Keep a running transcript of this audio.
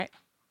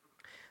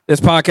This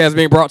podcast is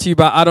being brought to you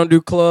by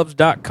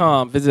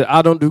IDon'tDoClubs.com. Visit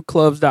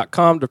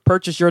IDon'tDoClubs.com to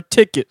purchase your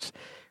tickets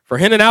for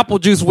Hen and Apple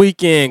Juice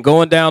Weekend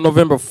going down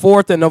November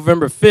 4th and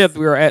November 5th.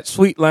 We are at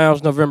Sweet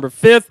Lounge November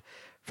 5th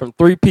from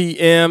 3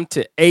 p.m.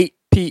 to 8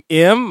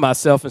 p.m.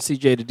 Myself and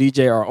CJ the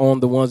DJ are on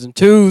the ones and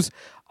twos.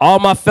 All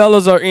my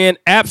fellas are in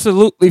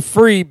absolutely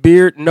free.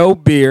 Beard, no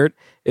beard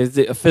is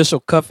the official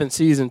Cuffin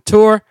Season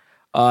Tour.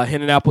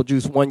 Hen and Apple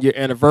Juice 1 year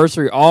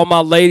anniversary. All my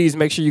ladies,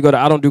 make sure you go to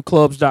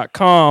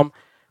IDon'tDoClubs.com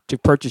to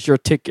purchase your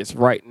tickets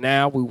right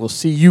now. We will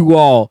see you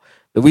all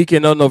the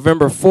weekend of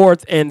November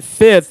 4th and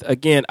 5th.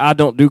 Again,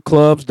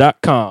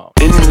 IDon'tDoClubs.com.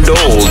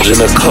 Indulge in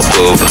a cup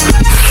of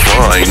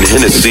fine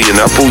Hennessy and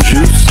apple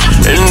juice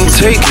and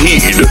take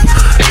heed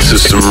to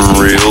some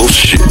real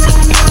shit.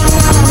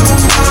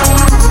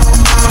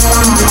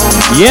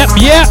 Yep.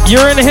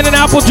 You're in the Hen and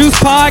Apple Juice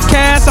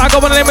podcast. I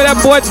go by the name of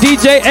that boy,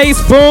 DJ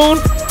Ace Boone.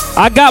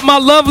 I got my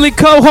lovely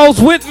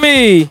co-host with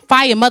me.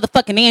 Fire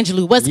motherfucking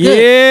Angelou. What's good?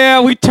 Yeah,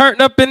 we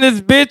turned up in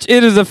this bitch.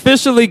 It is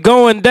officially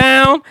going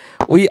down.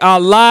 We are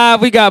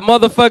live. We got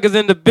motherfuckers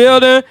in the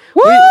building.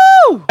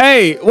 Woo!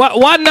 Hey,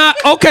 why not?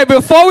 Okay,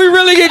 before we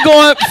really get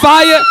going,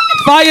 fire.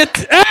 Hey,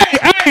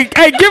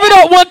 give it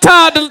up one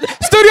time. The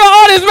studio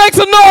audience, make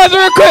some noise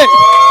real quick.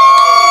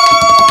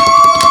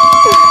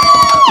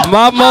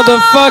 My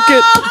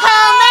motherfucking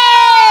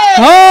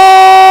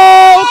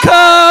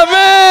homecoming.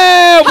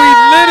 We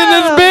lit in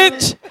this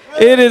bitch.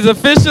 It is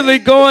officially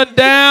going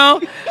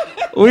down.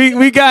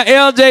 We got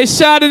LJ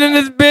Shotted in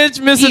this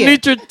bitch, Miss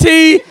Anitra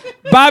T,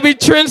 Bobby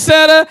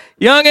Trendsetter,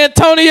 Young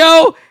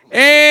Antonio,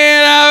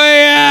 and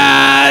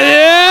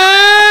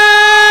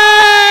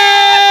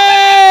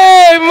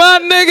my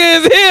nigga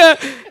is here.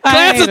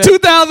 Class of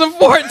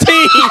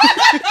 2014.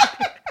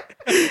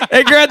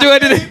 They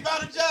graduated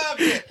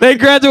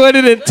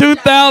in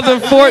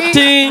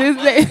 2014.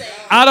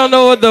 I don't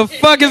know what the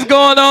fuck is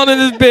going on in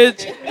this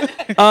bitch.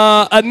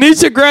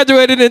 Anisha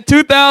graduated in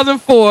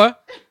 2004.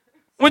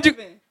 When you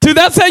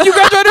 2007 you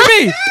graduated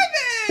me?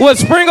 What,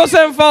 spring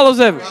 07, fall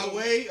 07? By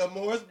way of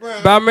Morris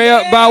Brown. By way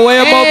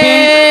of Mo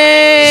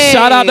B.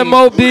 Shout out to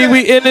Mo B.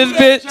 We in this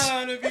bitch.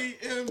 Trying to be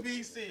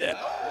MBC.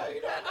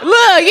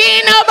 Look, you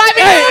ain't know about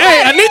me.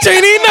 Hey, Anisha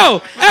ain't even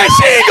know. Hey,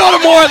 she ain't go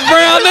to Morris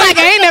Brown. Like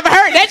I ain't never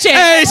heard that chant.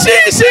 Hey,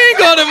 she ain't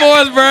go to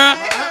Morris Brown.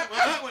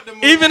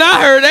 Even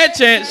I heard that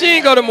chant. She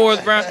ain't go to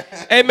Morris Brown.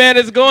 Hey, man,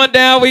 it's going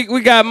down.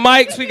 We got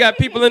mics. We got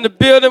people in the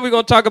building. We're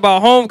going to talk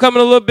about homecoming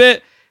a little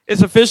bit.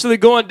 It's officially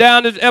going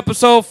down. This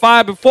episode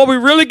 5. Before we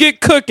really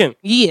get cooking,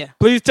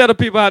 please tell the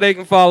people how they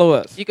can follow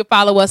us. You can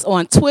follow us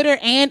on Twitter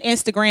and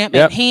Instagram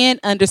at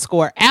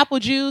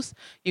hen_applejuice.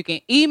 You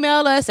can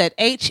email us at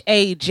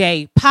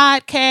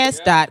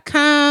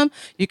hajpodcast.com.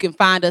 You can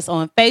find us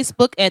on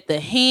Facebook at the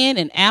Hen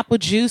and Apple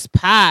Juice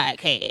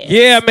Podcast.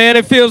 Yeah, man,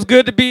 it feels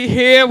good to be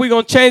here. We're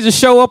going to change the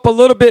show up a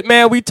little bit,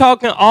 man. We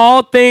talking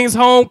all things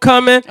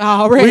homecoming.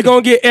 Already. We're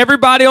going to get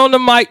everybody on the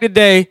mic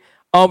today.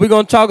 We're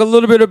going to talk a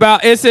little bit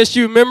about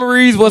SSU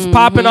memories, what's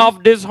popping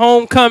off this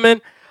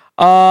homecoming,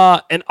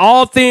 and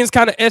all things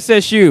kind of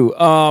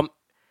SSU.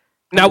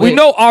 Now, we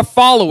know our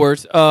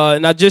followers,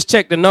 and I just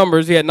checked the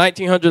numbers. We had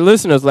 1,900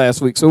 listeners last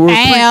week. So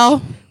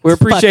we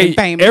appreciate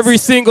every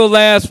single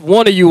last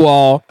one of you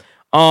all.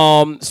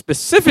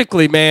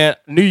 Specifically, man,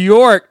 New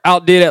York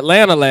outdid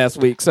Atlanta last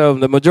week. So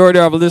the majority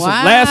of our listeners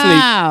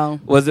last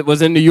week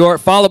was in New York,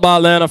 followed by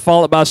Atlanta,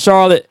 followed by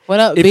Charlotte. What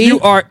up, if B?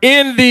 you are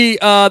in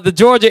the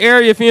Georgia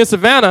area, if you're in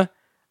Savannah,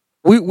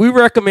 we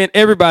recommend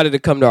everybody to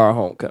come to our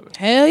homecoming.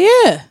 Hell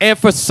yeah. And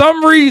for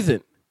some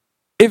reason,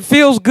 it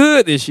feels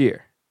good this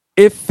year.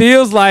 It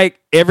feels like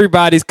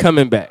everybody's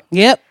coming back.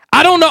 Yep.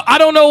 I don't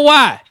know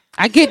why.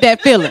 I get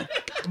that feeling.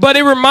 But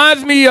it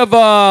reminds me of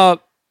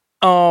Bob,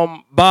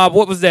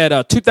 what was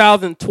that?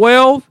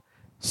 2012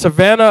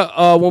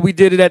 Savannah when we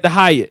did it at the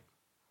Hyatt.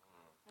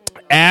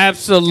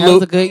 Absolutely. That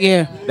was a good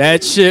year.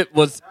 That shit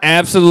was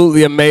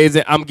absolutely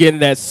amazing. I'm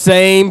getting that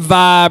same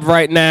vibe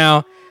right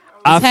now.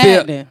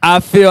 I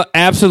feel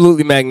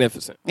absolutely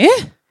magnificent. Yeah.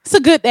 It's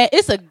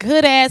a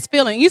good ass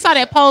feeling. You saw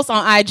that post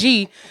on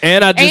IG.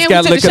 And I just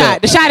got to look it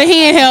up. The shot of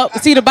hen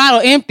helped see the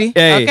bottle empty.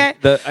 Hey, okay.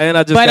 And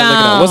I just got to look it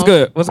up. What's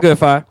good? What's good,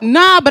 Fi?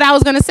 Nah, but I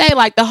was gonna say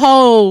like the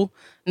whole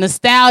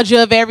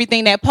nostalgia of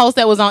everything. That post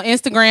that was on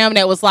Instagram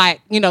that was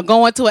like,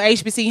 going to an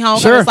HBC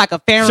homecoming. It's like a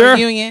family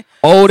reunion.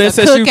 Old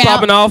SSU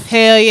popping off.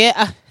 Hell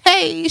yeah.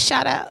 Hey,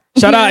 shout out.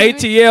 Shout out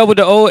ATL with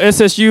the old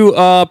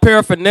SSU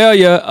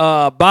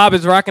paraphernalia. Bob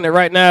is rocking it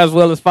right now as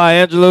well as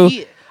Fi Angelou.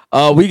 Yeah.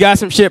 We got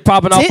some shit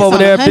popping off over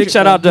there. Big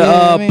shout out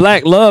to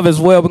Black Love as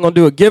well. We're going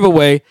to do a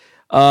giveaway.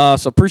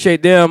 So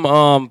appreciate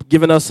them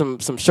giving us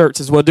some shirts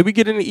as well. Did we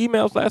get any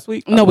emails last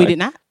week? No, we did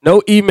not.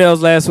 No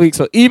emails last week.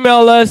 So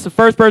email us. The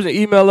first person to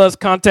email us,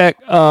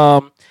 contact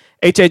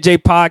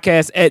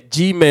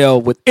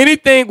HAJpodcast@gmail with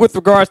anything with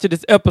regards to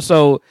this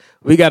episode.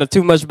 We got a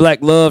Too Much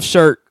Black Love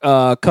shirt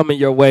coming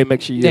your way.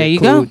 Make sure you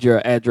include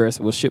your address.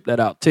 We'll ship that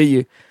out to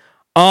you.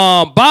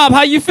 Bob,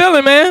 how you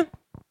feeling, man?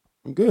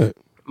 I'm good.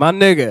 My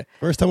nigga.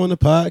 First time on the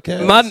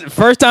podcast. My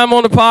first time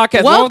on the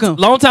podcast. Welcome.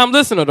 Long time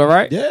listener, though,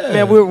 right? Yeah.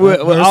 Man, we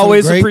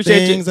always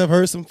appreciate things. you. I've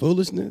heard some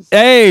foolishness.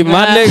 Hey,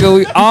 my nigga,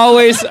 we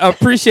always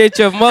appreciate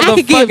your I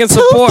could give motherfucking 2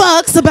 support.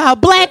 fucks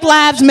about Black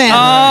Lives Matter.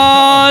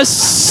 Oh,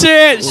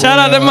 shit. Shout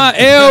out to my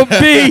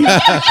LB.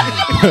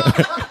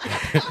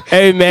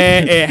 Hey,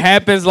 man, it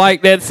happens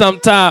like that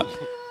sometime.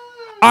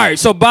 All right,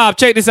 so, Bob,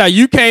 check this out.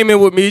 You came in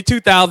with me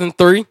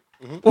 2003.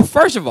 Well,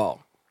 first of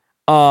all,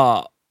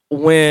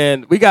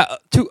 when we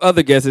got 2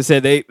 other guests that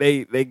said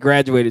they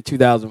graduated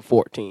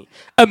 2014.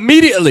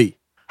 Immediately,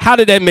 how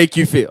did that make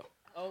you feel?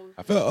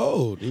 I felt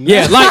old. You know?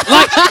 Yeah,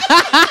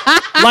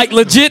 like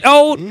legit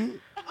old,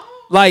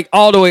 like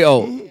all the way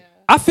old.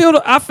 I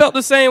felt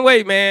the same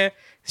way, man.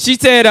 She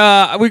said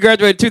we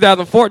graduated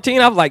 2014.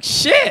 I was like,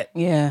 shit.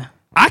 Yeah.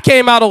 I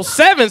came out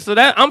 07, so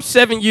that I'm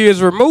 7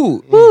 years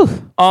removed.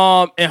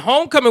 And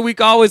homecoming week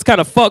always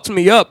kind of fucks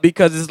me up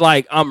because it's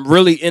like I'm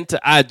really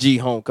into IG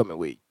homecoming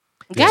week.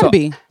 Gotta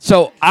be.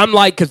 So I'm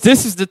like, because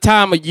this is the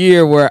time of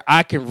year where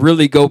I can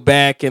really go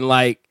back and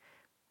like,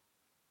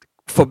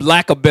 for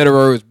lack of better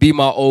words, be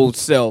my old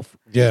self.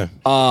 Yeah.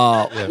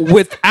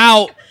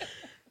 Without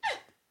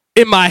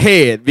in my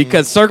head,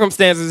 because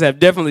circumstances have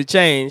definitely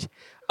changed.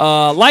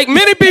 Like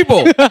many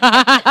people.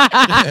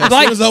 As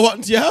soon as I walked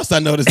into your house, I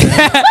noticed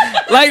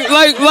that.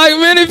 like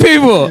many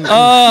people.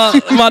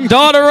 My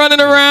daughter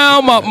running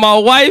around. My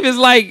wife is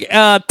like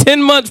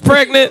 10 months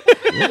pregnant.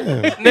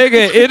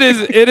 Nigga,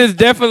 it is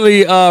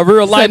definitely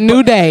real life. It's a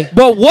new day.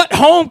 But what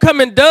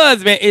homecoming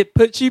does, man, it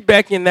puts you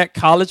back in that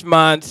college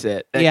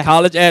mindset, that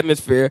college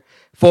atmosphere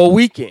for a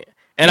weekend.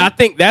 And I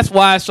think that's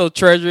why it's so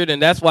treasured, and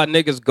that's why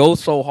niggas go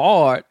so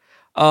hard.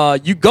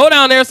 You go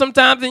down there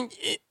sometimes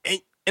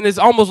and it's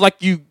almost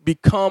like you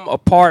become a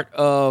part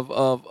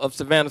of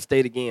Savannah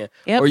State again.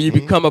 Yep. Or you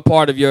become a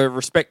part of your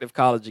respective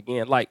college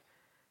again. Like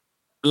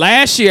 2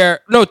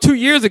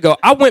 years ago,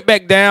 I went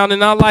back down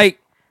and I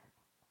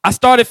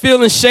started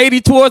feeling shady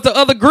towards the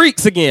other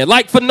Greeks again.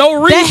 Like for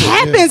no reason.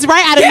 That happens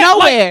right out of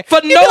nowhere. Like, for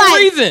You no be like,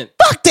 reason.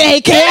 Fuck the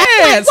AK.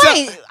 Yeah,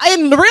 Wait,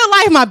 in real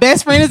life, my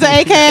best friend is an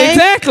AK.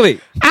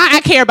 Exactly. I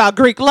care about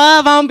Greek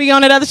love. I don't be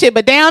on that other shit.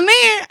 But down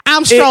there,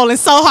 I'm strolling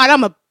so hard, I'm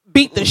going to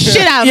beat the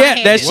shit out of my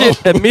hand. That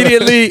shit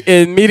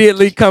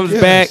immediately comes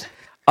back.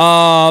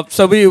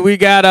 So we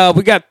got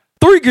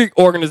 3 Greek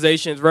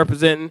organizations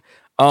representing.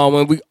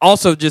 And we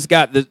also just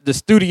got the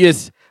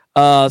studious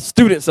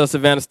students of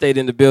Savannah State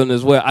in the building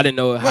as well. I didn't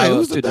know how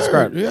else to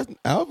describe it. Yeah,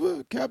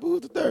 Alpha, Kappa,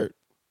 who's the third?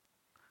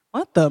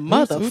 What the Who's the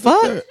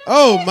motherfucker? third?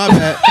 Oh, my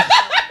bad.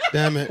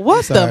 Damn it. What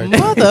I'm sorry. the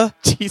mother?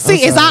 See, it's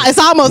sorry.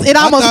 almost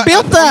thought-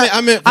 built up. I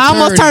meant I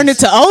almost turned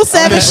into fraternities.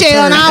 07 meant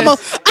shell, and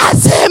fraternities. I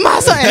said my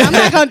son. And I'm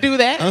not gonna do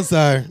that. I'm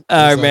sorry.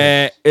 All right,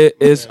 man.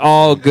 It's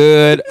all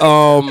good.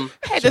 I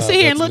had to sit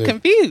here and that's look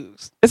good.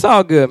 confused. It's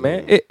all good,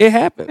 man. It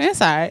happens.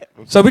 It's all right.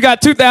 So we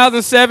got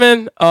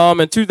 2007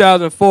 and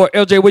 2004.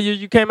 LJ, what year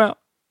you came out?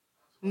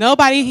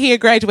 Nobody here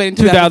graduated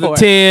in 2004.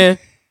 2010.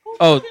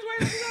 Oh,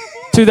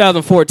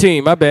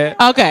 2014. My bad.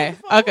 Okay.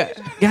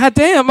 God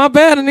damn, my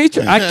bad,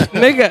 Anitra.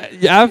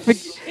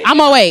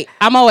 I'm 08.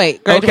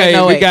 Graduated Okay, in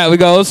 08. we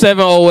go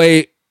 07,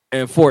 08,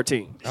 and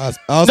 14. I was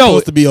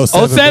supposed to be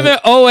 07. 07,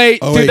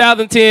 08,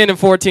 2010, and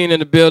 14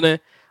 in the building.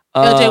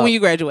 LJ, when you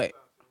graduate?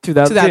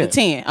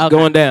 2010. Okay.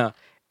 Going down.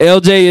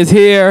 LJ is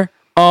here.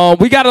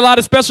 We got a lot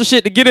of special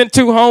shit to get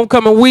into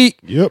homecoming week.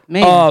 Yep.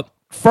 Man.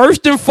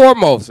 First and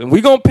foremost, and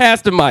we're gonna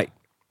pass the mic.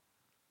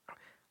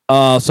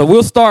 So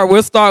we'll start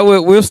with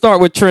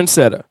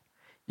Trendsetter.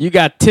 You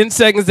got 10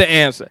 seconds to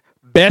answer.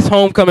 Best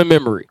homecoming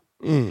memory.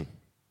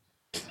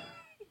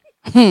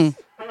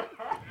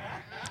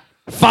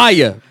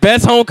 Fire.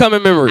 Best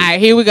homecoming memory. All right,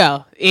 here we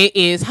go. It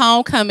is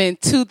homecoming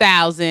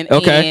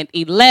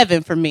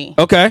 2011 for me.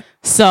 Okay.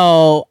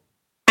 So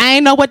I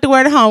ain't know what to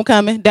wear to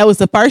homecoming. That was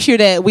the first year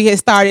that we had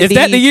started. Is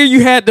that the year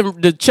you had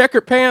the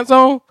checkered pants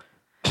on?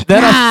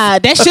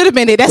 That should have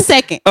been it. That's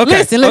second. Okay,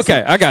 Listen.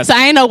 okay, I got you. So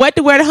I ain't know what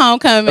to wear to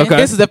homecoming. Okay.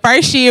 This is the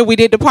first year we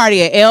did the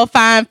party at L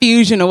Fine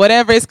Fusion or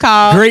whatever it's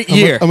called. Great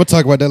year. I'm going to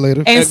talk about that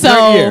later. And A so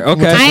great year.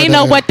 Okay. I ain't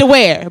know what to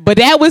wear. But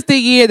that was the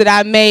year that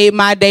I made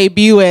my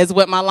debut as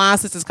what my line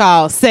sisters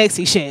call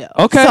sexy shell.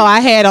 Okay. So I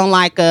had on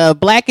like a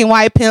black and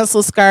white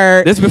pencil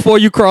skirt. This before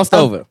you crossed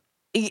over.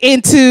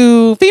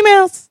 Into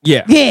females?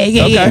 Yeah.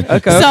 Yeah.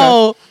 Okay.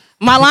 So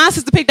my line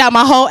sister picked out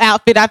my whole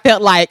outfit. I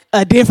felt like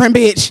a different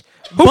bitch.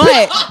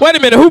 But Wait a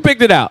minute. Who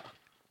picked it out?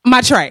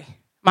 my Trey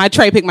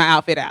picked my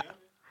outfit out.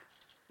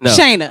 No.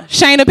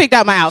 Shayna picked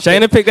out my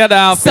outfit. Shayna picked out the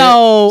outfit.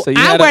 So you I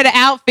had wear the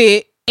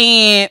outfit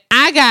and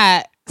I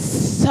got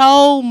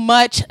so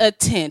much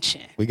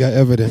attention We got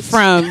evidence.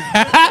 from. Wait a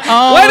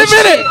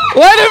minute.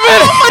 Wait a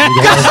minute.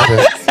 We got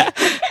evidence.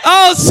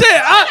 Oh shit!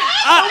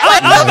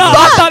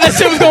 I thought that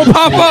shit was gonna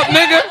pop up,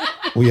 nigga.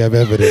 We have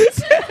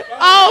evidence.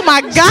 Oh my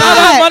Shout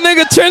out my God.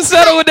 nigga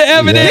Trendsetter with the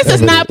evidence. This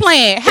is not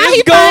playing. How It's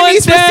he find going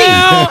these receipts?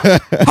 down.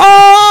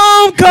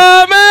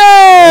 Homecoming.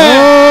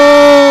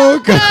 Oh,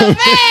 God.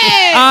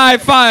 Man. All right,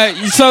 fine.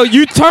 So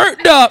you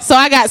turned up. So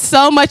I got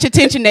so much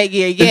attention that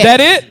year. Yeah. Is that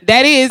it?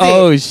 That is it.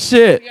 Oh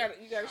shit!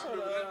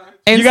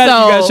 And You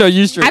gotta show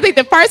you straight. I think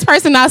the first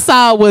person I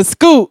saw was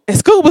Scoot. And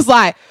Scoot was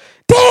like,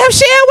 damn,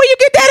 Shell, where you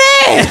get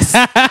that ass?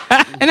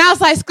 And I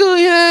was like, Scoot,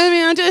 you know what I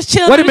mean? I'm just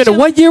chilling. Wait a minute,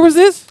 what year was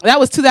this? That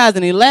was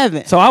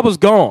 2011. So I was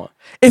gone.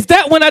 Is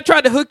that when I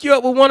tried to hook you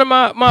up with one of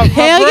my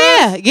Hell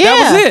bruh? yeah.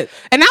 That was it.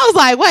 And I was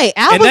like, wait,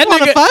 Albus that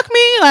want to nigga- fuck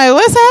me? Like,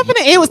 what's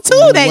happening? It was 2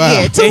 that Wow.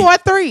 year, 2 or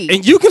 3.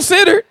 And you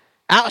considered,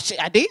 Oh,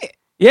 shit, I did.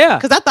 yeah.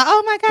 Because I thought,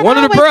 oh my God. One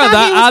of the brothers.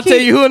 I'll tell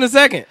cute. you who in a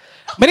second.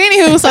 But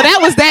anywho, so that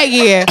was that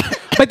year.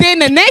 But then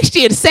the next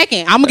year, the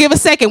second, I'm going to give a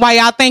second while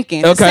y'all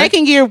thinking. The Okay.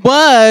 second year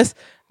was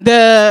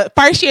the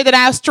first year that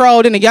I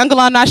strolled in the Young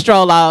Alumni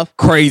Stroll Off.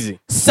 Crazy.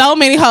 So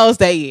many hoes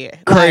that year.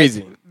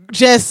 Crazy. Like,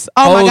 just,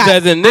 oh my Hoes God.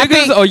 as in I niggas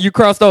think or you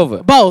crossed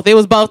over? both. It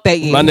was both that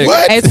year. My nigga.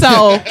 What? And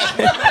so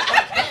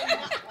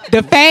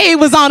the fade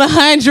was on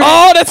 100.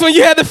 Oh, that's when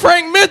you had the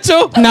Frank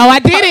Mitchell. No, I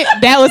didn't.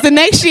 That was the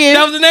next year.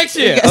 That was the next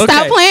year. Stop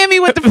Okay. playing me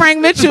with the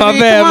Frank Mitchell. My nigga.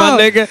 bad, Come my on.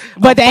 nigga.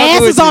 But the I'm fucking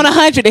ass with was on you.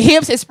 100. The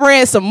hips had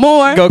spread some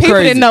more. Go People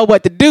crazy. didn't know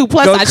what to do.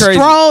 Plus, Go I crazy.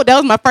 strolled. That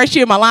was my first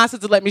year. My line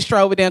sister let me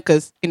stroll with them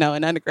because, in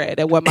undergrad,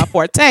 that wasn't my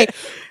forte.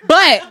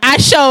 But I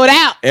showed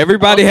out.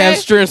 Everybody Okay. has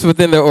strengths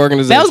within their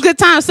organization. That was a good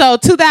time. So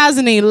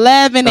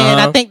 2011, and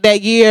Uh-huh. I think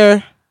that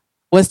year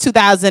was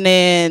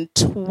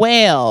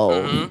 2012.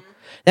 Mm-hmm.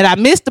 That I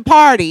missed the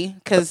party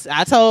because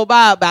I told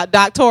Bob about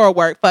doctoral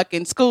work.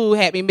 Fucking school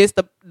had me miss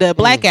the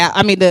blackout.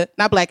 I mean,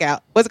 not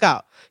blackout. What's it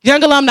called?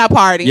 Young Alumni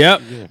Party.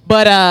 Yep.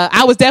 But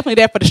I was definitely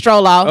there for the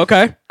stroll off.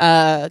 Okay.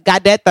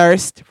 Got that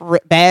thirst,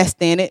 basked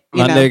in it. You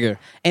My know. nigga.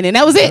 And then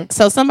that was it.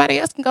 So somebody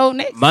else can go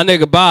next. My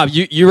nigga Bob,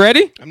 you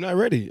ready? I'm not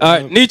ready. All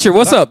right, Nietzsche,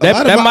 what's up?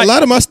 A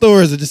lot of my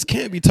stories that just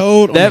can't be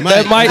told on that the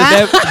mic. mic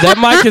that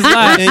mic is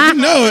live. And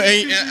you know,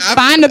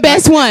 Find the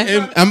best one.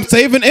 I'm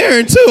saving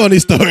Aaron too on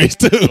these stories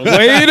too.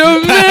 Wait a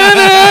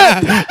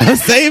minute. I'm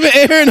saving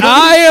Aaron.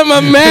 I am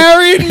a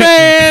married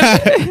man,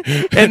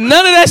 and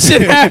none of that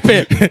shit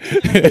happened.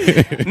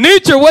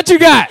 Nietzsche, what you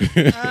got?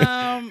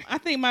 I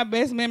think my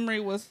best memory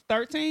was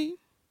 13.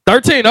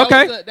 13,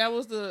 okay. That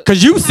was the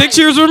Because you 6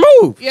 years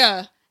removed.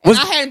 yeah. Was-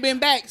 And I hadn't been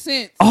back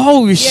since.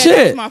 Oh, yeah, shit.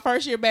 That was my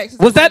first year back.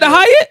 Since Was that the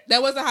Hyatt?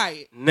 That was the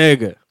Hyatt.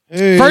 Nigga.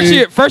 Hey.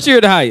 First year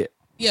at the Hyatt.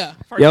 Yeah.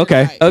 First Yeah, year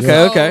okay, Hyatt. okay,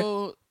 So, okay.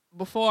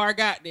 Before I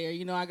got there,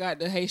 I got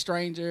the Hey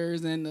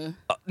Strangers and the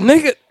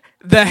Nigga,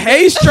 the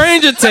Hey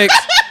Stranger text.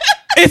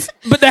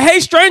 But the Hey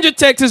Stranger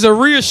text is a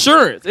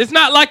reassurance. It's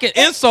not like an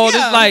insult.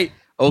 yeah. It's like,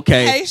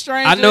 okay, Hey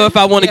Stranger. I know if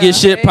I want to get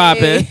shit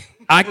popping,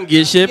 I can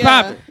get shit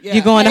popping.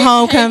 You going to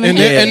homecoming?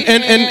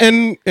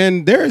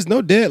 And there is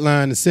no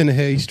deadline to send a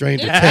Hey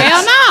Stranger text.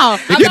 Hell no.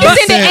 You You can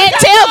send it at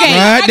tailgate.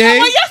 I Friday, got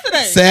one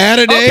yesterday.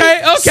 Saturday,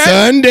 Okay.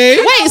 Sunday.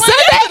 Wait,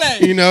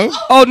 Sunday? You know,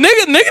 Oh,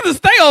 nigga to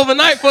stay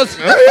overnight for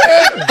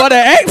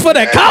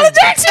that college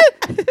action.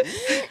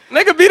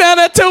 Nigga be down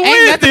there till Ain't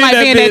Wednesday. nothing like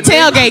being at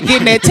tailgate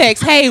getting that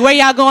text. Hey, where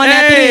y'all going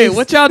after Hey, this?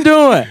 what y'all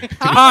doing?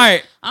 All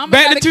right, I'm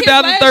back about to to kiss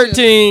last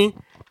 2013.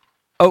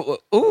 Oh,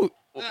 ooh.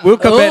 We'll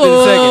come back to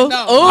the second.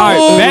 No. All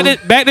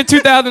right, back to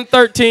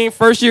 2013.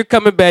 First year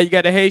coming back. You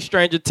got a Hey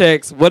Stranger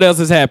text. What else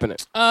is happening?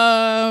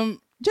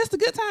 Just a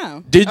good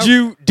time. Did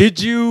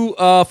you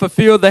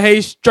fulfill the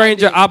Hey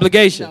Stranger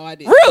obligation? No, I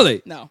didn't.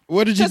 Really? No.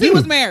 what did you Because do? he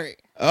was married.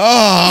 Oh,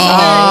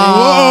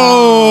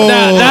 whoa.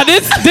 Now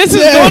this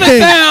is going to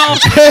sound.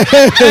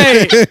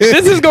 Hey,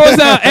 this is going to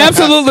sound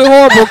absolutely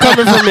horrible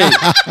coming from me.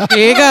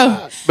 Here you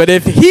go. But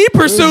if he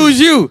pursues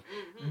you,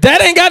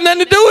 that ain't got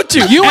nothing to do with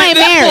you. You At ain't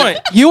this married. point.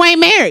 You ain't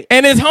married.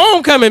 And it's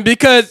homecoming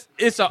because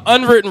it's an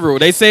unwritten rule.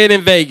 They say it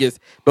in Vegas,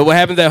 but what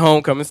happens at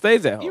homecoming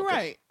stays at home. You're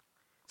right.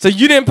 So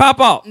you didn't pop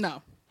off.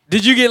 No.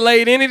 Did you get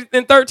laid in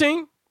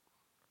 13?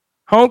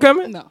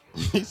 Homecoming? No.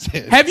 He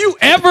said, Have you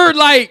ever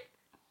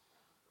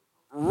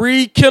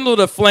rekindled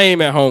a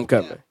flame at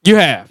homecoming? You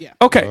have? Yeah.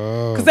 Okay.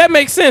 Because that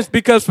makes sense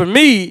because for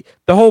me,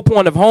 the whole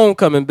point of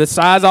homecoming,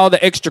 besides all the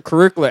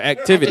extracurricular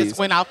activities, Just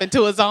went off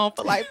into a zone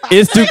for like 5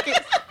 is to seconds.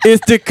 is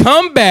to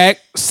come back,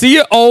 see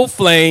an old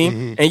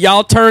flame, and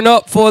y'all turn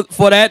up for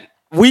that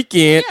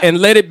weekend and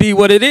let it be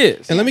what it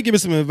is. and let me give you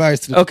some advice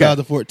to the Okay.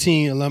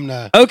 2014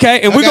 alumni. Okay,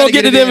 and I we're gotta gonna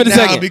get to it them in a now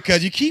second.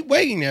 because you keep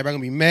waiting. Everybody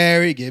gonna be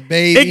married, get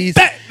babies,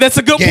 That's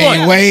a good gain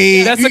point.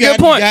 weight. That's You a good got-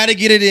 point. You gotta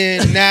get it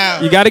in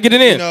now. You got to get it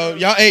in. You know,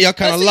 y'all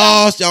kind of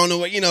lost. Y'all don't know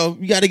what. You know,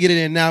 you got to get it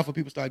in now for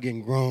people start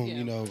getting grown.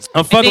 You know. I'm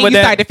And fucking then with you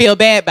that. start to feel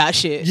bad about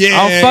shit. Yeah,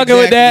 I'm fucking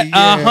with that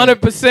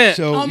exactly, 100%.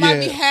 So On my yeah.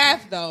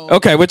 behalf, though,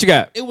 Okay, what you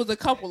got? it was a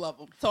couple of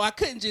them. So I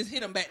couldn't just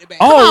hit them back to back.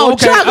 Oh, Come on,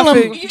 okay, juggle I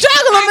them. feel-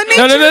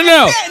 Juggle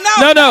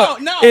them. No.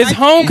 No, It's I-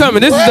 homecoming.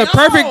 This is the No.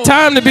 perfect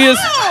time to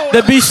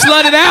be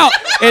slutted out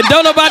and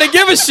don't nobody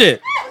give a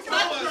shit.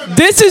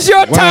 This is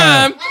your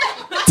time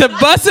to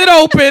bust it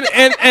open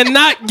and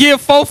not give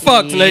 4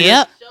 fucks, nigga.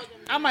 Yep.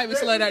 I might be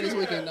slowed out this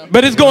weekend, though.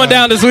 But it's going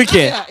down this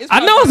weekend. Yeah, it's I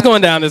know it's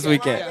going down this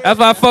weekend. That's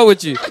why I fuck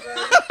with you.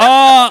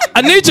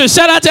 Anitra,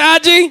 shout out to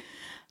IG.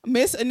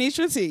 Miss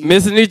Anitra T.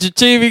 Miss Anitra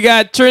T, we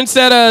got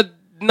Trendsetter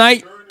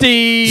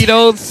 19.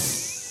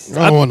 Those.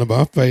 I don't want to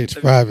my page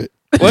private.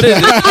 What is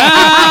it?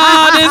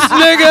 This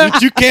nigga.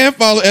 But you can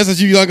follow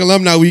SSU Young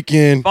Alumni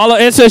Weekend. Follow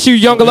SSU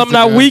Young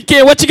Alumni Instagram.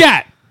 Weekend. What you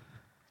got?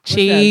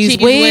 Cheese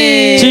Chicken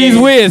whiz. Cheese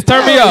whiz.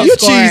 Turn me up. You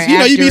Score cheese. You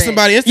know you after meet it.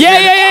 somebody. Instagram.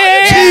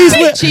 Yeah. Cheese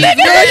whiz.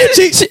 Girl, you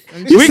cheese.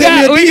 You We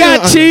send me a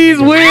got DM. cheese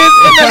whiz in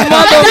the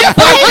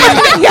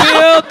motherfucking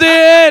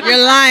building.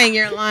 You're lying.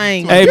 You're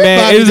lying. Hey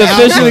man, it is Bobby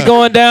officially Alpha.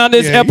 going down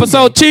this Yeah, you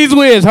episode. Cheese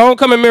whiz,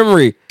 homecoming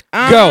memory.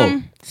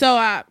 Go. So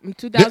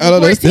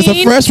 2014. This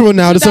a fresh one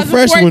now. This a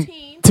fresh one.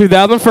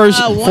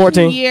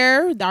 2014. 1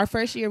 year, our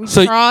first year we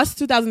So- crossed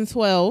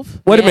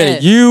 2012. Wait a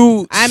minute.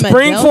 You I'm a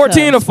spring Delta.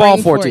 14 or fall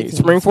Spring 14? 14.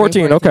 Spring 14.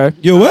 Spring 14. Okay.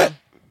 You what?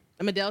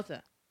 I'm a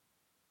Delta.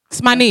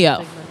 It's my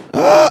Neo.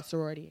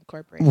 Sorority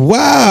Incorporated.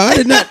 Wow. I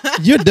did not.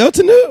 You're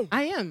Delta new?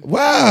 I am.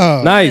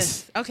 Wow.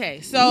 Nice. Okay,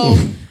 so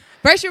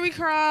first year we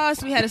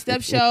crossed, we had a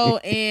step show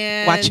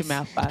and Watch your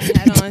mouth, Bob. we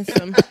had on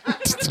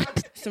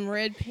some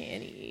red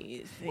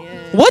panties.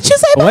 And What you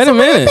say about Wait a some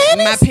red minute.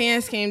 panties? my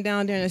pants came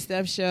down during the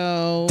step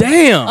show.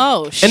 Damn.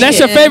 Oh, shit. And that's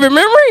your favorite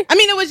memory? I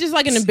mean, it was just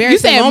like an embarrassing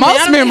said moment. most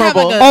I don't really have,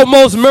 memorable. like, Oh,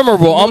 most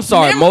memorable. I'm Most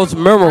sorry. Most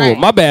memorable. Right.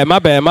 My bad.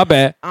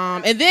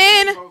 and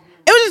then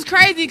it was just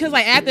crazy because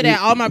like after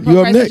that, all my You pro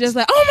up friends were next. just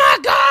like, "Oh my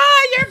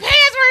god, your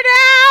pants were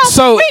down."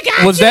 So, We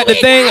got was you, that the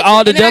we thing? got All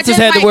you." the And then I Deltas just,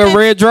 had to like, wear the-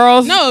 red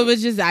drawers? No, it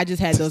was just I just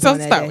had those Don't on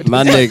that start day. with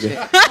My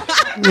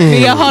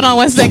nigga. Yeah, hold on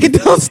 1 second.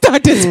 Don't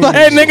start this.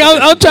 Hey, nigga,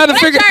 I'm trying to But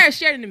figure. I'm trying to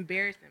share an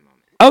embarrassing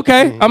moment.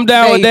 Okay, I'm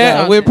down There with you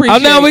that. go. We appreciate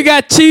I'm down. We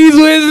got Cheese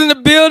Whiz in the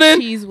building.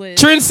 Cheese whiz.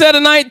 Trendsetter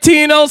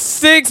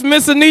 1906,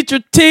 Miss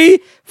Anitra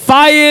T.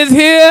 Fire is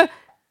here.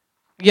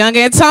 Young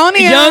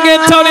Antonio. Young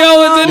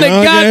Antonio is in the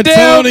Young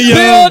goddamn Antonio.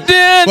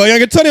 building. Well,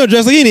 young Antonio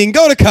dressed like he didn't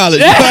go to college.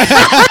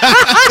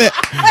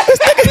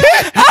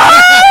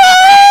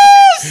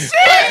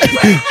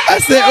 I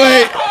said,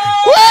 wait,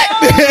 what?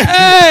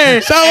 Hey,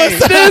 Show us.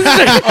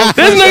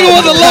 this nigga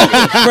was a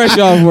local. Fresh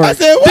off work. I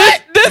said,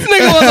 what? This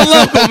nigga was a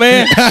local,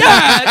 man.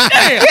 God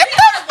damn.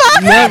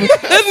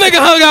 This nigga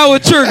hung out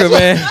with Trigger,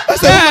 man. I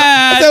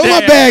said,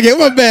 where my bag at?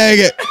 Where my bag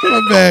at?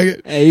 Where my bag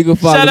at? Hey, you can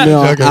follow Shout me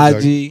out- on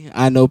Okay, IG.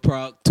 I know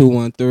Proc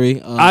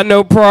 213. I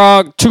know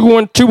Prague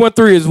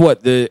 213 is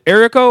what? The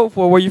area code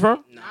for where you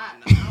from?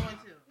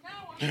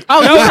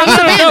 Oh, No, you from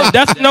Savannah? no.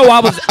 That's no. I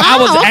was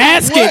okay.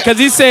 asking because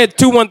he said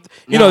 21.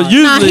 You know, Nah,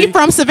 usually. he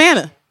from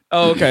Savannah.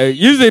 Oh, okay.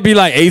 Usually it'd be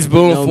like Ace you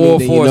Boone know, 4 me,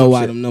 then 4. you know some why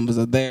shit. them numbers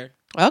are there.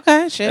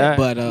 Okay, shit. Yeah.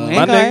 But My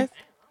Ain't nigga.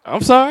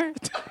 I'm sorry.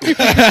 Face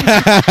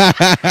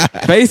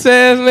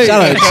ass nigga.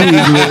 shout out to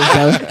Cheese Whiz,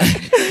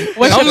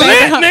 What's I'm your lit,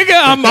 favorite? nigga.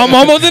 I'm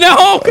almost in that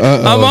home.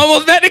 Uh-oh. I'm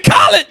almost back to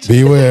college.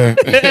 Beware.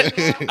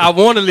 I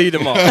want to lead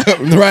them all.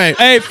 Right.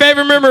 Hey,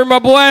 favorite memory, my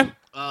boy.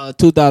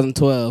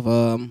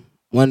 2012.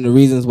 One of the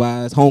reasons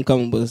why his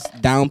homecoming was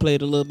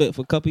downplayed a little bit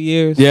for a couple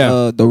years.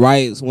 Yeah. The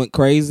riots went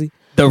crazy.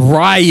 The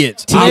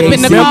riots. I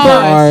Flipping the remember.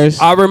 cars.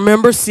 I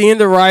remember seeing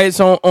the riots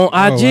on IG,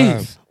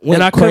 wow. Went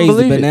and I couldn't crazy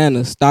believe it.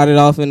 bananas. Started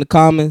off in the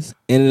Commons,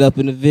 ended up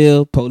in the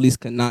Ville. Police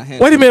could not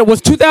handle. Wait a minute.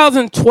 Was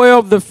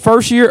 2012 the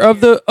first year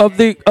of the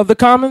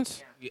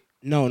Commons?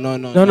 No.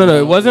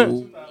 It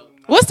wasn't?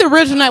 What's the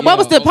original? What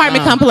was the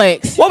apartment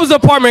complex? What was the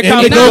apartment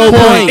complex? Indigo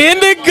Point.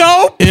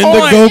 Indigo Point.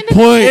 Indigo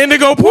Point.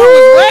 Indigo Point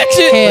was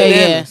ratchet. Hell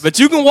yeah. But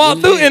you can walk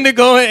through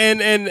Indigo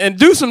and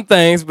do some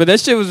things, but that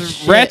shit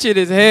was ratchet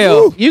as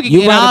hell. You can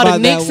You get right all the about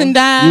that nicks one. and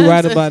dimes. You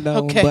right about that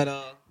Okay. one. But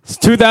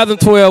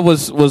 2012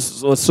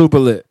 was super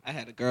lit. I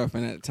had a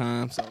girlfriend at the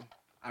time, so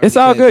It's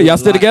all good. Y'all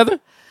still together?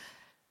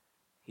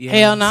 Yeah,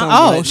 Hell no. something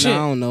Oh, like- shit. I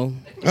don't know.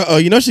 Uh-oh,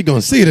 you know she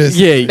gonna see this.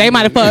 Yeah. They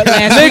might have fucked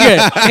last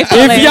Nigga,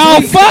 if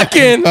y'all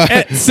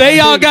fucking, say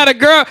y'all got a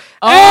girl.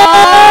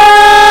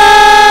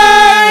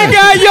 Hey,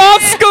 got y'all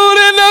school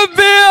in the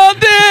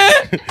building.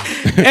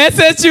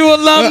 SSU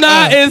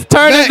alumni is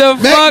turning the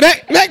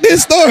fuck. Back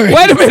this story.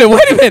 Wait a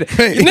minute.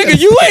 Nigga,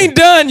 you ain't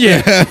done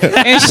yet.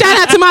 And shout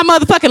out to my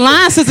motherfucking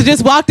line sister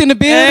just walked in the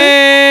building.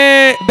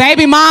 Hey,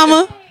 Baby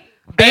mama.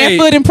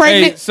 Barefoot and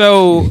pregnant. Hey,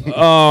 so,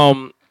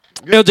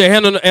 LJ,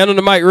 handle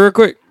the mic real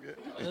quick.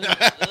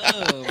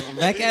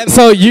 Back at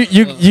So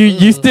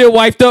you still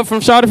wiped up from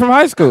Shawty from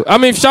high school? I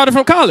mean, Shawty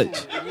from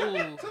college.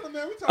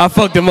 I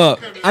fucked him up.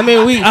 I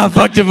mean, I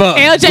fucked him up.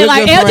 LJ We're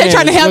like good LJ friends.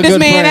 trying to help We're this good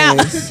man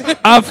friends. out.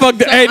 I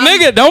fucked. Hey,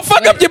 nigga, don't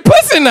fuck up your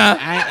pussy now.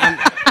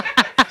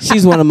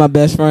 she's one of my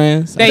best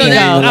friends. There you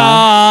go.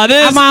 Aw,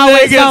 this I'm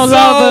always nigga gonna so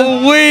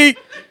love weak.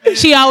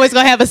 She always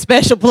gonna have a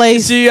special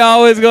place. She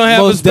always gonna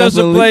have Most a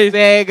special definitely. place.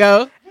 There you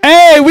go.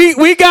 Hey,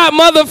 we got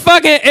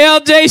motherfucking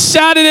LJ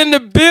shot it in the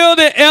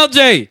building.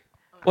 LJ,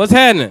 what's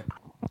happening?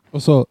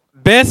 What's up?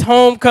 Best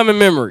homecoming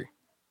memory.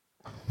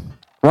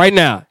 Right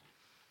now.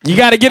 You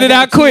got to get it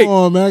out quick. Come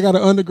on, man. I got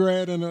an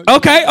undergrad and a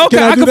Okay.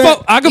 Can I do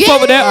that? I can fuck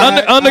with that. All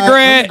right,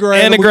 Undergrad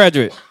undergrad. and a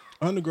graduate.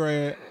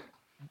 undergrad.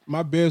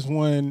 My best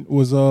one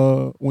was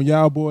when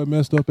y'all boy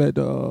messed up at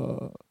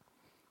the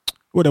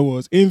what it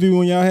was, Envy,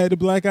 when y'all had the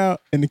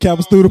blackout and the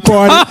campus through the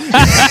party.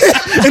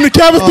 And the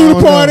campus through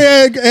the party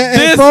and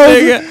This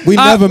frozen. nigga. We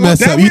never mess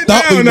up. You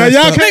thought we now. messed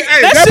Y'all up. can't.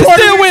 Hey, That shit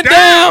party still went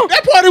down.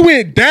 That party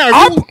went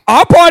down.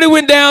 Our party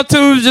went down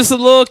too. Just a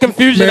little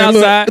confusion Man,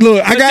 outside.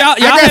 Look, I But got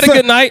y'all I got had a some,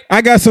 good night.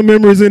 I got some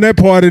memories in that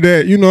party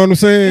that you know what I'm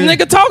saying.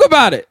 Nigga, talk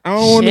about it. I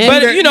don't want to.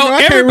 But you know, I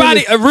can't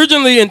everybody really-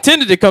 originally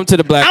intended to come to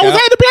the blackout. I was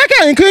at the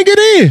blackout and couldn't get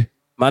in.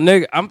 My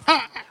nigga,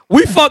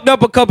 we fucked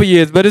up a couple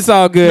years, but it's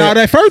all good. No,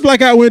 that first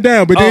blackout went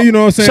down, but then you know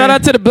what I'm saying. Shout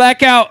out to the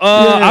blackout.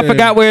 I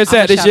forgot where it's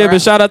at this year, but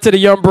shout out to the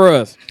young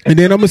bros. And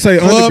then I'm gonna say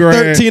Club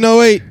undergrad.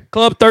 1308.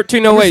 Club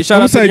 1308. Shout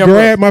I'm out to the gonna say young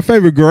grad. bros. My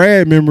favorite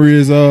grad memory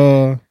is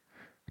the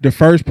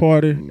first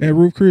party at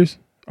Roof Chris,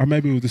 or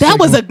maybe it was the That second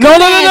was a one. good No.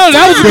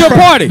 That was a good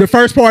party. The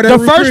first party. The at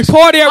Roof first Chris.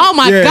 party. Oh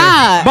my Yeah.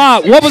 God.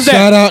 Bob, what was that?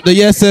 Shout out the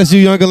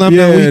SSU Young Alumni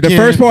Yeah, Weekend. the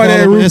first party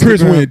at Follow Roof on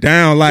Chris Instagram. went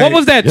down. Like What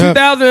was that? Yeah.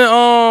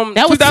 2000.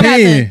 That was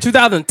 10.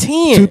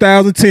 2010.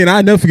 2010.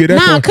 I never forget that.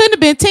 Nah, part. couldn't have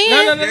been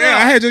 10. No. Yeah,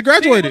 I had just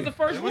graduated. It was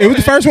the first one. It was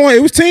the first one.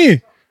 It was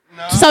 10.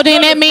 So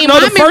then that means No, my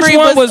the first memory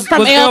one was from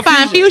was L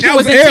Fine Fusion That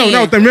was was in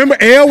L. 10. No, remember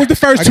L was the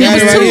first I two. got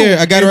it years. right here.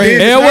 I got it right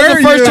here. L was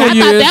the first I 2 thought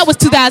years. that was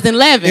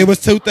 2011. It was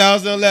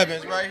 2011.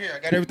 It's right here. I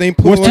got everything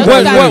pulled What's up.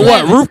 What?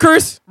 What? Roof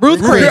Chris? Ruth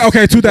Chris.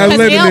 Okay, Because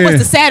 2011 L was then.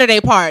 the Saturday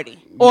party.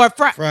 Or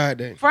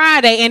Friday.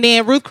 Friday, and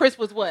then Ruth Chris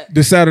was what?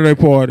 The Saturday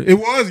party. It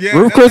was, yeah.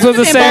 Roof Chris was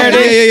a Yeah,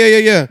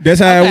 Saturday. Yeah.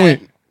 That's how Okay. it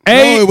went.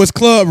 Hey, No, it was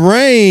Club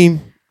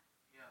Rain,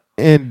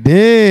 and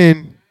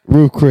then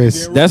Roof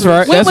Chris. that's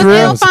right. When That's was real.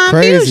 L Fine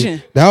Crazy.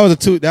 Fusion? That was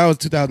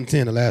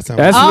 2010. The last time.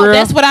 That's Oh, real.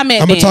 that's what I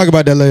meant. I'm gonna then. talk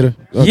about that later.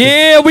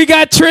 Okay. Yeah, we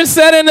got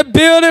Trendsetter in the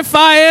building.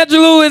 Fire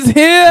Angelou is here.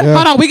 Yeah.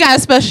 Hold on, we got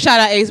a special shout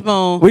out, Ace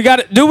Boone. We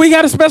got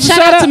a special Shout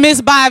out to Miss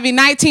Bobby,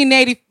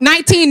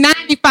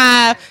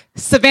 1995,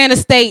 Savannah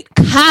State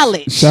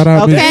College. Shout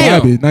out Miss Okay.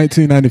 Bobby,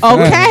 1995.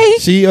 Okay.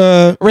 She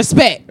Respect.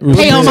 Respect. Pay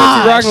She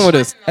homage. rocking with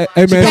us. Hey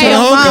man, Hey,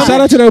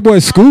 shout out to that boy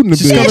Scoot in the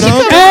She's building.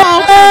 coming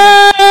home.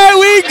 Hey,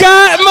 we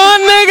got my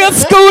nigga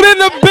Scoot in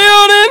the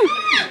building.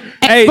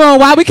 Hey, Boom,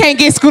 why we can't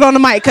get Scoot on the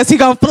mic? Because he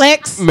gonna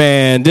flex?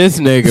 man, this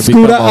nigga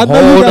Scoot, become I a know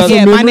you whole got other. some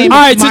Yeah, my memories. name All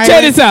is right, so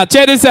Myron.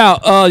 check this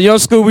out. Young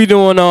Scoot, we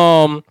doing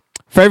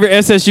favorite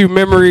SSU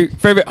memory,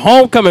 favorite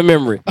homecoming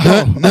memory.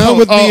 None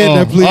with me in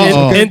there, please.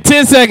 Okay. In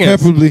 10 seconds.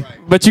 Preferably.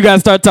 But you gotta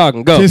start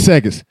talking. Go. 10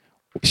 seconds.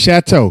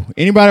 Chateau.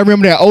 Anybody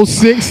remember that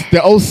 06,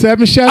 the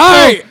 07 Chateau? All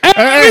right,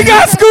 hey, we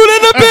got Scoot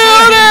in the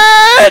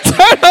building.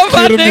 Turn up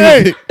my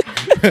nigga.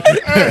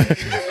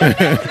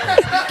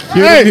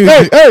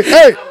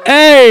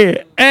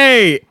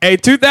 Hey,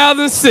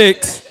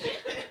 2006.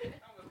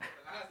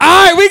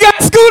 All right, we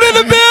got Scoot in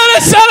the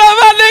building. Shut up,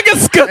 my nigga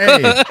Scoot.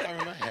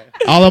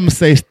 All I'm going to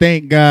say is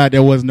thank God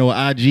there was no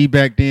IG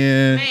back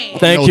then.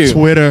 Thank no you.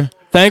 Twitter.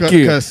 Thank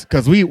you.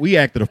 Because we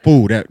acted a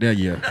fool that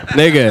year.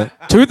 Nigga,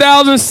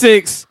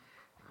 2006,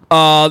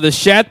 the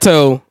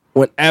Chateau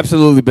went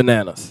absolutely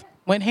bananas.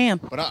 Went ham.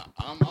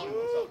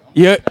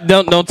 Yeah,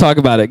 don't talk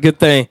about it. Good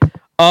thing.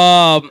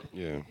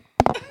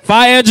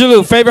 Fire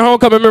Angelou, favorite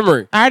homecoming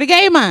memory. I already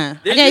gave mine.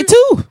 Did I gave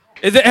you?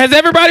 2. Has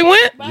everybody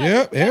went?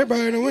 Yep,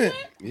 everybody done went.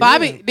 Yeah.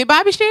 Bobby, did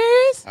Bobby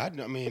share his? I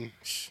mean,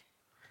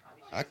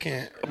 I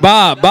can't.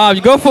 Bob,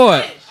 you go for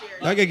it.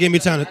 Y'all gotta give me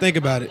time to think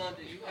about it.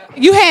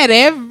 You had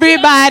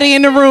everybody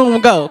in the room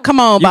go. Come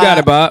on, You Bob. got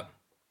it, Bob.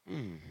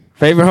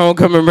 Favorite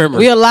homecoming memory.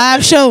 We a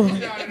live show.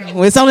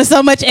 It's only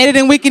so much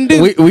editing we can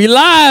do. We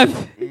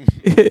live.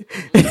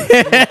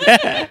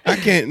 I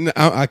can't.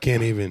 I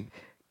can't even.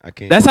 I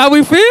can't. That's how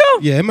we feel.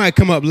 Yeah, it might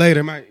come up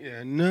later.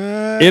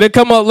 Nah. It'll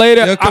come up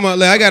later. It'll come up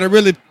later. I gotta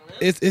really.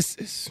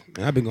 It's.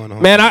 I've been going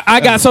on. Man, I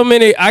got so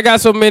many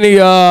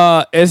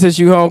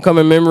SSU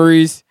homecoming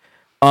memories.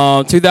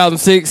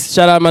 2006,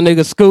 shout out my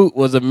nigga Scoot,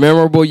 was a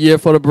memorable year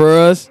for the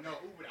Bros.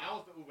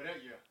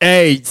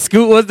 Hey,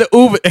 Scoot was the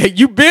Uber. Hey,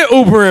 you been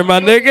Ubering,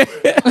 my nigga.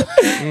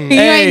 You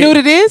ain't new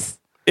to this?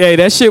 Hey,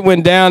 that shit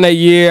went down that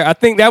year. I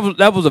think that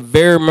was a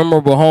very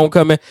memorable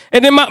homecoming.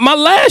 And then my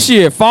last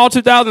year, fall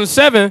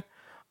 2007,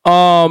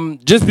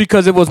 just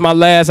because it was my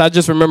last, I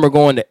just remember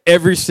going to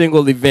every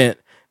single event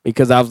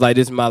because I was like,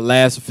 this is my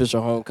last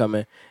official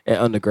homecoming at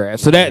undergrad.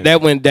 So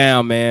that went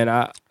down,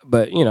 man.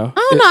 But you know,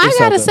 I don't know. I it's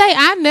gotta something. say,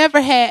 I never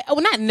had.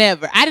 Well, not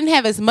never. I didn't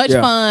have as much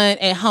Yeah. fun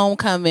at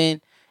homecoming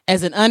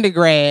as an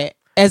undergrad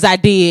as I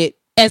did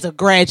as a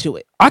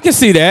graduate. I can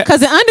see that.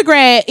 Because in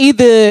undergrad,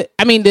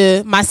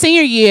 my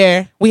senior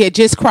year, we had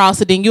just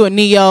crossed it. Then you and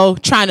Neo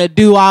trying to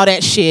do all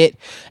that shit,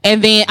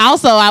 and then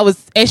also I was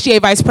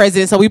SGA vice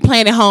president, so we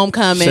planned at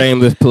homecoming.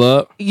 Shameless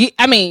plug.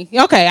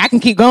 Okay, I can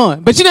keep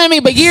going, but you know what I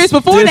mean. But years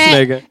before This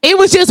that, nigga. it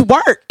was just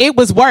work. It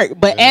was work.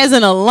 But as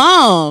an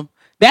alum,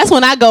 that's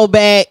when I go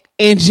back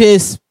and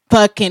just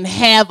fucking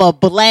have a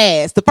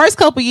blast. The first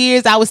couple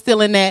years, I was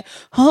still in that,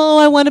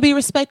 I want to be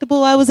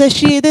respectable. I was that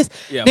shit. This.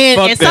 Yeah, Then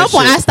fuck at some that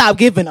point, shit. I stopped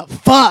giving a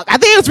fuck. I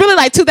think it was really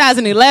like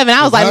 2011.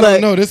 I was like, I look,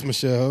 don't know this,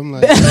 Michelle. I'm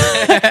like,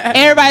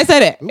 everybody say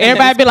that.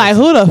 Everybody be like,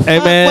 who the fuck? Hey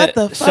man, What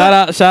the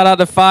fuck? shout out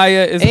to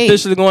Fire. It's Hey.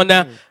 officially going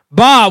down.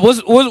 Bob,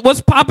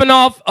 what's popping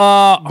off before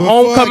I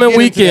homecoming get into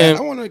weekend?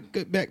 that, I want to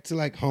get back to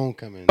like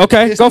homecoming.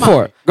 Okay, It's go my-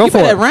 for it. Go You for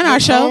better it. run our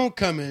show.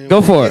 Homecoming. Go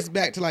when for It's it.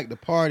 back to like the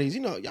parties.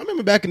 You know, y'all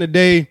remember back in the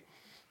day.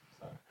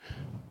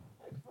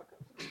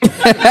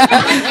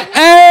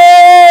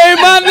 Hey,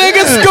 my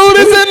nigga Scoot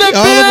is in the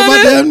All over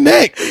my building. damn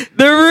neck.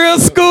 The real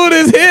Scoot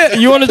is here.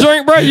 You want a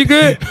drink, bro? You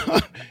good?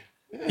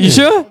 You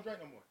sure?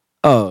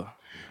 Oh.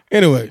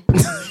 Anyway,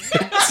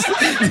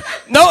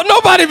 No,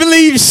 nobody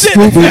believes shit.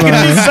 Scoot be He's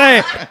lying.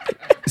 saying.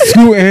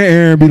 Scoot and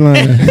Aaron be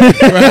lying.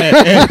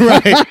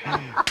 right.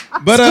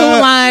 But School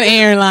line,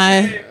 Aaron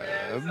line.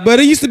 but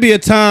it used to be a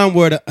time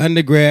where the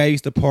undergrad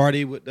used to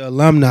party with the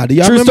alumni. Do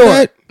y'all True remember story.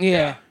 that?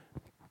 Yeah.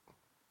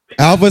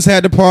 Alphas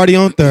had the party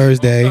on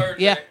Thursday.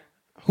 Yeah.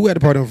 Who had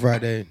the party on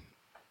Friday?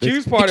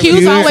 Q's party. Q's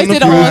was- always on the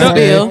did the oil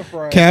Friday. spill.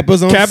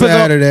 Kappas on Kappas on-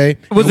 Saturday.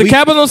 Was And the we-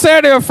 Kappas on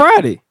Saturday or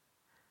Friday?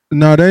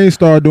 No, they ain't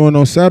started doing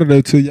on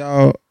Saturday till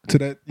y'all to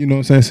that. You know what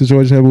I'm saying?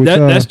 Situation happened with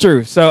y'all. That's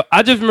true. So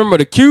I just remember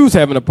the Q's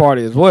having a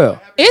party as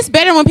well. It's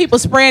better when people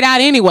spread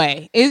out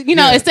anyway.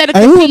 Instead of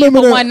Hey, who competing remember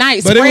for that? one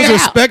night, But it spread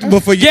was out. respectable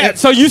for you. Yeah.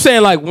 So you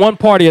saying like one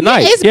party a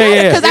night? It's yeah, better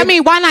yeah.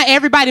 because why not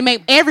everybody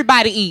make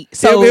everybody eat?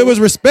 So it was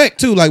respect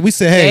too. Like we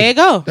said, hey, There you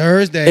go.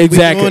 Thursday,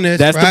 Exactly. we doing this.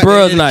 That's the Friday,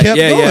 bros and it night. kept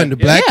Yeah, going. yeah. The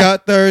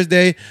Blackout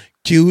Thursday,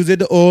 Q's at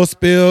the oil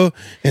spill,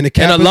 and the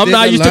Kappas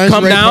alumni did the used to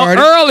come lingerie down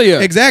party. earlier.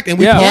 Exactly, and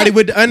we Yeah. partied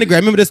with the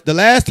undergrad. Remember this? The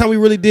last time we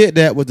really did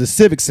that was the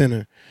Civic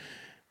Center.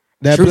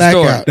 That True story.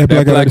 blackout. that blackout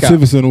at the blackout.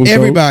 Civic Center was dope.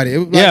 Everybody. It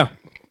was like Yeah.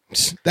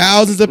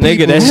 thousands of Nigga,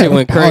 people. that shit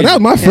went Oh, crazy. that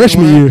was my in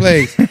freshman one year.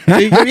 place. Yeah,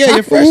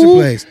 your freshman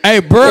place. Hey,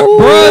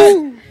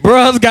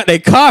 bros got their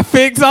car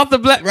fixed off the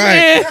black.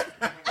 Right.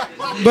 Man,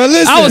 But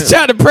listen, I was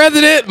chatting the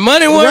president.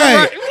 Money went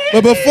right.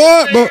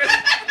 right.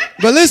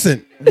 But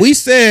listen, we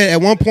said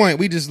at one point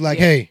we just like,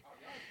 hey,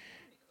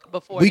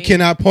 before we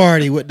cannot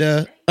party with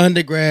the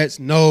undergrads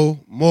no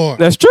more.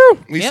 That's true.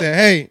 We Yep. said,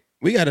 hey,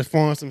 we got to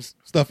form some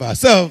stuff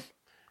ourselves.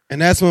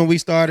 And that's when we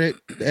started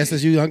the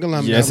SSU Young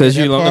Alumni. Yeah, We SSU had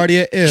that Alumni. party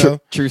at L.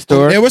 True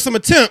story. There were some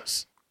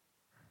attempts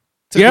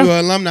to Yeah. do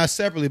an alumni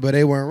separately, but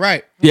they weren't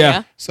right.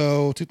 Yeah.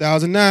 So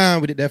 2009,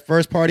 we did that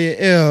first party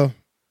at L.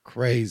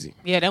 Crazy.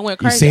 Yeah, that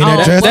went You crazy. seen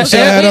that dress well, that she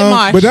had it on?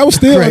 marched. But that was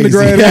still Crazy.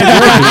 undergrad and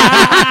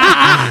graduate.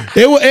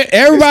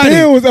 Everybody.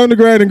 Still was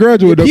undergrad and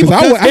graduate though, because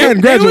I hadn't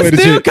It graduated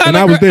was still yet, kind and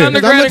I of was there.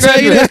 undergrad I'ma and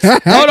tell you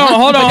graduate. Hold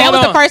on. But that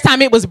was the first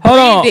time it was Hold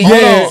on, branded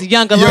hold as on.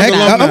 Young I'm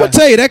Alumni. going to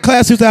tell you, that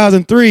class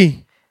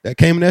 2003 that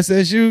came in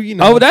SSU, you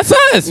know. Oh, that's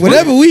us.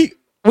 whatever we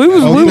We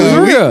was you real. know,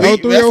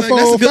 we- that's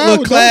a good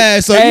little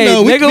class. So, Hey, you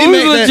know, nigga, we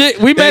made was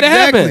legit. We made it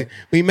happen.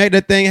 We made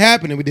that thing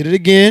happen, and we did it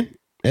again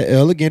at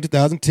L again,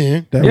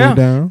 2010. That Yeah. went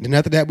down. Then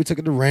after that, we took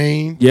it to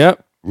Rain,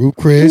 Yep. Rube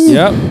Chris.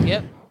 Yep.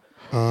 Yep.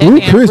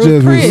 Rude Chris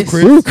just was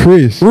Rude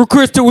Chris. Rude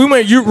Chris too. We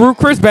went Rude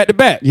Chris back to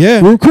back.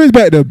 Yeah. Rude Chris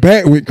back to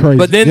back went crazy.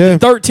 But then Yeah.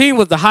 13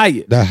 was the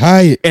Hyatt, The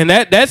Hyatt. and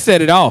that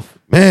set it off.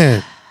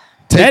 Man.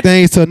 Take That-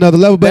 things to another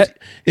level. But that-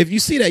 if you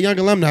see that Young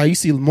Alumni, you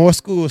see more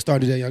schools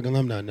starting that Young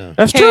Alumni now.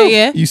 That's Hell true.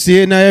 yeah. You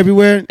see it now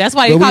everywhere. That's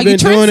why they But call we've you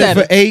been doing it trendsetter.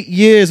 for 8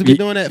 years. We've been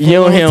doing that for You a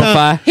don't long hear him time.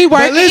 fire. He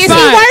working. But listen, Is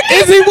he working?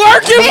 Is he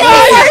working? Is he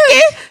Fire?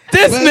 working?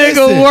 This But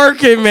nigga listen.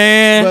 working,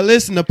 man. But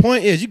listen, the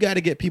point is you got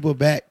to get people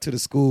back to the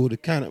school to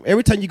kind of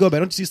every time you go back,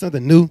 don't you see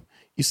something new?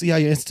 You see how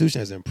your institution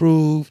has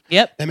improved.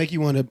 Yep. That make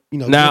you want to,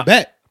 Now- go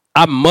back.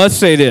 I must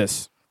say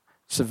this: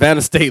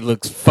 Savannah State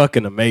looks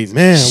fucking amazing.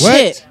 Man, what?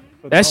 Shit.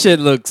 That shit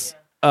looks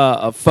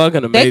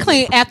fucking amazing. They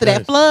clean after that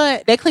Right.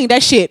 flood. They cleaned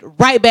that shit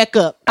right back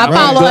up. I Right.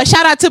 follow her.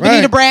 Shout out to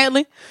Benita Right.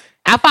 Bradley.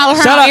 I follow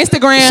her Shout on out,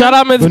 Instagram. Shout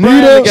out, Ms. Bonita.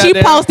 Bradley, She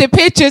goddamn. posted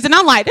pictures, and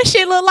I'm like, this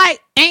shit look like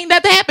ain't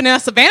nothing happening. Now,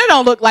 Savannah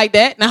don't look like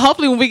that. Now,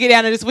 hopefully, when we get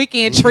down to this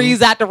weekend,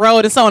 trees out the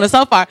road and so on and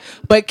so forth.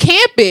 But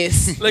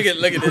campus Look at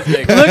this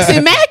nigga. looks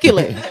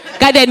immaculate.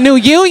 Got that new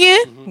union,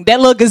 that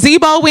little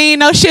gazebo we ain't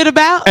know shit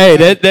about. Hey,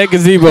 that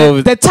gazebo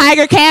was. The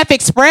Tiger Calf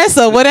Express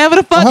or whatever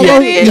the fuck How that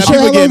long- is. Michelle,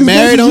 People how get long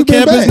married has on you been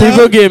campus back? now?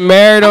 People get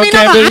married I on mean,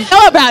 I campus.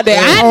 know about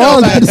that. I know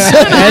about that.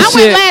 I That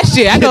went shit- last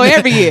year. I go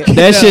every year.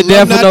 That shit Alumni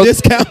definitely no,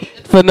 discount.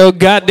 for no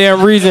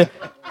goddamn reason.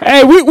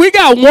 Hey, we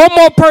got one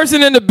more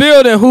person in the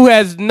building who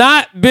has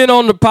not been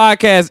on the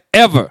podcast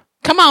ever.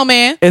 Come on,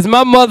 man. It's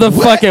my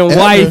motherfucking Whatever.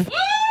 wife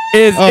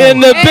is in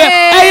the building.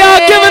 Hey. Hey, y'all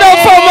give it up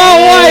for my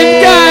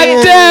wife.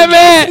 God damn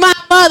it. My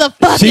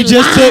motherfucking She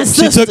just line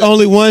took sister.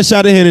 only one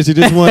shot of Hennessy,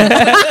 just one.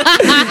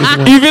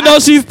 Even though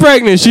she's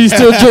pregnant, she's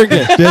still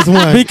drinking. Just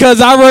one. Because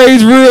I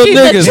raised real She's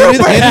a niggas.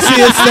 trooper.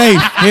 Hennessy is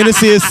safe.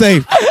 Hennessy is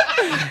safe.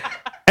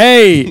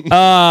 Hey,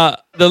 the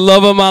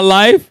love of my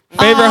life.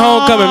 Favorite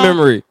homecoming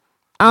memory.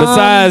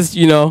 Besides,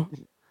 Alright,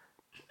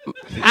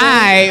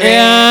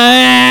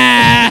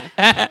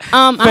 I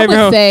Favorite would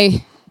home-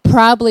 say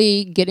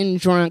probably getting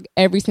drunk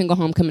every single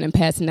homecoming and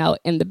passing out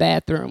in the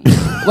bathroom,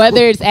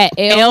 whether it's at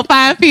L.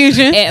 L5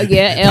 Fusion. L I in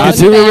the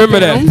do remember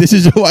that. bathroom. This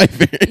is your wife.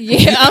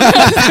 Yeah,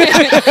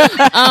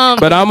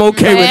 But I'm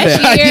okay with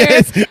last that.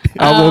 year,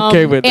 I'm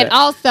okay with and that.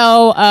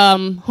 also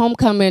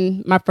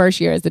homecoming, my first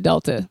year as a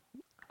Delta.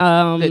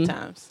 Good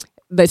times.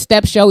 The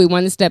step show, we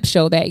won the step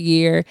show that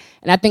year,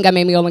 and I think I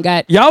maybe only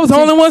got. Y'all was the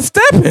only one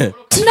stepping.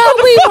 No,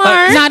 we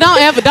weren't. Nah,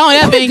 don't ever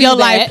in your do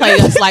life that. play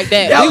us like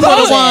that. Y'all We would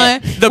have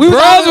won. The We was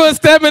bros always- wasn't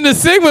stepping, the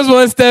Sigmas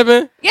wasn't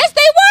stepping. Yes,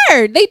 they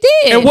were. They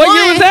did. And what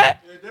year was that?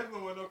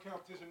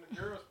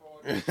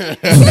 No,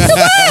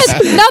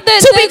 the,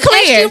 To be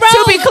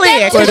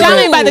clear, because y'all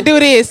ain't about to do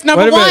this.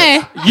 Number Wait a one,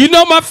 minute. You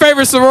know my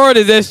favorite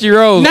sorority is SG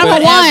Rose. Number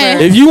but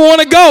one. If you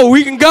want to go,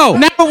 we can go.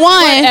 number one,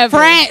 Whatever.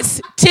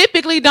 France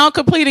typically don't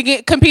compete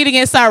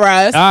against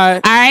Sunrise. All right.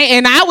 All right,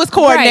 and I was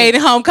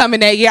coordinating homecoming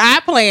that year. I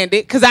planned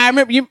it because I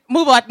remember you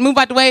move out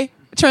the way.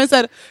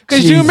 Trendsetter.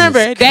 Because you Jesus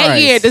remember that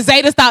Christ. year, the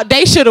Zetas thought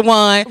they should have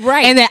won.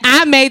 Right. And then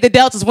I made the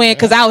Deltas win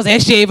because I was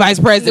SGA vice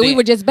president. We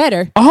were just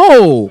better.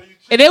 Oh.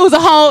 And it was a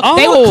whole,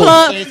 they were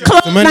Club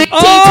Some money.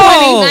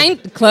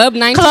 1920. Club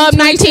 19. Club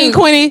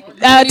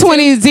 1920,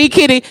 20 Z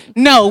Kitty.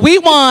 No, we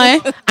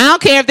won. I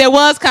don't care if there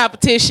was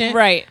competition.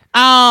 Right.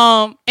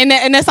 And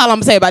that's all I'm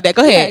gonna say about that.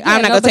 Go ahead.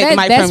 I'm not gonna take the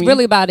mic That's from you.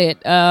 really about it.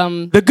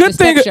 The good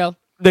thing, show.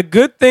 the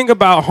good thing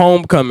about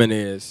homecoming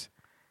is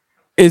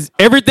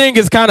everything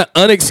is kind of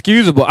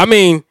unexcusable. I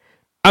mean,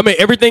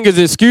 everything is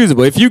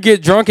excusable. If you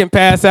get drunk and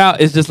pass out,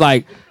 it's just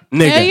like,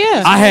 nigga, Hell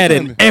yeah. I had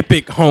an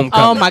epic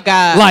homecoming. Oh my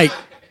God. Like,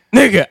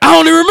 nigga, I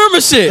don't even remember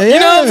shit. You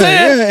know what I'm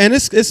saying? Yeah, and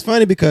it's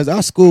funny because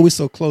our school we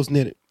so close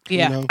knitted.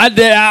 Yeah. You know?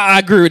 I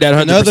agree with that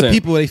 100%. And other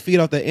people, they feed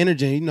off that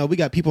energy. And, you know, we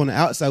got people on the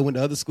outside went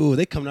to other schools.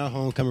 They come to our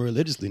homecoming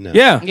religiously now.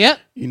 Yeah. Yep.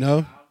 You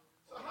know?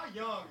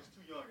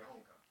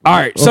 All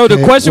right. So the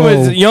Okay, question well,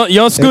 was,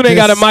 young Scoot ain't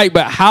got a mic,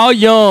 but how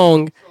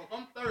young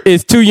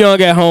is too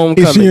young at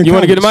homecoming? in You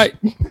want to get a mic?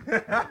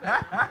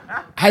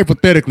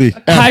 Hypothetically.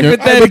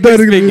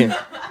 Hypothetically speaking.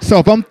 So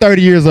if I'm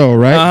 30 years old,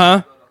 right?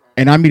 Uh-huh.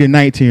 And I meet a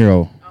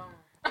 19-year-old.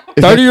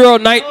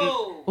 30-year-old night.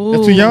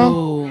 That's too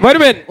young? Wait a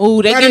minute.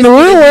 Ooh, they Not get in the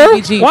real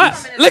world. BG.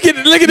 What? Look at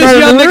this Not in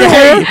young the nigga. real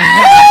Hey. world.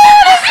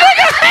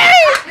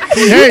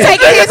 You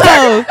taking his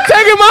hoes.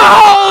 Taking my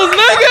hoes,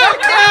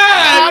 nigga.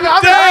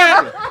 God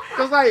damn.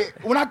 Cause like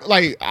when I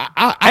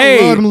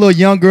Hey. love them little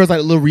young girls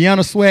like little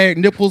Rihanna swag,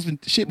 nipples and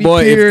shit be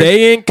Boy, pierced. if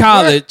they in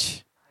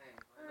college,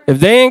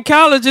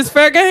 it's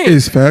fair game.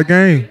 It's fair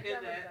game.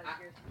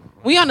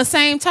 We on the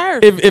same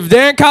turf. If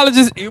they're in college,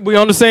 we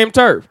on the same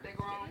turf.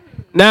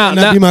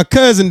 Now, Be my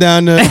cousin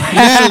down there,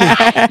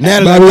 Natalie.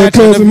 Natalie, Bobby, I your got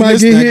you. cousin might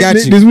get I hit got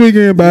you. this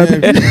weekend, Bobby.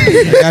 Yeah,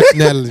 I got you,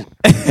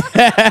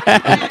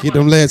 Natalie. Get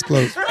them legs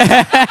close.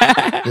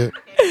 Yeah.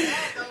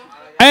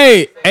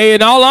 hey,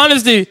 in all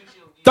honesty,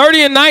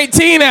 30 and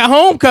 19 at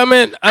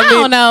homecoming. I mean,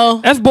 don't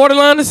know. That's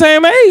borderline the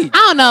same age.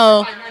 I don't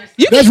know.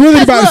 That's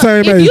really about the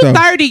same if age, you though.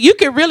 30, you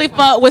can really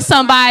fuck with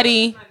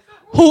somebody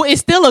who is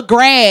still a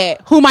grad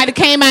who might have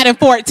came out in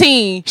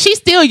 14. She's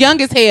still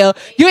young as hell.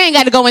 You ain't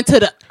got to go into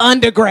the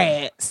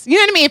undergrads. You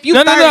know what I mean? If you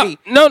 30.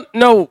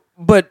 No.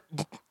 But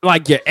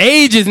like your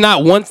age is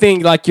not one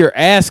thing. Like you're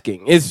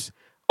asking. It's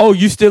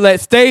you still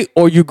at state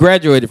or you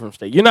graduated from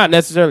state. You're not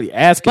necessarily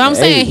asking. But I'm the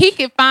saying age. he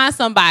can find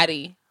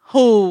somebody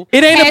who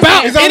It ain't has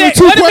about. that-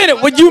 Wait a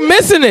minute. Well, you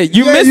missing it.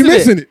 You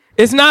missing it.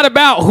 It's not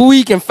about who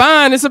he can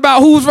find. It's about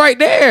who's right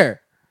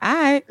there. All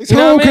right. It's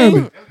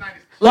homecoming.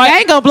 Like, I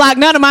ain't gonna block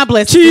none of my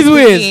blessings. Cheese this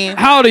whiz. weekend.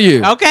 How old are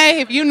you? Okay,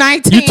 if you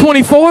 19. You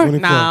 24? No.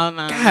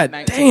 God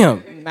 19.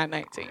 damn. Not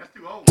 19.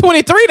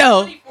 23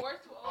 though.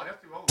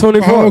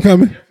 24.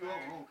 Homecoming.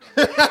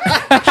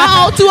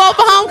 How old? Too old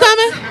for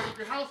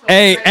homecoming?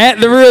 Hey, at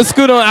the real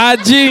Scoot on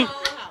IG. He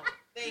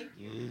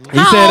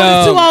How said old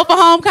is too old for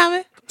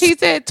homecoming? He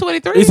said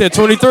 23. He said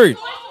 23.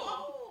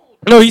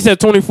 No, he said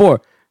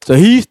 24. So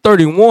he's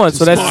 31.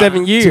 So that's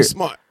 7 years. Too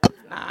smart.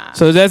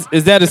 So is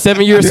that a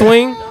 7-year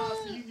swing?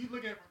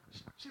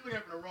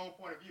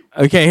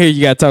 I can't hear you.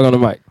 You got to talk on the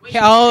mic.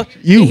 Oh,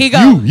 You he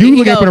go. you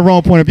look at it from the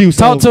wrong point of view. So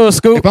Talk to us,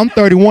 Scoop. If I'm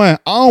 31, I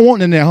don't want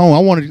them at home. I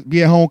want to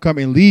be at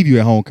homecoming and leave you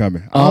at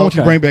homecoming. I don't want you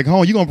to okay. bring back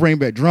home. You're going to bring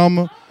back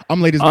drama. I'm going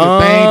to lay this little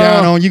thing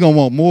down on you. You're going to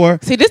want more.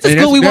 See, this is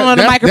And school we that's- went on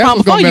the that's microphone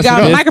what's before. gonna You mess got it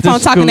on the up. microphone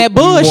This talking that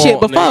school we bullshit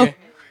want, before. nigga.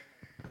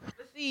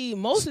 See,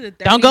 most of the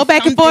 30 Don't go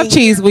back and forth,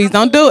 cheese whiz.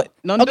 Don't do it.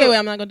 Don't do Okay, it. wait,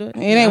 I'm not gonna do it. It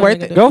ain't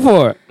worth it. Go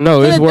for it.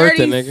 No, it's the worth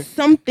it, nigga.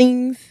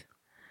 Somethings.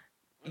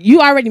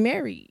 You already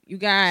married. You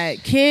got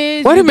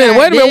kids. Wait a you minute. got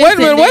Wait a minute. this Wait a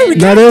minute. and Wait a minute.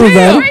 that. Not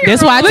everybody. Damn.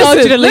 That's why I told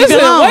you to leave it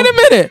alone. Wait a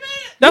minute.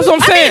 That's what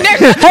I'm saying.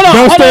 nigga. Hold on.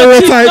 Don't Hold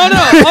on. stereotype.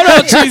 Hold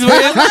on, Cheese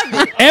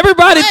Whiz.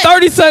 Everybody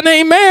 30 something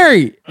ain't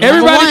married.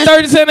 Everybody one.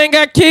 30 something ain't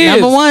got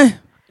kids.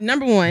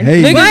 Number one.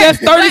 Hey. Niggas that's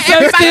 30 something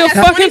everybody still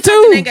that's fucking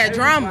 20-something too. ain't got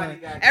drama.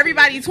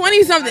 Everybody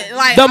 20 something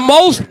like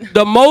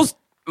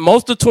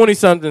Most of 20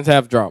 somethings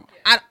have drama.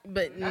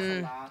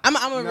 I'm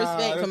a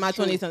respect for my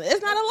 20 something.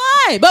 It's not a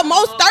lie, but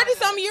most 30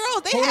 something year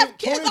olds they have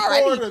kids 24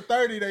 already. to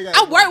 30, they got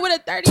I work with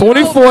a 30.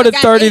 24 to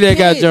 30 they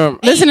got drama.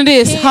 Listen to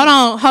this. Hold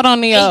on,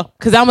 Neo.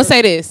 Because I'm going to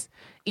say this.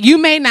 You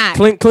may not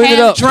Clean it have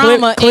up.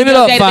 drama Clean in it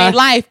your up, day-to-day Vi.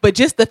 life, but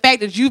just the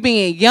fact that you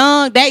being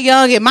that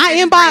young in my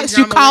inbox,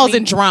 you drama causing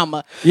with me.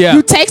 drama. Yeah.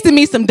 You texting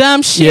me some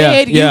dumb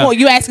shit. Yeah.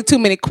 You asking too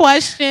many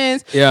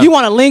questions. Yeah. You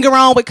want to linger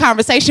on with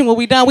conversation when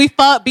we done. We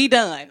fuck, be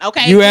done.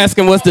 Okay? You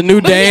asking what's the new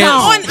dance?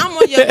 I'm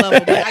on your level,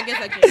 but I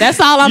guess I can't. That's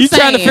all I'm You saying.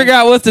 trying to figure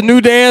out what's the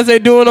new dance they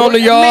doing on the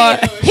yard?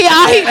 Look,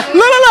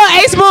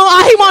 Ace Moon,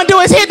 all he want to do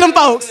is hit them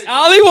folks.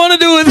 All he want to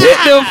do is hit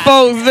them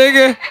folks,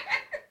 nigga.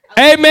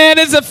 Hey, man,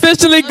 it's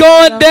officially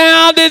going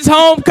down. This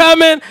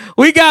homecoming.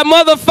 We got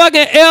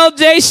motherfucking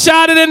LJ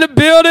Shotted in the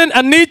building.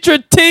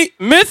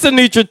 Miss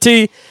Anitra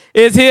T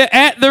is here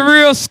at the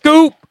real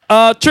Scoop.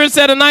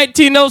 Trendsetter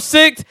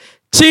 1906.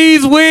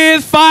 Cheese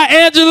Whiz, Fi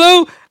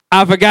Angelou.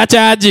 I forgot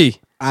your IG.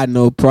 I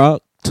know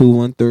prop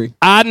 213.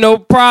 I know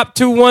Prop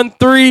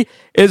 213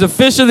 is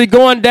officially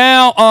going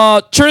down.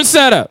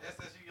 Trendsetter.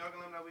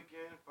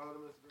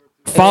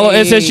 Follow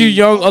SSU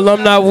Young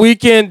Alumni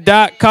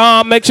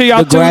Weekend.com. Make sure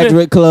y'all The tune in.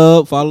 Graduate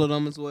Club. Follow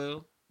them as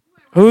well.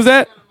 Who's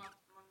that?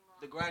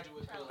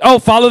 Oh,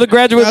 follow the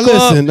Graduate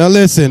Club. Now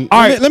listen. All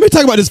right. Let me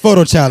talk about this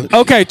photo challenge.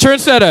 Okay,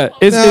 trendsetter.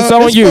 It's Now,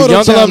 on this you, photo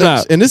Young challenge,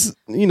 Alumni. And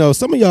this,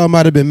 some of y'all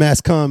might have been mass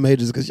comm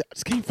majors because y'all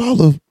just can't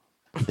follow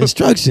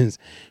instructions.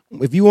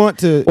 If you want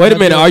to, Wait a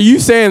minute. Are you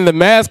saying the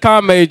mass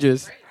comm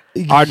majors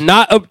are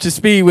not up to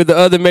speed with the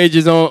other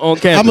majors on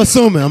campus?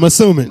 I'm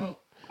assuming.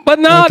 But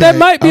no, Okay, that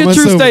might be I'm a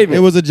true assuming. statement.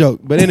 It was a joke.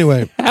 But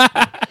anyway, Damn,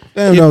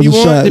 that if was you a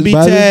want shot. to be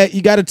Bobby. tagged,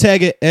 you got to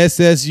tag it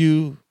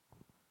SSU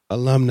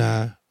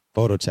Alumni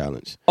Photo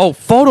Challenge. Oh,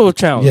 photo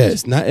challenge.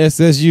 Yes, not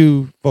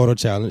SSU Photo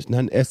Challenge,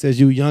 not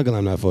SSU Young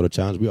Alumni Photo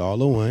Challenge. We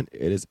all are one.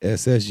 It is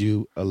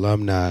SSU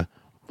Alumni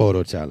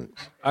Photo Challenge.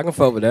 I can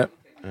fuck with that.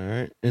 All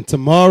right. And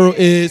tomorrow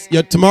is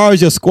your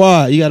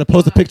squad. You got to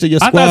post a picture of your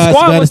I squad. thought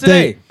squad was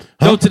today.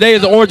 No, today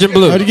is orange and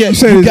blue. Oh, yeah, You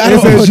said you it's got it.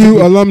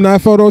 SSU Alumni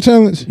Photo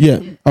Challenge? Yeah.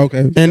 Okay.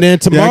 And then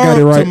Yeah, I got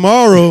it right.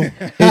 tomorrow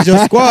is your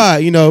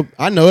squad.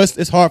 I know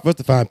it's hard for us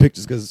to find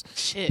pictures because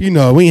we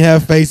ain't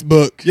have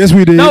Facebook. Yes,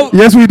 we did. No.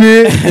 Yes, we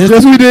did.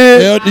 Yes, we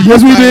did.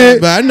 Yes, we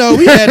did. But I know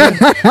we had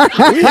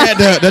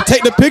to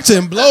take the picture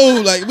and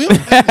blow. Like we don't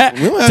have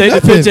Take the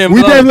nothing. picture and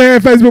We blow. definitely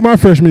had Facebook my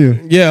freshman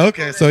year. Yeah.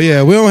 Okay. So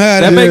yeah, we don't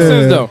have That makes Yeah.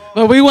 sense though.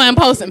 But we wasn't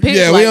posting pictures.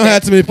 Yeah, we like don't that.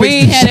 have too many We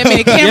ain't had that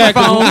many camera Yeah,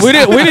 'cause phones.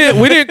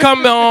 we didn't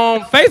come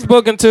on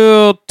Facebook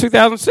until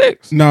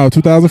 2006. No,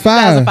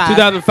 2005.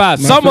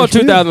 2005. My Summer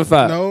freshman year.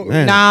 2005. No.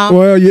 Man. Nah,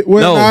 Well,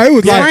 No. nah, it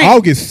was like Spring.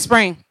 August.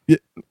 spring.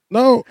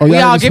 No. Oh, We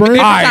y'all all in the give it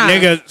spring? All different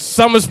right, time. nigga.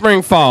 Summer,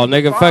 spring, fall,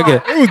 nigga. Fuck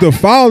it. It was the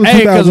fall of Hey,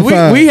 because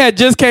 2005. we had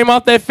just came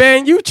off that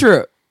Fan U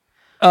trip.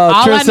 All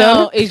I Trendsetter.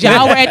 know is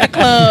y'all were at the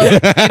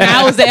club and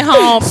I was at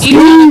home eating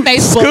on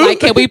Facebook. Like,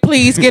 can we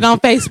please get on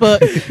Facebook?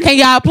 Can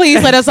y'all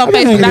please let us on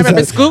Facebook? I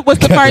remember Scoop was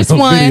the first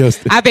one.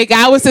 videos. I think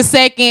I was the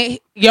second.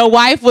 Your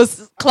wife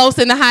was close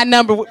in the high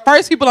number.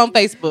 First people on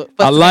Facebook.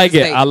 I like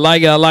it. I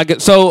like it. I like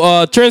it. So,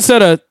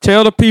 Trendsetter,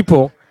 tell the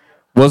people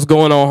what's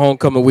going on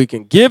homecoming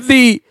weekend. Give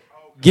the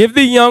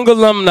young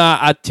alumni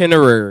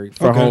itinerary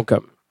for Okay.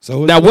 homecoming.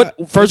 So Now, what?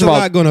 First there's of a all,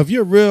 lot going on. If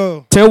you're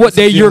real, tell what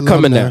day SSU you're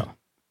coming alumni, down.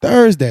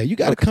 Thursday. You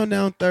got to come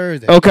down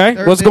Thursday. Okay,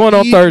 what's Thursday going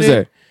on evening.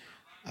 Thursday?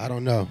 I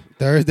don't know.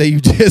 Thursday, you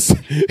just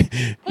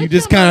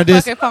kind of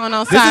just. Fucking phone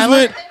on This is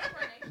silent.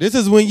 this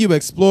is when you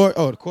explore.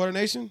 Oh, the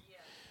coordination.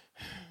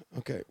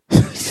 Okay.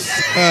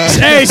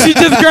 Hey, she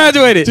just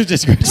graduated. You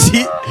just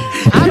she,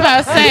 I'm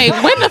about to say,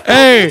 when the fuck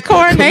Hey, is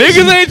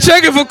coordination? niggas ain't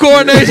checking for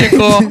coordination,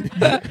 Cole.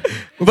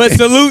 But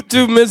salute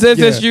to Miss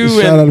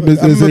SSU Shout out and to Miss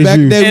I remember back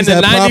SSU. then we And had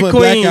the 90 problem with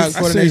Queens. blackout I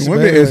seen coordination.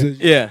 women but anyway. SSU.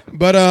 yeah.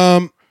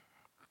 But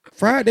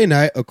Friday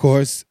night, of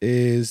course,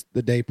 is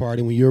the day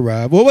party when you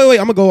arrive. Well, wait,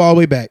 I'm gonna go all the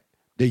way back.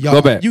 The yard.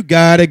 Go back. You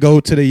gotta go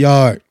to the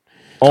yard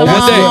On Come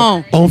what day?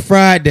 on. on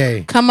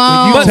Friday. Come When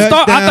on. you But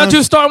touch I down- thought you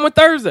were starting with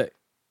Thursday.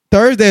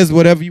 Thursday is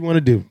whatever you want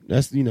to do.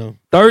 That's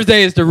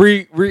Thursday is to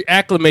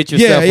reacclimate yourself.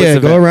 Yeah. with Go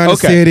Savannah. around the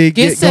Okay. city.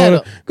 Get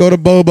settled. Go to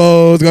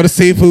Bobo's. Go to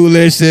Seafood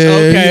Licious.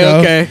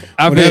 Okay.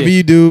 I Whatever feel you.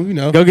 you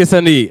do, Go get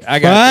something to eat. I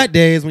got you.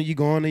 Friday is when you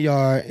go on the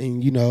yard,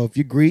 and if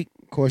you're Greek,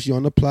 of course you're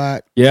on the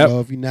plot. Yep.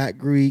 If you're not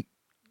Greek,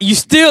 You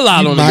still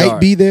out you on the might yard.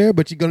 be there,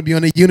 but you're gonna be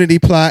on the unity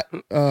plot,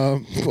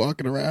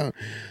 walking around.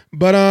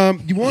 But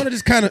you want to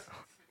just kind of.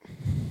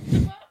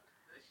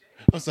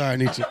 I'm sorry,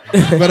 Nietzsche.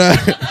 But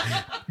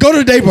go to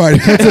the day party.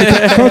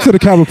 Come to the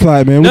Copper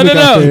Plot, man. We No. look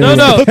out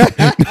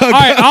there. All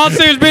right, all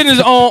serious business.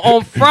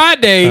 On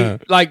Friday,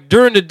 like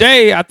during the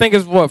day, I think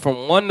it's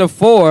from 1 to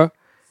 4.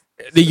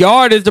 The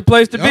yard is the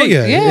place to be. Oh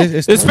yeah, Yeah.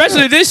 It's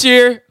Especially this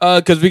year,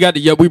 because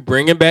we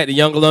bringing back the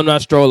Young Alumni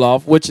Stroll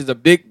Off, which is a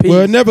big piece.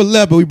 well, it never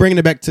left, but we bringing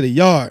it back to the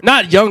yard.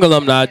 Not Young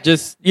Alumni,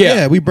 just We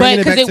But bringing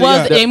it because back it to the was,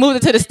 yard. they moved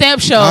it to the step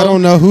show. I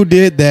don't know who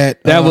did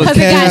that. That was- Because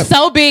it got Cap.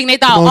 so big, and they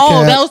thought, Come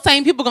on, Cap. those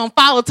same people gonna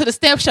follow to the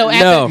step show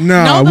after. No.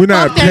 Nah, the we're fuck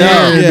not they're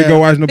paying not. to go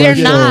watch nobody They're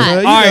show. not.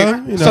 All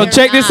right, so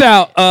check this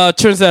out,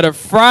 Trendsetter.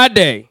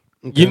 Friday,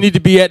 you need to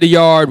be at the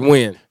yard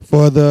when?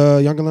 For the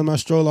Young Alumni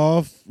Stroll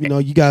Off, you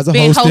guys are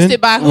Being hosting.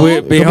 hosted by who?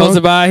 We're being Come on.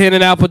 hosted by Hen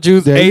and Apple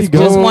Juice, There you Ace go.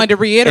 Just Boone, wanted to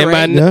reiterate.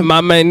 and Yeah.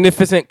 my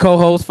magnificent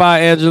co-host,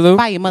 Fire Angelou.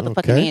 Fire motherfucking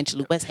Okay.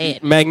 Angela. What's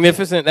head?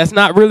 Magnificent. That's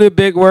not really a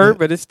big word,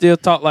 but it's still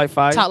talk like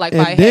fire. Talk like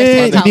And fire.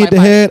 then Hashtag talk you need like to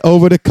fire. head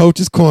over to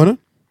Coach's Corner.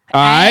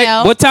 All right.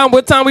 Ow.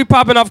 What time we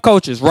popping off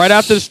coaches? Right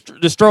after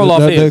the stroll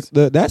off ends.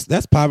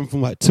 That's popping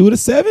from 2 to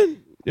 7.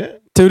 Yeah,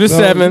 2 to So,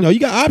 7. you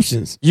got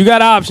options. You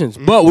got options,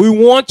 but we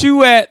want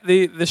you at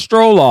the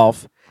stroll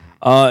off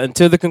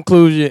until the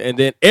conclusion, and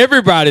then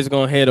everybody's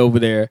gonna head over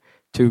there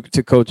to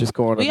Coach's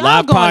Corner. We all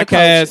Live going to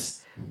podcast.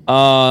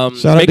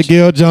 Shout out make to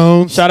Gil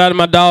Jones. Shout out to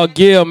my dog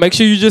Gil. Make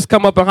sure you just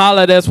come up and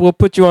holler at us. We'll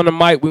put you on the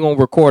mic. We're gonna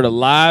record a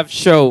live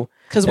show.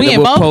 Because And we then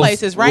in we'll both post-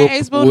 places, right, we'll-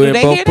 Ace Boone? we're Do in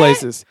they both hear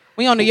places. that?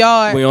 We on the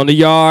yard. We on the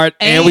yard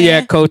and we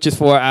And- at Coaches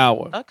for an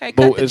hour. Okay,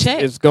 But cut the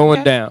check. it's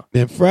going Okay. down.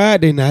 Then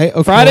Friday night.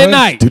 Of Friday course.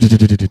 night.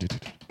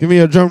 Give me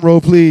a drum roll,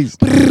 please.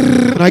 Can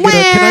I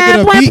get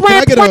a beat? Can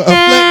I get a flex bomb?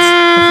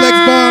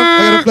 I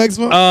got a flex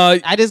bomb.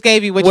 I just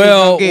gave you what you was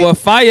Well, gonna get.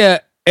 Fire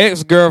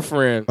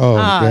ex-girlfriend. Oh,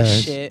 Ah,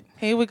 gosh. shit.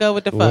 Here we go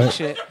with the What? fuck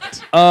shit.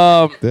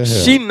 The hell?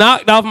 She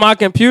knocked off my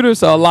computer,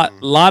 so a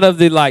lot of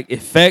the like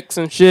effects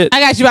and shit. I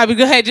got you, Bobby.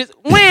 Go ahead. Just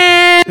wah.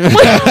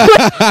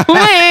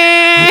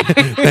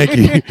 Thank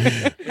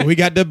you. We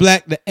got the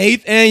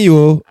 8th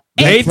annual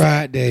Black Eighth?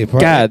 Friday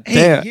party. God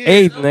damn,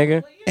 eighth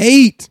nigga.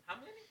 8.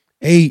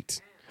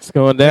 It's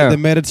going The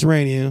down.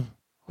 Mediterranean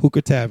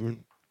Hookah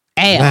Tavern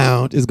Damn.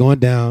 Lounge is going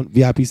down.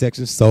 VIP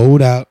section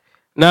sold out.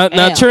 Now,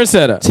 Damn.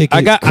 trendsetter.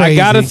 Ticket I crazy.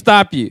 gotta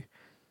stop you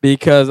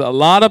because a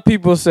lot of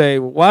people say,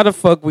 "Why the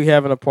fuck we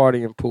having a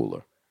party in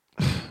Pooler?"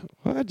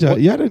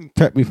 Y'all didn't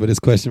prep me for this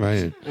question right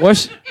here.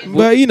 What's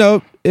But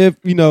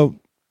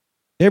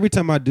every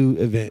time I do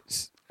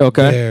events,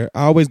 okay? there,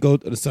 I always go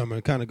to the summer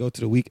and kind of go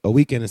to a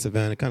weekend in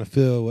Savannah, kind of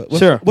feel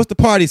Sure. what's the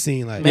party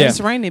scene like. Yeah.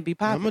 Mediterranean be I'm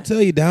popping. gonna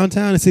tell you,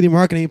 downtown and city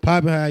market ain't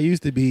popping how it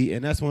used to be,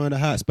 and that's one of the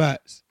hot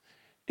spots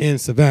in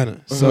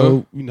Savannah.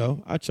 So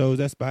I chose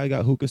that spot. I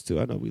got hookahs too.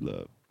 I know we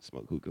love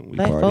smoke hookah when we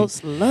Black party.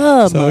 folks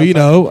love. So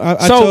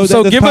motherfuckers. I chose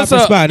So that give us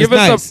spot. It's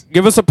nice.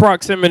 give us a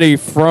proximity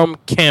from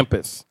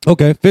campus.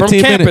 Okay, 15 From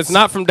campus, minutes.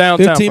 not from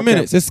downtown. 15 from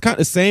minutes. campus. It's kind of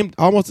the same,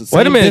 almost the same.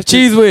 Wait a minute, distance.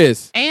 Cheese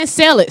Whiz. And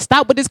sell it.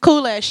 Stop with this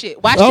cool ass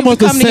shit. Watch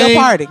Almost people the come to same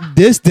your party.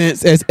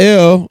 distance as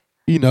L.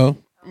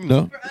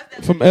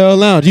 From L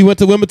Lounge. You went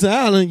to Wilmington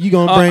Island. You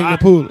gonna bring the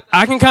pool?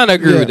 I can kind of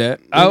agree with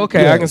that.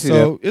 Okay, Yeah, I can see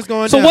so that. it's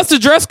going. So down. what's the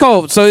dress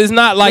code? So it's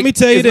not like Let me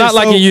tell you it's this. not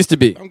like So- it used to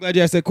be. I'm glad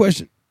you asked that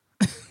question.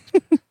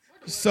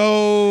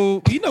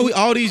 So we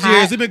all these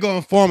years we've been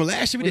going formal.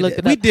 Last year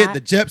we did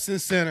the Jepson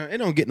Center. It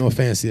don't get no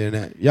fancier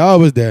than that. Y'all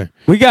was there.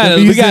 We got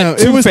The museum.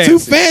 too It was fancy. too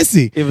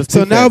fancy. It was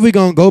so too now fancy. we're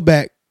gonna go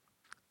back.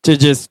 To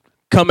just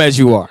come as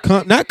you are.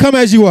 Not come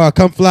as you are.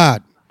 Come fly.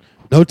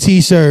 No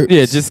t-shirt.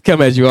 Yeah, just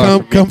come as you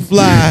are. Come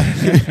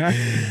fly.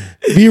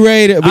 Be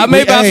ready. I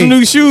may buy some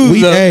new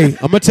shoes. though. Hey, I'm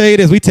gonna tell you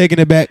this. We taking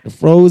it back to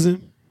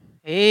Frozen,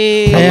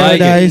 Hey. I like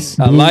Paradise, it.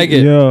 I like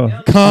it.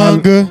 Yeah.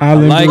 Conga.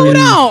 Island like Breeze. it.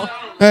 Hold on.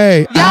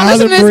 Hey, Y'all listen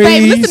Island to this baby.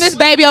 Breeze. Listen to this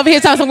baby over here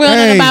talking we don't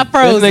know Hey, about This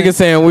Frozen. nigga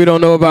saying we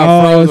don't know about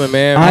Oh, Frozen,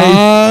 man.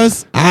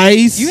 Oz,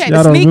 Ice. You had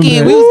Y'all to don't sneak remember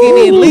in. that. We was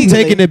getting in We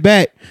legally. taking it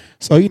back.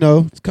 So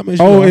it's coming as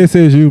you Oh, are.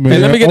 SSU, man. Hey,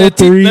 let me get that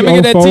 03, let me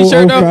get that 04,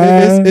 t-shirt though.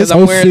 05, Because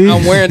I'm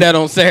wearing that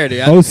on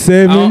Saturday.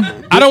 07,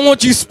 I don't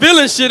want you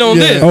spilling shit on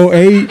Yeah. this.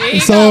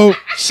 08. So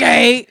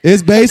Shade.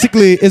 it's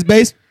basically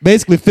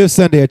fifth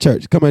Sunday at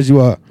church. Come as you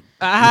are.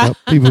 Uh-huh.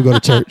 People go to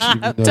church.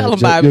 Tell them,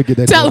 Bobby. You'll get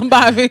that Tell joke. them,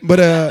 Bobby. But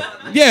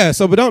yeah.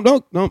 So but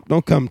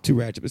don't come too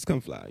ratchet. Just come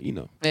fly.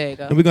 There you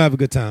go. And we're gonna have a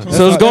good time.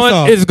 So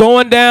it's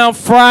going down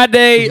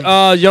Friday.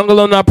 Young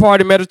Alumni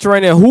Party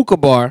Mediterranean Hookah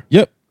Bar.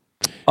 Yep.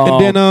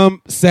 And then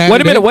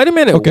Saturday. Wait a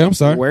minute. Okay, I'm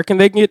sorry. Where can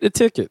they get the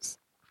tickets?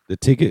 The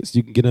tickets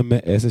you can get them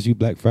at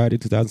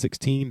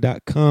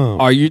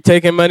ssublackfriday2016.com. Are you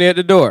taking money at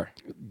the door?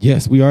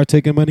 Yes, we are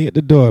taking money at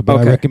the door, but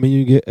I Okay. recommend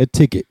you get a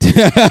ticket.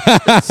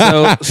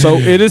 So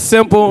it is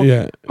simple.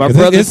 Yeah, My 'Cause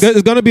brother,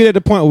 it's gonna be at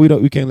the point where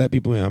we can't let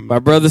people in. my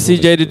brother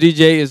CJ the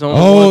DJ is on.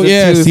 Oh ones and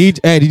yeah, twos. CJ.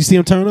 Hey, did you see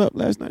him turn up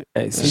last night?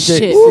 Hey, CJ,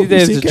 Shit. CJ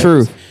is the CJ.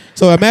 truth.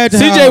 So imagine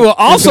CJ how will it's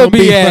also gonna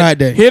be at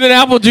Friday. Hidden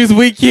Apple Juice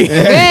Weekend.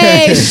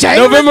 Hey, shameless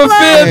November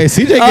plug. 5th. Hey,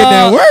 CJ getting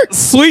that work.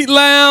 Sweet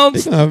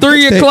Lounge, They gonna have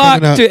 3 mixtape o'clock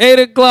coming out. to 8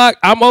 o'clock.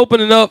 I'm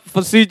opening up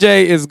for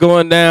CJ. Is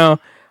going down.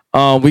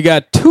 We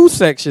got 2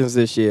 sections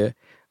this year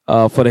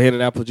for the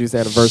Hidden Apple Juice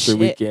anniversary Shit.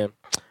 weekend.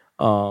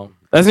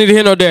 That's neither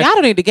here nor there. Y'all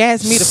don't need to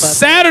gas me the fuck.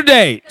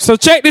 Saturday. So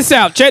check this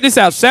out.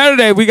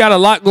 Saturday, we got a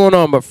lot going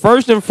on. But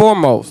first and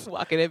foremost,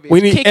 Walking that bitch. we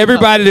need Kicking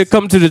everybody to hoes.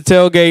 come to the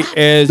tailgate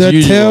as The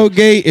usual.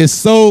 tailgate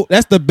is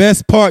that's the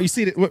best part. You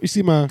see that? You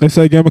see my. They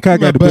say Gamma Kai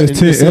got the button.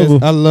 best It tit says, ever.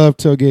 I love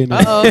tailgating.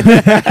 Uh-oh.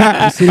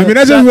 I mean,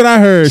 that's just what I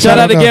heard. Shout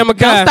out to out. Gamma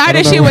Kai. Don't start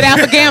that shit with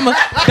Alpha Gamma.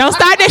 Don't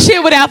start that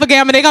shit with Alpha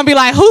Gamma. They're gonna be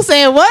like, who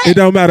said what? It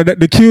don't matter. The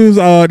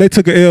Qs, they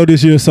took an L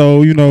this year,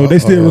 so they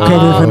still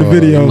recovering from the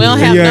video. We don't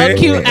have Yeah, no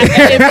cute.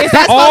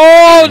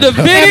 Oh, the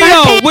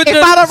video with if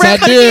the I don't rep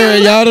for the Siberia,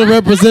 Qs, y'all the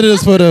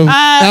representatives for the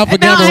Alpha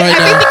Gamma right I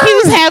now. think the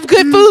Qs have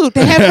good food.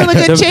 They have really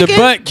good the chicken.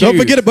 butt Don't cue.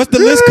 forget it. What's the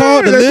list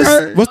called? The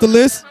list. What's the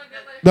list?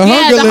 The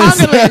Yeah, hunger the list.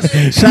 hunger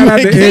list. Shout out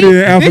to Eddie and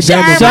Alpha This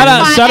Gamma. year Shout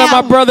out, Find shout out my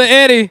out. brother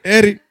Eddie.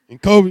 Eddie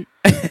and Kobe.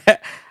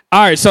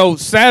 All right, so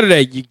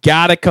Saturday you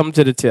gotta come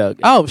to the tailgate.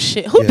 Oh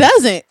shit, who Yeah.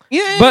 doesn't?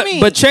 You know what I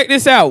mean? But check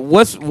this out.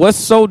 What's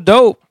so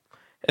dope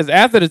is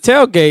after the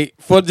tailgate,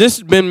 this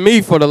has been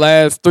me for the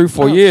last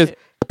 3-4 years. shit.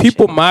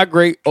 People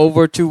migrate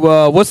over to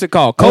what's it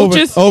called?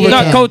 Coaches?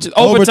 Overtime. Not coaches.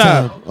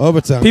 Overtime.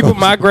 Overtime. People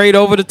Coaches. migrate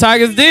over to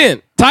Tigers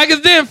Den. Tigers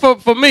Den for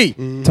me.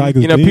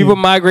 Tigers Den. People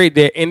migrate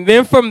there, and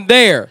then from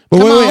there. But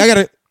wait, on. I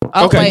gotta.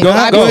 Oh, Okay, wait, go-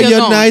 Bobby, go. still Your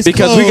going. nice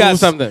Because we got clothes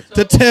something.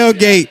 to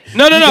tailgate.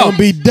 No. You're gonna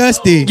be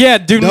dusty. Yeah,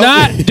 do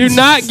Don't-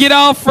 not get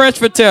all fresh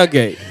for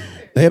tailgate.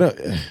 They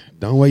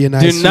don't wear your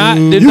nice Do not-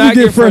 shoes. do You not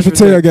can get fresh for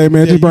tailgate,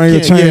 man. Yeah, Just bring you your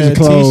can, change yeah, of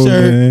clothes,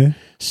 t-shirt. man.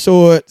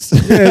 Shorts.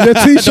 Yeah, your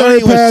Don't t-shirt,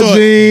 even pair of short.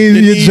 jeans,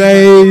 Your your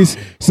knees J's,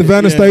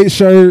 Savannah Yeah. State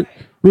shirt,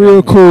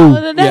 real cool.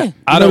 Other than Yeah, that.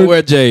 I don't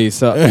wear J's,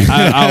 so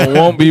I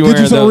won't be Get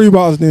wearing you some those.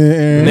 Reeboks then,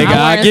 Aaron. Nigga, I'm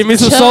I wearing give me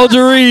some some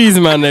soldieries,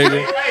 my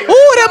nigga.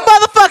 Ooh, them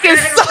motherfucking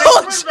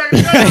soldiers.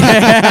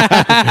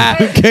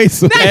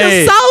 Queso.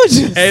 Nigga,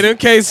 soldiers. Hey, them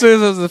K-Swiss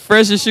was the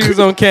freshest shoes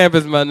on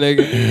campus, my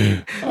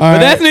nigga. But right.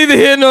 that's neither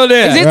here nor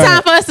there. Is it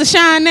time for us to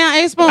shine now,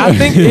 A-Spoon? I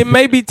think it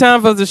may be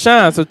time for us to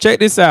shine. So check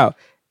this out.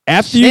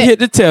 After you hit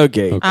the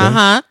tailgate,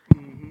 Uh-huh.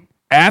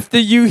 after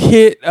you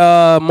hit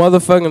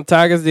motherfucking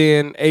Tigers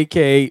Den,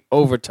 aka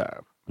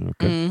overtime,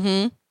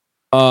 Mm-hmm.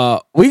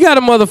 we got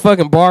a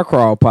motherfucking bar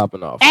crawl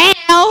popping off.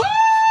 Ow.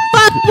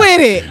 Fuck with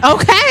it.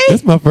 Okay?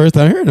 That's my first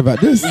time hearing about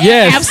this.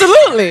 Yes,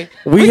 Absolutely.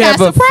 we got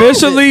have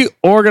surprises. officially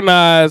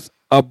organized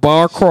a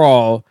bar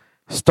crawl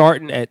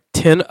starting at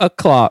 10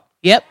 o'clock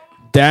Yep.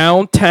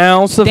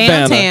 downtown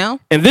Savannah. Downtown.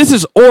 And this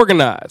is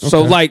organized.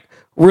 So, like,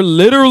 we're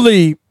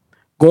literally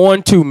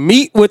going to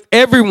meet with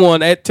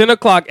everyone at 10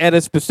 o'clock at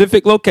a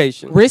specific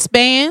location.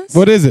 Wristbands.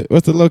 What is it?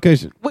 What's the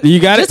location? You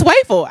got Just it?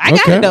 wait for it. I got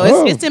Okay. it, though.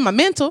 Oh. It's in my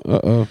mental.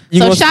 Uh-oh. You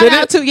So gonna shout spit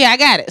out it? to, yeah, I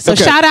got it. So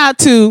Okay. shout out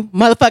to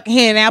motherfucking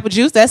Hen and Apple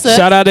Juice. That's us.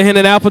 Shout out to Hen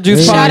and Apple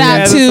Juice. Shout Podcast. out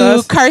That's to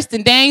us.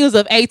 Kirsten Daniels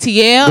of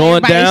ATL. Going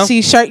Everybody down.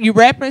 see shirt you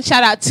repping.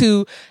 Shout out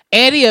to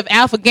Eddie of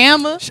Alpha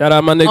Gamma. Shout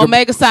out my nigga.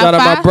 Omega Psi Shout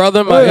out Phi. my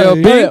brother, my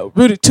LB.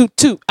 Rudy Toot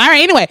Toot. All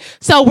right, anyway.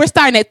 So we're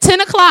starting at 10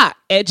 o'clock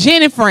at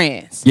Jen and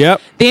Friends.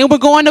 Yep. Then we're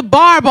going to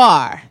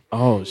Bar.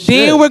 Oh, shit.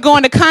 Then we're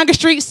going to Congress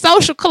Street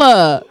Social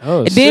Club. Oh,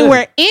 and shit. then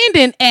we're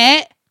ending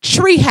at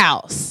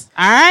Treehouse.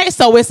 All right.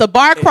 So it's a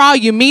bar crawl.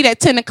 You meet at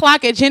 10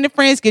 o'clock at Jen and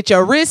Friends. Get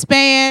your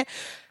wristband.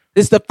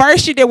 This is the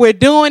first year that we're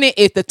doing it.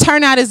 If the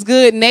turnout is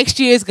good, next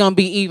year is going to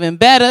be even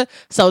better.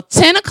 So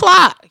 10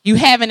 o'clock, you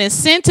have an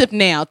incentive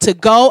now to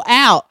go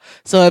out.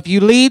 So if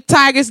you leave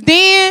Tigers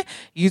Den,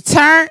 you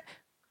turn,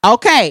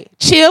 okay,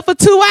 chill for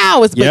 2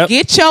 hours, but Yep.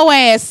 get your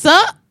ass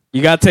up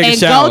You got to take a and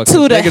shower. go to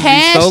 'cause the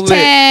niggas be so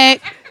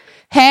lit.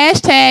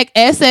 hashtag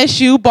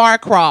SSU bar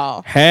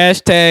crawl.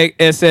 Hashtag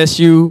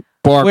SSU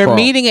bar We're crawl.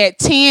 meeting at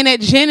 10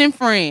 at Jen and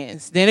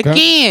Friends. Then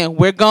again,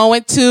 we're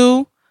going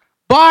to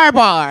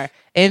Bar.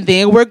 And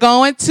then we're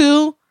going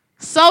to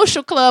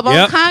Social Club on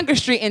Yep. Congress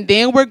Street. And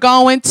then we're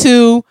going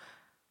to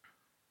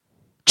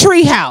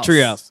Treehouse.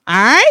 Treehouse. All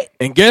right?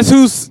 And guess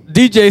whose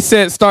DJ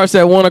set starts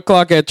at 1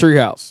 o'clock at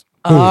Treehouse?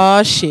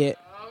 Oh, shit.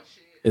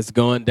 It's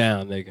going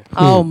down, nigga.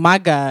 Oh, my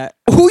God.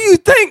 Who you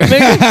think,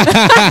 nigga?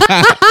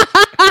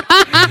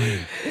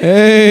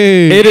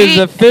 Hey. It is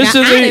Now, I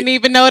officially. didn't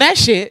even know that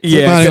shit.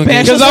 Yeah, Somebody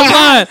gonna because I'm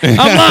lying.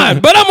 I'm lying.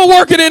 But I'm going to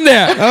work it in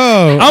there.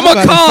 Oh. I'ma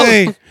about to call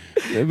say,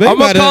 I'm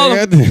going to call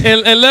him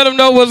and let him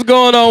know what's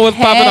going on, what's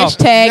popping off.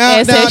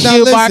 Hashtag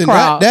SSU bar listen,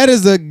 crawl. that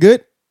is a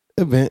good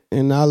event,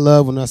 and I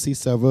love when I see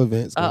several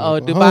events. Uh-oh.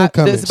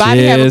 Homecoming. Does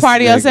Body have a Yes,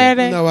 party on nigga.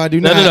 Saturday? No, I do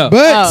No, not.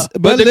 no.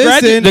 But the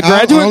listen, the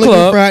graduate I only do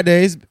club.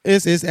 Fridays.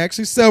 It's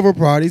actually several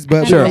parties,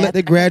 but Sure. we're gonna let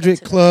the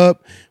graduate club,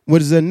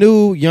 which is a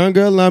new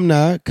younger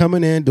alumni,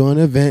 coming in doing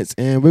events,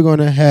 and we're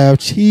gonna have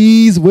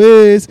Cheese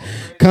Whiz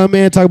come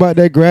in talk about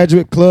that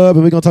graduate club,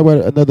 and we're gonna talk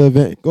about another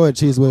event. Go ahead,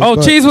 Cheese Whiz. Oh,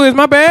 Go ahead. Cheese Whiz,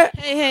 my bad.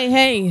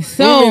 Hey.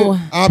 So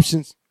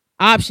Options.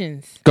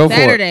 options. Go for it.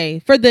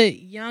 Saturday for the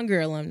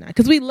younger alumni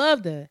because we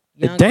love the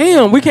young.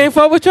 Damn, we can't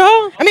fuck with y'all?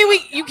 I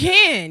mean, you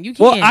can.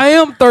 Well, I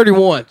am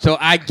 31, so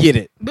I get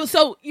it. But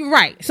so you're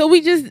right. So we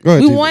just Go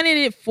ahead, we Gina. wanted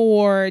it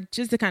for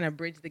just to kind of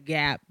bridge the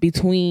gap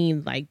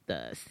between like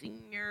the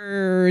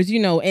seniors,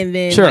 and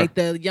then Sure. like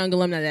the young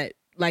alumni that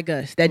like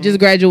us that just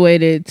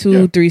graduated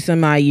 2-3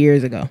 some odd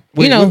years ago.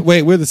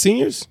 Wait, we're the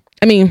seniors?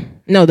 I mean,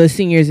 no, the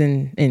seniors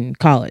in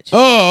college.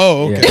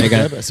 Oh, okay. Yeah, they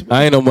got-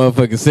 I ain't no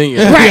motherfucking senior.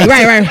 Right.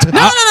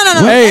 No.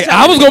 Hey,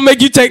 I was gonna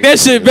make you take that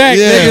shit back,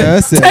 Yeah, nigga.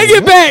 that's it. Take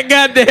it back,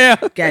 goddamn.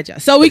 Gotcha.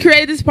 So we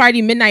created this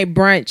party, Midnight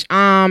Brunch,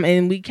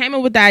 and we came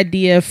up with the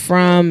idea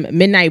from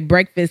Midnight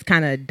Breakfast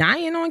kind of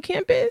dying on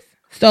campus.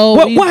 So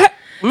What? we- What?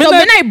 So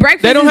midnight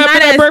breakfast. They don't is have not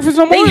midnight as, breakfast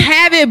no more? They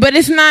have it, but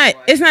it's not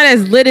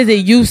as lit as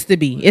it used to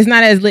be. It's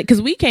not as lit because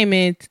we came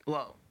in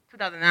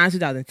 2009,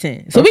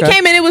 2010. So we Okay.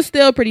 came in, it was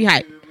still pretty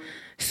hype.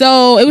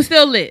 So it was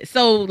still lit.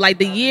 So like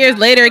the years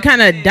later, it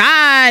kind of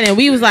died, and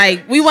we was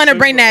like, we want to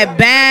bring that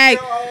back.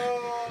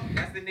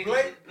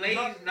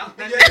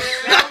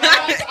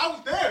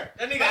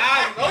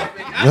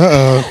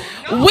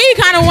 We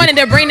kind of wanted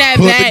to bring that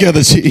Pull it back.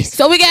 together, Cheese.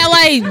 So we got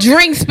like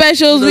drink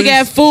specials, we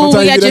got food, Sometimes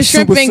we you got get your that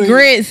shrimp super and sing-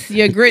 grits,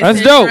 your grits That's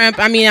and dope. shrimp.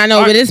 I mean, I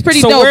know, but it's pretty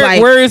So dope.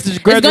 where is the it's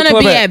graduate gonna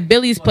club be at? at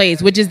Billy's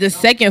Place, which is the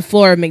second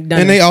floor of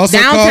McDonald's. And they also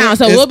downtown, call it-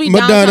 so it's we'll be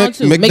downtown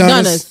too.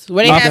 McDonald's.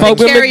 Where they I have fuck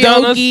the with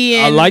McDonald's. karaoke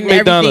I and like everything.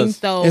 McDonald's.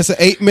 So It's an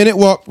 8-minute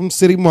walk from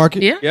City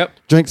Market. yeah. Yep.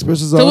 Drink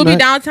specials all So we'll be night.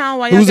 downtown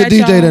while y'all Who's the got DJ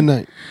y'all. that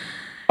night?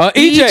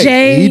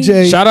 EJ.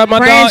 EJ. Shout out my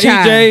dog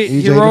Franchise. EJ.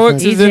 EJ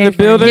Heroics is in the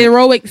building.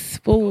 Heroics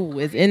fool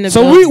is in the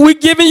So building. we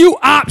giving you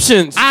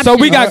options. So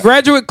we got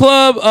graduate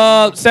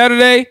club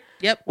Saturday.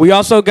 Yep. We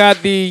also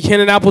got the Hen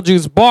and Apple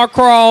Juice bar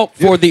crawl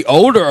for the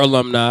older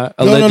alumni.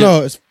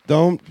 No. It's,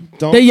 don't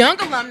The young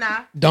alumni.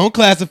 don't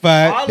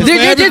classify it. It's They're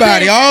for just-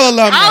 everybody, all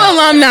alumni. All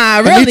alumni,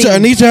 really.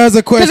 Anitra has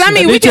a question. Because I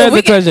mean, Anitra has a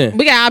we question.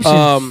 got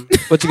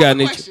options. What you got,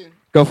 Nietzsche?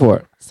 Go for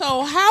it.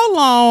 So how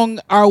long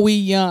are we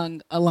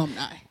young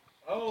alumni?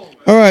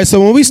 All right, so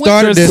when we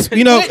started this,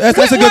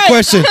 that's a good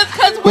question.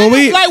 Because when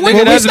we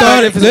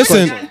started, different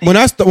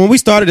listen. When we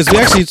started this, we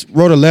actually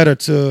wrote a letter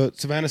to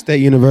Savannah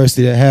State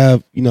University to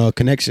have a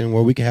connection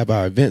where we can have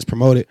our events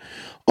promoted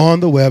on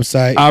the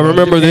website. I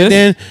remember this. And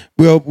then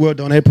we'll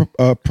donate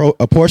a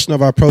portion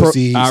of our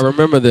proceeds. I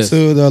remember this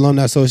to the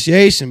Alumni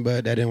Association,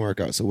 but that didn't work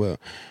out so well.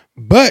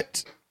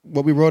 But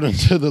what we wrote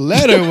into the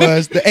letter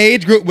was the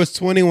age group was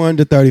 21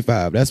 to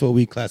 35. That's what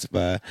we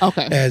classify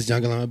as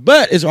young alumni.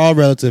 But it's all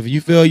relative.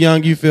 You feel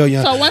young, you feel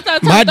young. So once I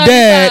turn My 35,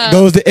 dad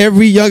goes to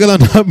every young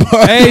alumni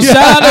party. Hey,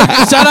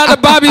 shout out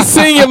to Bobby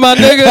Senior, my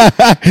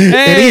nigga.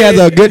 And he has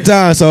a good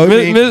time. So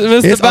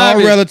Mr. it's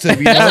Bobby. all relative.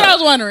 That's what I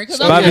was wondering. Because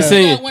Bobby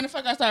Senior. when the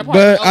fuck I started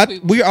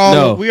partying,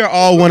 But we are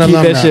all one Keep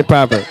alumni. that shit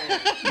proper.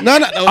 No. All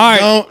right,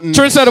 Don't.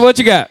 Trendsetter, what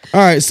you got? All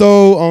right,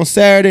 so on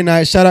Saturday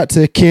night, shout out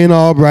to Ken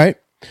Albright,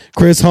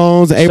 Chris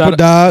Holmes, and April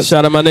Dodds.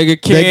 Shout out my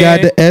nigga Ken. They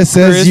got the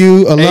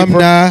SSU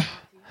Alumni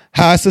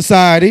High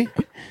Society.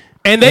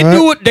 And they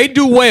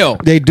do well.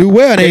 They do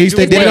well. They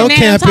did it on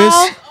campus.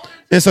 Tall?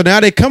 And so now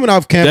they're coming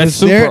off campus.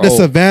 That's They're at the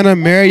super old. Savannah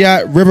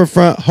Marriott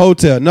Riverfront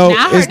Hotel. No, Now,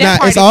 I heard it's that not.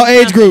 party It's all was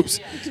age jumping. groups.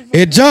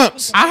 It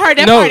jumps. I heard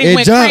that No, party it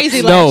went jumps.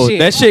 crazy No, last year.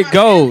 that shit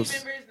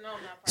goes.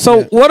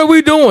 So what are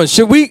we doing?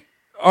 Should we?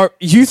 Are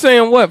you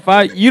saying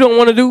what? You don't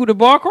want to do the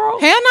bar crawl?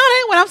 Hell no, that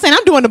ain't what I'm saying.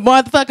 I'm doing the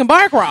motherfucking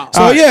bar crawl.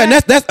 So yeah, and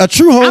that's a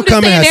true just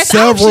homecoming saying has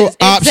there's several options.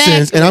 options,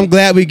 Exactly. and I'm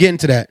glad we get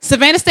into that.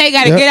 Savannah State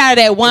got to Yep. get out of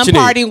that one What you need?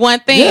 party, one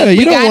thing. Yeah, you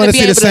We don't gotta want to be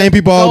see the able to same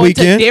people all go to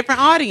weekend.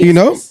 different audiences. You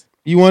know,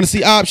 you want to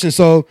see options.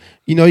 So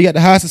you got the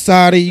High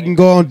Society. You can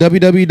go on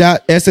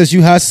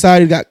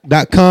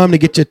www.ssuhighsociety.com to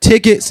get your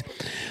tickets.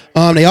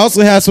 They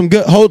also have some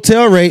good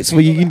hotel rates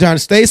where you can try to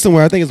stay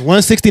somewhere. I think it's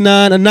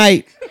 $169 a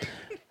night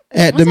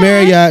at the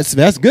Marriott. So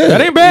that's good.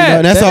 That ain't bad.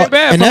 And that's That ain't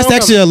bad and for that's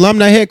homecoming. actually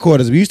alumni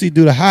headquarters. We used to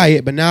do the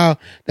Hyatt, but now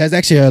that's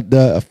actually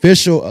the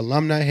official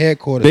alumni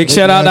headquarters. Big So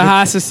shout they out to have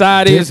High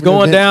Society. It's different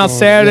going down events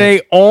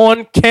Saturday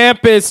on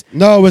campus.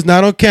 No, it's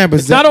not on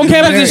campus. It's not on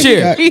campus this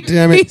year. God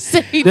damn it.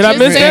 Did I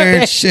miss that?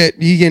 Aaron, shit,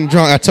 you getting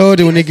drunk. I told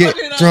you when they get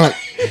drunk.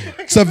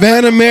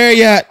 Savannah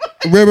Marriott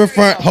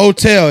Riverfront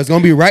Hotel. It's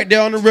gonna be right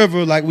there on the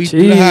river, like we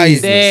do the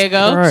Hyatt. There you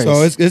go. Christ.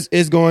 So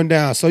it's going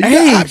down. So you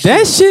Hey, got options.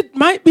 that shit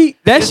might be.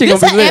 That shit This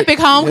gonna is be an lit. epic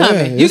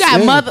homecoming. Yeah, you got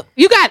it's-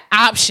 you got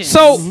options.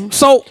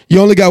 So You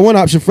only got one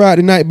option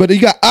Friday night, but you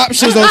got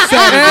options on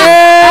Saturday.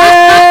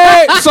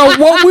 hey, so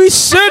what we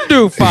should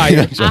do,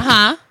 Fire?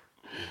 uh-huh.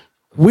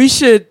 We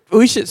should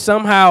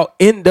somehow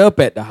end up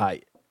at the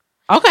Hyatt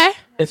Okay.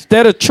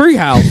 instead of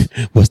Treehouse.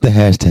 What's the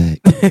hashtag?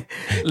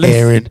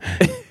 Aaron,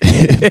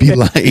 be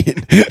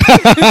lying.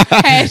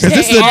 This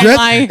is a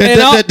Online.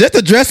 that's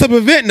a dress up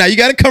event now. You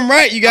got to come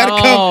right. You got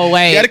to come. Oh,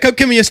 wait. You got to come.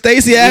 Give me your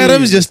Stacey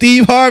Adams, your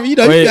Steve Harvey. You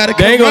Wait, got to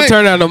come they ain't gonna right.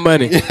 turn out no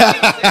money.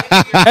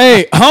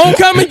 Hey,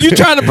 homecoming, you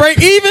trying to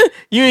break even?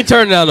 You ain't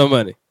turning out no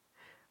money.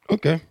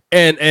 Okay.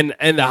 And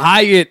the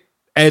Hyatt,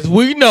 as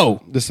we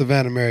know, The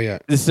Savannah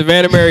Marriott. the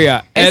Savannah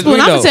Marriott, as we I'm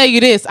know. gonna tell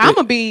you this. I'm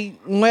gonna be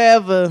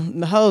wherever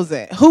the hoes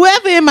at.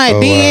 Whoever in my Oh,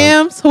 wow.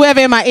 DMs, whoever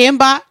in my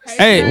inbox.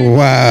 Hey,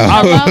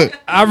 Wow.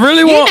 I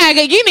really You want. ain't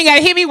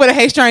gotta hit me with a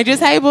hey strangers,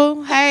 hey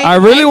boo, hey. I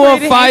really hey, want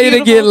pretty, Fire hey, to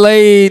get beautiful.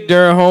 laid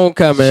during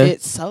homecoming.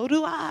 Shit, so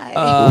do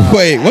I.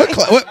 Wait,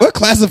 what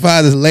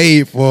classifies as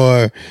laid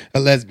for a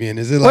lesbian?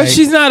 Is it But like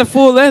she's not a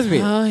full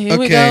lesbian. Oh, here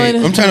we go.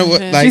 okay? I'm trying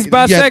to like She's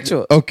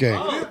bisexual. Okay.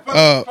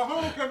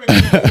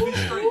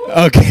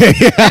 Okay.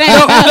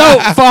 No,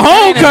 for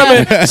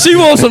homecoming, she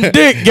wants some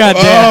dick.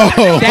 Goddamn.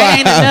 Oh, That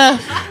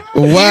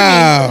ain't enough.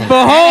 wow.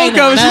 For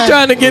homecoming, she enough.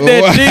 trying to get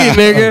that G,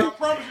 nigga.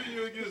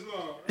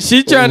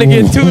 She trying to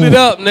get tooted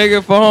up,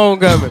 nigga, for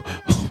homecoming.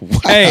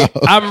 Hey,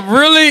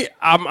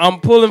 I'm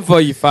pulling for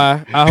you,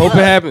 Fi. I hope it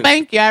happens.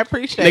 Thank you, I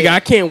appreciate Nigga, it. I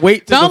can't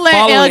wait to Don't the let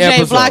following LJ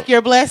episode. block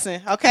your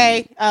blessing,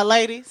 okay,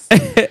 ladies.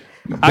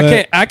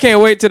 I can't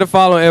wait to the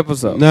following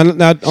episode. Now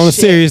on a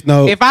serious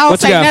note, If I don't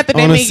What you say got? nothing,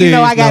 On then a mean you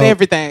know I serious got note,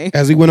 everything.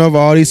 as we went over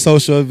all these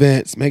social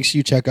events, make sure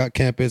you check out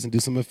campus and do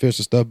some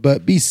official stuff.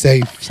 But be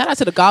safe. Shout out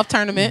to the golf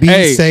tournament. Be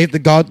Hey. safe.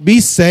 Be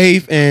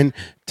safe and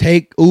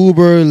take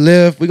Uber,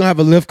 Lyft. We're gonna have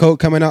a Lyft code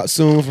coming out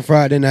soon for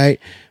Friday night.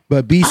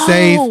 But be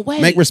safe.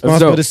 wait. Make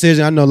responsible dope.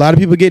 decisions. I know a lot of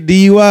people get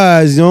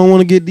DUIs. You don't want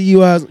to get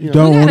DUIs. You know.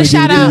 Don't We want gotta to get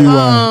shout out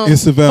DUI. In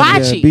Savannah.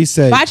 Bachi. Yeah, be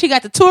safe. Bachi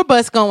got the tour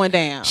bus going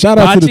down. Shout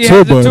out to the Bachi tour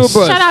has the bus.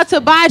 tour bus. Shout out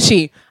to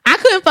Bachi. I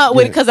couldn't fuck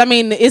with it because I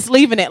mean it's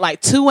leaving at like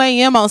 2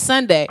 a.m. on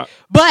Sunday.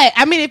 But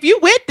I mean if you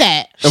with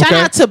that, shout Okay.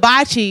 out to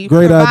Bachi.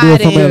 Great idea from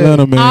providing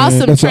Atlanta, man. Awesome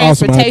That's an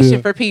awesome transportation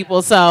idea. for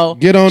people. So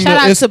Get on shout the-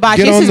 out it's- to Bachi.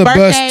 get It's on his the bus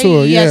birthday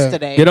tour, yeah.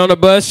 yesterday. Get on the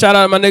bus. Shout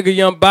out to my nigga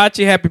Young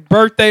Bachi. Happy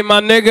birthday,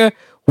 my nigga.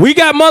 We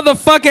got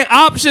motherfucking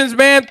options,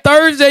 man.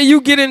 Thursday,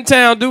 you get in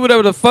town. Do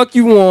whatever the fuck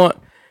you want.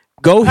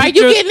 Go Are hit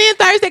you your- getting in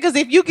Thursday? Because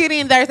if you get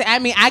in Thursday, I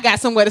mean I got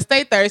somewhere to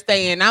stay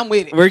Thursday and I'm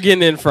with it. We're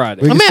getting in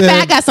Friday. I mean, if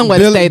I got somewhere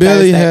to stay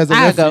Billy Thursday. has a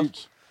I'll go.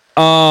 refuge.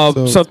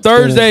 So So,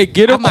 Thursday,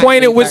 get I might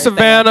acquainted leave with Thursday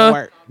after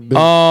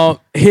Savannah. work.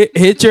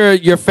 Hit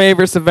your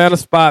favorite Savannah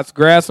spots.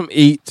 Grab some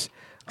eats.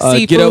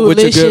 Get up with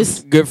your Seafood-licious.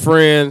 good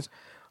friends.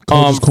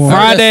 Coach's Corner.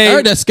 Friday. I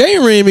heard that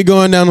skating ring be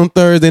going down on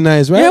Thursday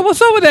nights, right? Yeah,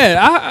 what's up with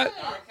that?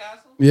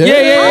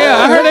 yeah.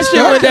 I heard that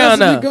shit went down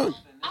now. Be going-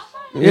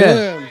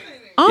 Yeah.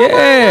 Oh,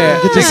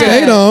 Yeah. Get your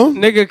skate on.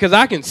 Nigga, because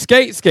I can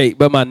skate,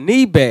 but my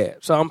knee bad.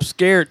 So I'm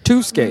scared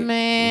to skate.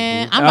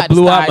 Man, I'm I about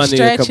blew to out start my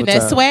knee a couple stretching that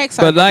times. swag.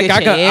 But like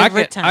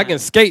every time. I can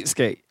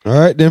skate. All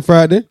right, then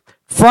Friday.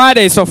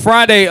 Friday,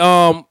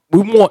 we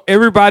want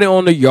everybody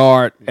on the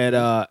yard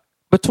at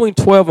between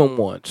 12 and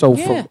 1. So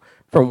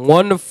from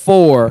 1 to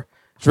 4,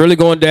 it's really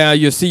going down.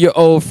 You'll see your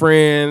old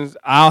friends.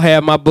 I'll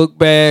have my book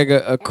bag,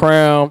 a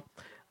crown.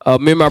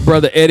 Me and my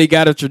brother Eddie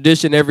got a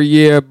tradition every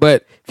year.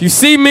 But if you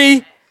see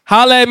me,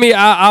 holla at me.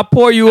 I'll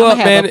pour you up,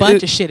 man. A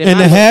bunch of shit in And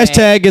my the book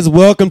hashtag is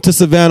Welcome to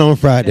Savannah on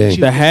Friday.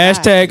 The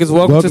hashtag is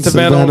Welcome to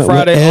Savannah on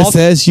Friday. with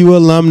SSU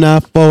Alumni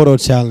Photo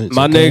Challenge.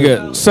 My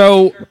nigga.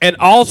 So, and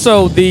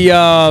also the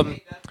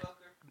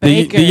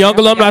Young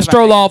Alumni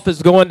Stroll Off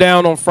is going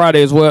down on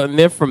Friday as well. And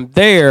then from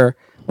there,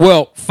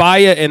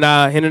 Fire and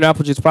Hen and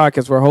Apple Juice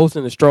Podcast, we're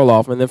hosting the Stroll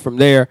Off. And then from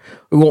there,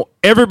 we want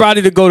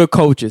everybody to go to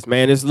Coaches,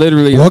 man. It's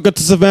literally Welcome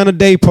to Savannah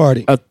Day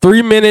Party. a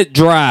 3-minute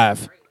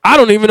drive. I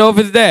don't even know if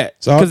it's that.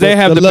 Because they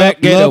have the back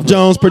gate Love open.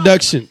 Jones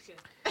production.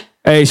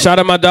 Hey, shout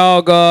out my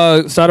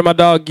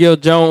dog Gil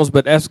Jones,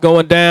 but that's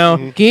going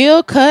down.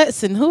 Gil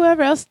Cuts and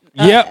whoever else.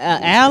 Yep.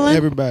 Alan.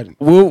 Everybody.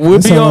 We'll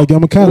That be sound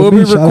on. like Yamakata We'll to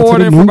be me. Shout out to the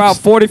recording for noobs. about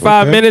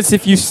 45 Okay. minutes.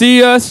 If you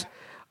see us,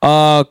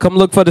 come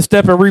look for the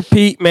step and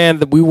repeat, man.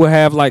 That we will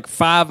have like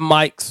 5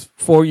 mics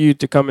for you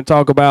to come and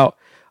talk about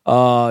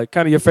kind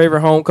of your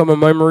favorite homecoming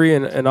memory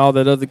and all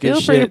that other good Feel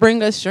shit. free to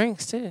bring us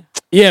drinks too.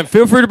 Yeah, and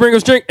feel free to bring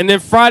us drink. And then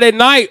Friday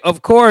night,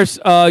 of course,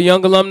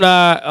 Young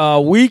Alumni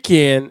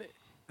Weekend,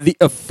 the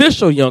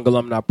official Young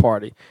Alumni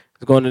Party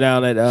is going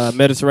down at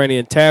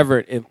Mediterranean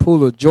Tavern in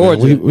Pooler,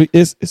 Georgia.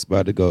 It's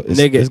about to go.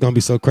 Nigga. It's gonna be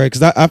so crazy.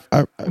 Cause I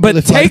But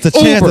really feel like take it's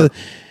a chance Uber. to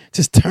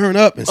just turn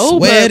up and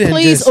Uber, sweat and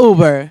please just,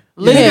 Uber.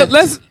 Nigga,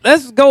 Live.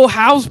 let's go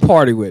house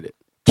party with it.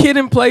 Kid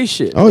and play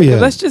shit. Oh, yeah.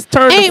 Let's just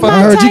turn the Ain't fuck my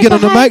I heard you type get on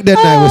of the mic that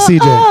night with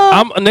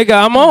CJ.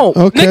 I'm on.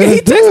 Okay, Nigga, he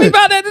let's do texted me it.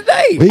 about that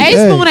today. We- Ace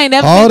Spoon ain't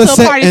never all been the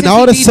to a party and since all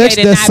he the sex DJ'd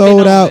and that's I've been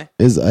sold on out it.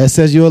 is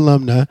SSU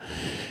alumni.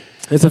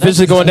 It's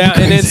officially going down.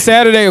 And then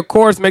Saturday, of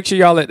course, make sure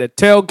y'all at the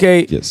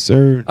tailgate. Yes,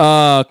 sir.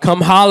 Come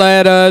holler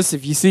at us.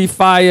 If you see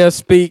Fire,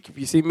 speak. If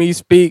you see me,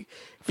 speak.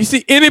 If you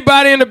see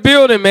anybody in the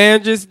building,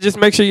 man, just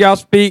make sure y'all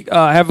speak.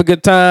 Have a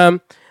good time.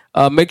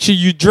 Make sure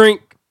you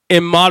drink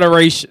in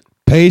moderation.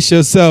 Pace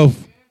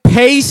yourself.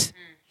 Pace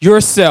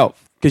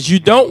yourself. Because you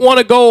don't want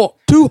to go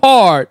too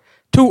hard,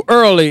 too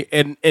early,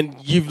 and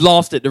you've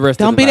lost it the rest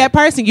of Don't the be night. that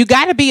person. You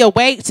got to be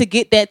awake to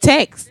get that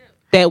text.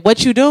 That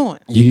what you doing?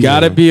 You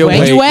got to be Where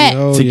awake you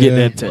at? to get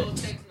that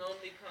text.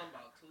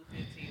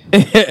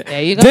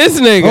 There you go. This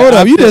nigga. Hold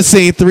up, you just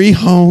seen 3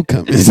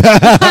 homecomings.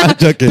 I'm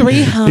joking.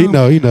 3 home. You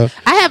know.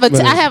 I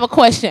have a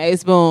question,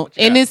 Ace Boone,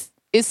 and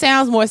it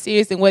sounds more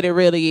serious than what it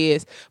really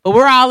is. But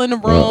we're all in the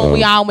room.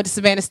 We all went to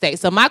Savannah State.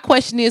 So my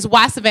question is,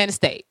 why Savannah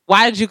State?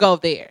 Why did you go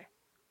there?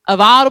 Of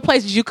all the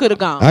places you could have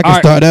gone. I can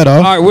start that off.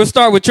 All right, we'll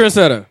start with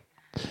Trendsetter.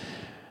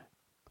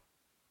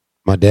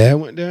 My dad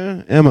went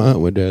there and my aunt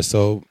went there.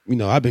 So,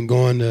 I've been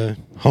going to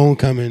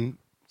homecoming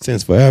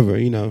since forever,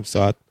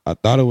 So I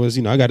thought it was,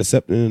 I got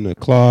accepted into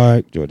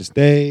Clark, Georgia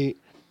State.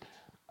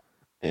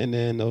 And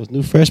then those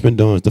new freshmen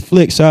dorms. The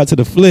Flick, shout out to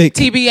the Flick.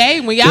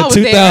 TBA when y'all was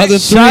In there. 2003.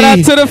 Shout out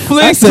to the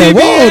Flick. I said,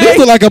 whoa, these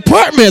look like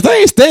apartments. I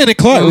ain't staying in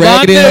Clark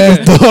raggedy ass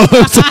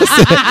dorms. I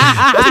said,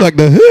 that's like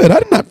the hood.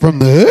 I'm not from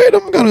the hood.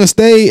 I'm going to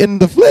stay in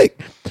the Flick.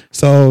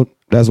 So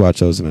that's why I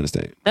chose Savannah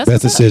State. That's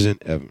Best what's up. decision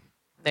ever.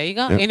 There you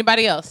go. Yep.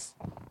 Anybody else?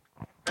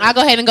 I'll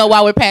go ahead and go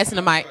while we're passing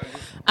the mic.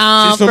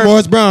 She's from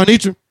Morris Brown,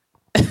 Nitra.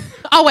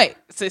 Oh, wait.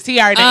 Since he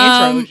already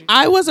introed you.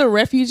 I was a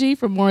refugee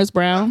from Morris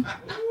Brown.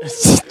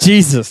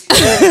 Jesus.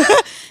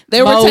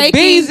 They were Mo taking.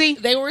 Beezy.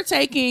 They were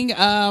taking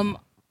all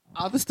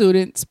the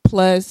students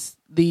plus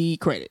the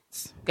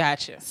credits.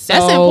 Gotcha. That's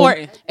So-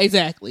 important.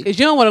 Exactly. Because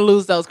you don't want to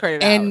lose those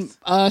credit And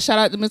hours. shout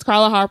out to Miss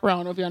Carla Harper. I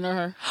don't know if y'all know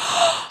her.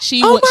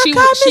 She Oh my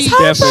God, Miss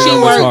Harper. Definitely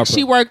know Miss Harper.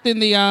 She worked in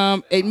the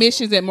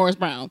admissions at Morris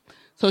Brown.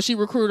 So she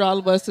recruited all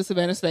of us to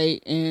Savannah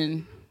State,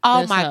 and Oh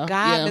that's my how-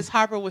 God, yeah. Miss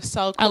Harper was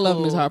so cool. I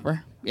love Miss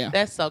Harper. Yeah.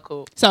 That's so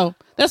cool. So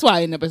that's why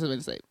I ended up at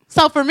Savannah State.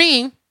 So for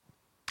me,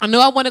 I knew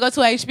I wanted to go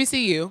to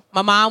HBCU.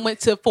 My mom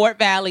went to Fort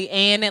Valley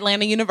and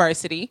Atlanta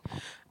University.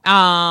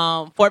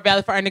 Fort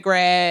Valley for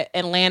undergrad,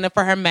 Atlanta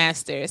for her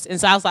master's. And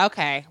so I was like,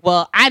 okay,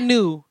 well, I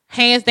knew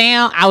hands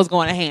down I was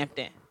going to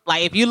Hampton.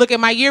 Like if you look at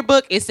my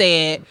yearbook, it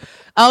said,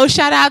 oh,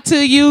 shout out to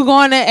you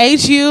going to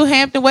HU,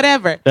 Hampton,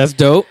 whatever. That's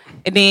dope.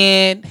 And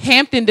then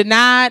Hampton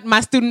denied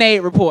my student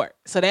aid report.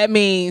 So that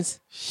means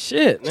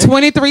Shit.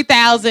 nigga.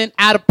 $23,000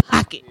 out of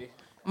pocket.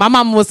 My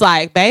mama was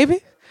like, baby,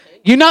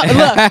 look,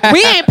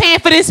 we ain't paying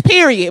for this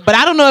period, but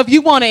I don't know if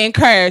you want to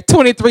incur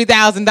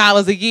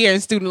 $23,000 a year in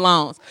student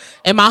loans.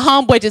 And my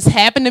homeboy just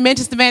happened to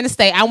mention Savannah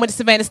State. I went to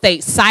Savannah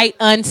State sight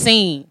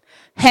unseen.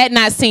 Had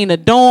not seen a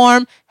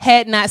dorm,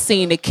 had not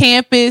seen the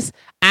campus.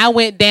 I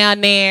went down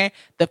there.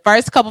 The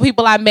first couple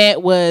people I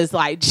met was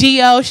like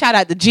Gio. Shout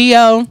out to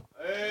Gio.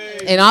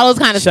 And all those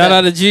kind of stuff. Shout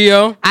out to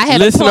Gio, I had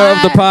listener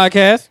of the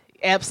podcast.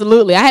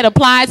 Absolutely. I had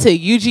applied to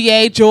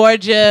UGA,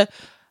 Georgia,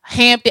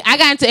 Hampton. I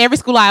got into every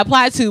school I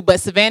applied to, but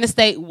Savannah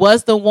State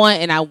was the one,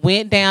 and I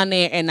went down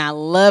there and I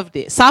loved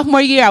it.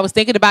 Sophomore year, I was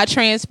thinking about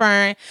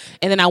transferring,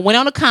 and then I went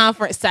on a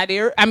conference.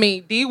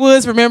 D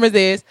Woods remember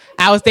this.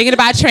 I was thinking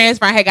about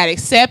transferring. I had got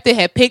accepted,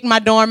 had picked my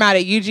dorm out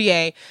at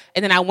UGA,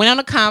 and then I went on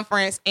a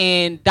conference,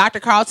 and Dr.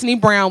 Carlton E.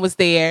 Brown was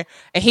there,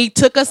 and he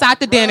took us out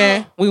to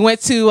dinner. We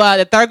went to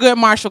the Thurgood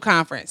Marshall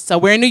Conference. So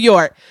we're in New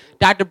York.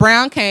 Dr.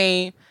 Brown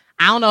came.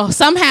 I don't know,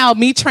 somehow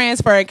me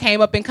transferring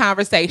came up in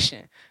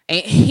conversation.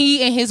 And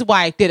he and his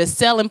wife did a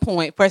selling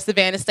point for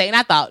Savannah State. And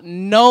I thought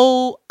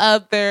no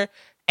other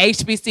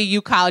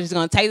HBCU college is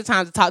going to take the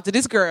time to talk to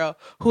this girl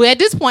who at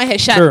this point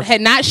had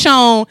not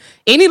shown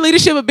any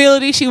leadership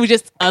ability. She was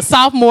just a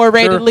sophomore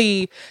ready to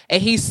leave.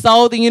 And he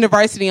sold the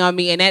university on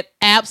me. And that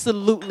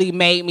absolutely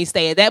made me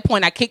stay. At that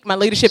point, I kicked my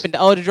leadership into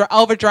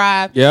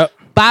overdrive. Yep.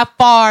 By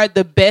far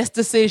the best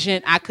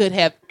decision I could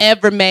have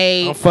ever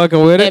made. I'm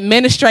fucking with it.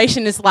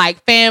 Administration is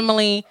like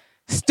family.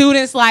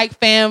 Students like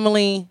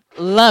family.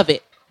 Love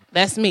it.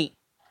 That's me.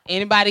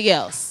 Anybody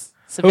else?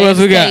 Who else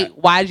we got?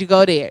 Why'd you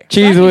go there?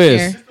 Cheese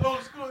Whiz.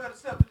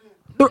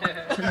 No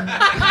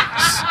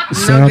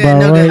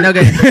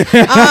good.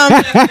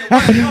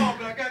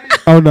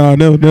 Oh no,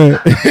 never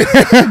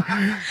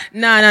that.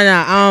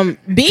 No.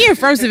 Being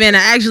from Savannah,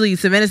 actually,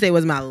 Savannah State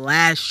was my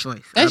last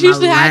choice. That's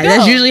usually how it goes.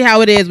 That's usually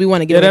how it is. We want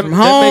to get away from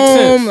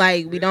home.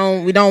 Like we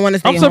don't want to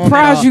stay home. I'm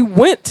surprised you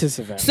went to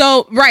Savannah.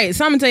 So I'm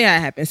gonna tell you how it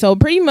happened. So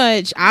pretty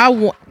much,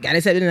 got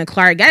accepted in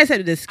Clark, got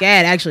accepted to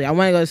SCAD. Actually, I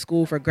want to go to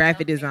school for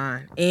graphic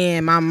design,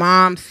 and my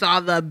mom saw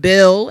the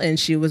bill, and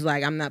she was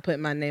like, "I'm not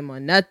putting my name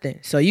on nothing.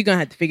 So you're gonna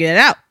have to figure that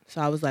out."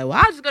 So I was like, "Well,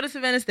 I'll just go to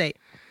Savannah State."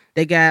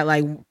 They got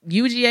like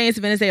UGA and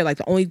Savannah State are like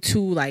the only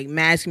two like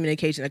mass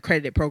communication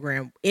accredited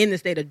program in the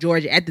state of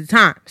Georgia at the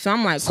time. So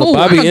I'm like, cool.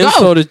 Bobby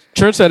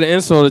Trent had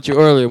insulted you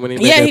earlier when he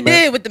made that he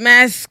did with the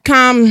mass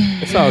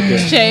comm. It's all good.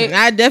 Shade.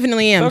 I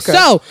definitely am. Okay.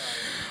 So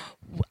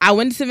I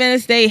went to Savannah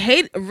State.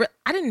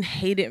 I didn't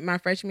hate it my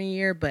freshman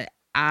year, but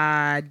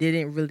I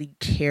didn't really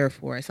care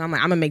for it. So I'm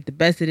like, I'm gonna make the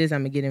best of this.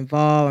 I'm gonna get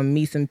involved. I'm gonna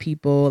meet some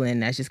people,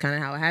 and that's just kind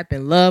of how it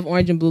happened. Love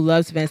Orange and Blue.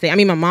 Love Savannah State. I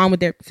mean, my mom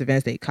went there.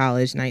 Savannah State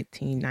College,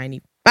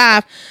 1995.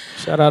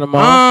 Shout out to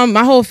mom.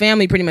 My whole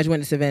family pretty much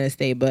went to Savannah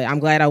State, but I'm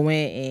glad I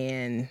went,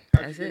 and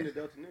that's it.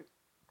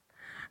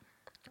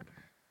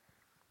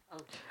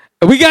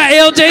 We got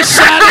LJ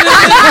shot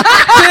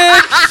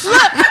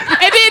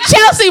And then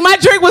Chelsea, my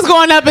drink was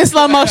going up in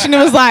slow motion. It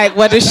was like,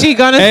 what is she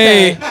gonna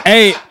say?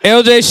 Hey,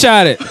 LJ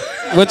shot it.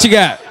 What you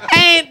got?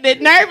 And the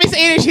nervous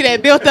energy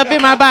that built up in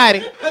my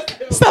body.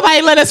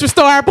 Somebody let us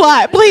restore our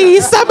plot.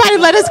 Please, somebody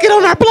let us get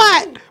on our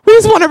plot. We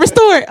just want to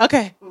restore it.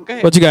 Okay, go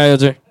ahead. What you got,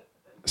 LJ?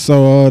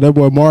 So that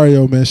boy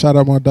Mario, man, shout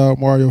out my dog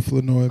Mario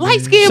Flournoy. Light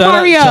skin Shout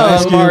Mario.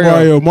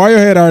 out Mario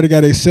had already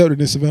got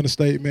accepted in Savannah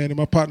State, man, and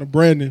my partner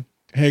Brandon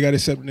had got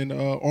accepted in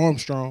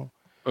Armstrong.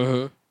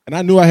 Uh-huh. And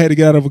I knew I had to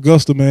get out of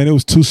Augusta, man. It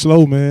was too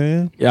slow,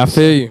 man. Yeah, I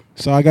feel you.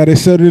 So I got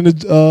accepted in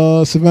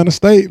the Savannah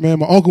State, man.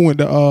 My uncle went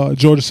to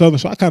Georgia Southern,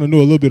 so I kind of knew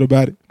a little bit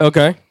about it.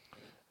 Okay.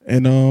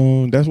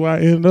 And that's where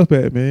I ended up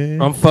at,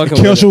 man. I'm fucking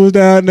with Kelsha was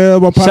down there.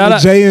 My partner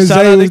Jay and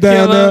Zay was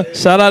down there.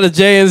 Shout out to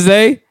Jay and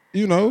Zay.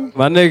 You know.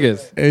 My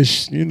niggas.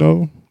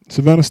 And,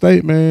 Savannah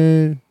State,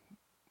 man.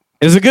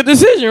 It's a good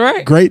decision,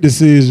 right? Great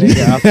decision.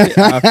 Nigga,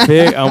 I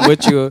feel I'm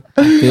with you.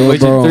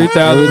 With you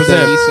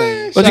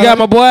 3,000%. What you got,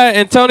 my boy?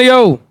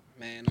 Antonio.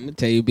 Man, I'm going to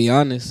tell you, be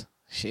honest.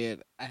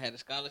 Shit, I had a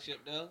scholarship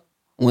there.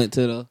 Went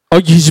to the... Oh,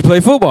 you should play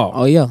football?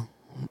 Oh, yeah.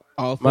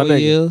 All 4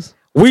 years.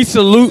 We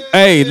salute...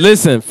 Hey,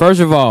 listen, first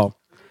of all,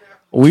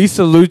 we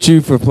salute you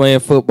for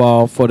playing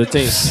football for the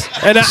team.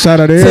 And shout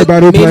out to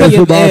everybody who played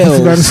football for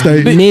Savannah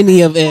State.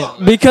 Many of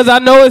them. Because I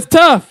know it's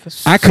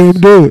tough. I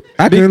couldn't do it.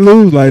 I couldn't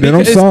lose like that.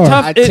 I'm sorry.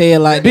 Tough. I tell you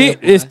like that.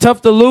 It's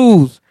tough to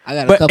lose.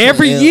 But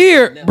every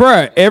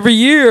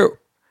year,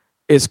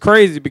 it's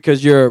crazy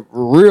because you're a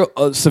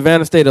real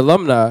Savannah State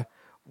alumni.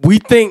 We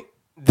think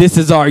this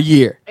is our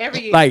year.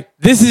 Every year. Like,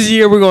 this is the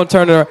year we're going to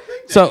turn it around.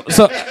 So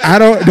I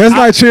don't. That's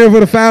like cheering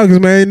for the Falcons,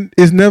 man.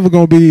 It's never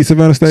gonna be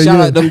Savannah State. Shout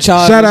out them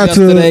Chargers. Shout out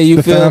to today,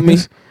 you feel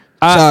Falcons. Me?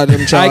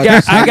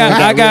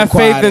 I got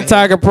faith in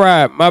Tiger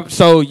Pride.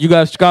 So you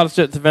got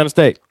scholarship to Savannah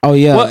State. Oh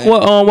yeah.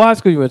 What high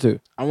school you went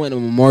to? I went to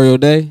Memorial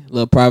Day,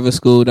 little private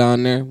school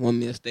down there. Won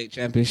me a state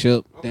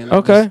championship.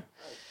 Okay.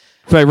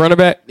 Play running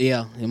back.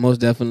 Yeah, most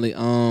definitely.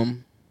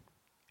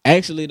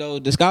 Actually, though,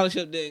 the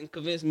scholarship didn't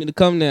convince me to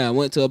come there. I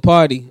went to a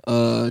party.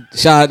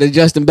 Shout out to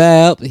Justin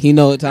Babb. He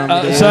know what time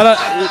it is.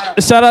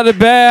 Shout out to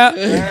Babb.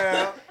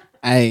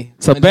 Hey.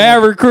 So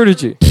Babb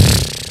recruited you.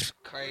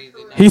 Crazy.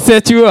 He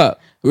set you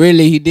up.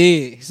 Really, he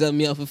did. He set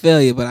me up for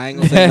failure, but I ain't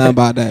going to say nothing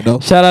about that,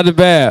 though. Shout out to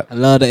Babb. I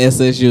love the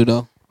SSU,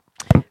 though.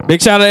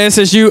 Big shout out to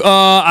SSU.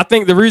 I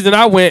think the reason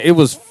I went, it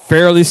was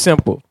fairly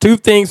simple. 2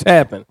 things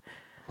happened.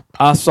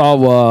 I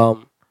saw...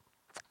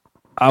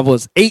 I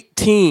was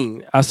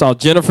 18. I saw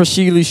Jennifer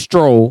Sheely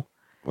Stroll.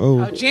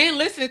 Oh, Jen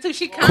listening too.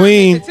 She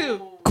commented too.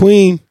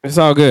 Queen. It's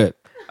all good.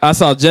 I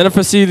saw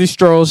Jennifer Sheely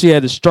Stroll. She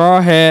had a straw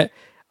hat,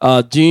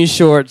 jean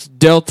shorts,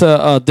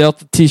 Delta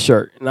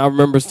T-shirt. And I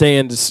remember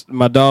saying to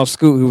my dog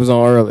Scoot, who was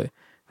on early,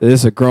 This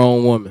is a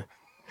grown woman.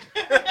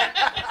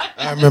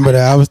 I remember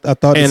that. I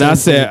thought, and I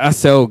said,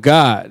 oh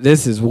God,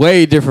 this is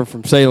way different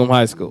from Salem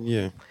High School.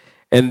 Yeah.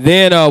 And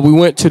then we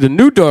went to the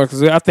new dorm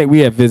because I think we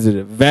had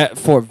visited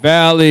Fort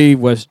Valley,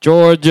 West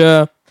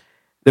Georgia.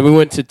 Then we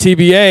went to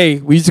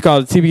TBA. We used to call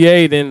it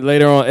TBA. Then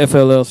later on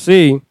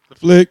FLLC.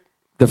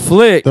 The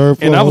Flick.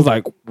 And I was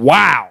like,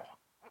 wow,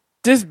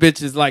 this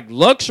bitch is like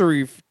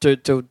luxury to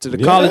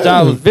the college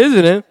I was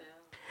visiting.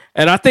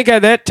 And I think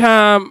at that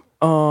time,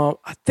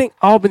 I think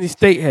Albany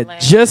State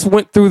had just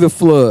went through the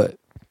flood.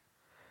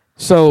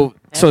 So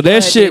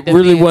that shit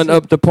really wasn't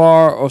up to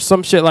par or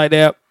some shit like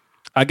that.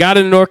 I got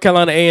into North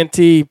Carolina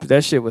A&T.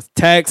 That shit was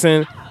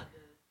taxing.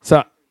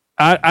 So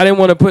I didn't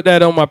want to put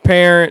that on my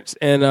parents.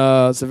 And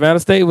Savannah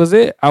State was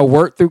it. I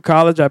worked through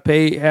college. I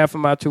paid half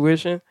of my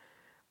tuition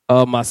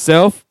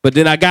myself. But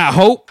then I got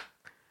Hope.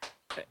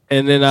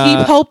 And then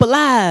Keep Hope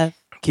alive.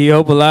 Keep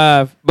Hope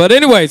alive. But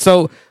anyway,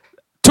 so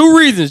 2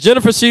 reasons.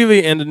 Jennifer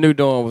Shealy and the new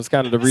dorm was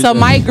kind of the reason. So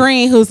Mike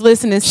Green, who's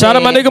listening, shout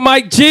out my nigga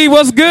Mike G.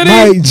 What's good?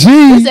 Mike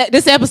G.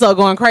 This episode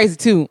going crazy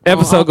too.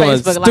 Episode on going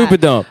Facebook stupid Live.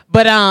 dumb.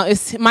 But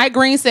it's Mike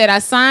Green said I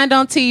signed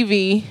on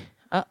TV.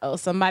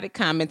 Somebody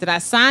commented I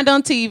signed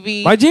on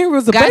TV. Mike G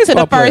was a got to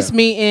baseball the first player.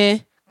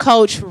 meeting.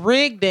 Coach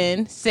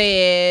Rigdon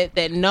said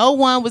that no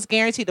one was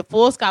guaranteed a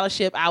full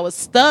scholarship. I was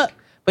stuck,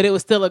 but it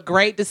was still a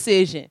great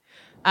decision.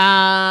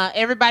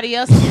 Everybody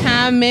else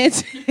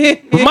comments.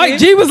 But Mike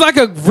G was like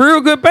a real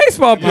good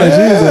baseball player.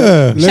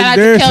 Yeah. Shout out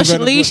to Kelsey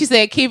Lee. She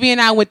said Kiwi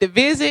and I went to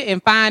visit,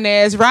 and fine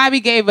ass Robbie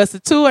gave us a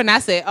tour, and I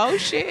said, "Oh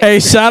shit!" Hey,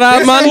 shout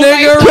out my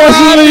nigga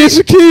Kelsey Lee and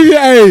Shaquille.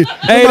 Hey,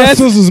 Hey, my that's-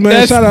 sisters, man.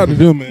 that's- Shout out to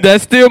them, man.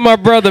 That's still my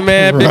brother,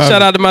 man. Big Robbie.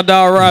 shout out to my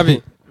dog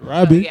Robbie.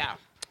 Robbie. Yeah.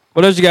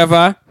 What else you got,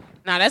 Vi?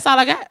 No, that's all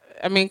I got.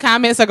 I mean,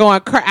 comments are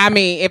going. I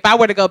mean, if I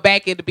were to go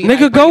back, it'd be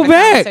Nigga, like go bring the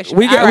comment back. section.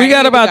 We got All right, we got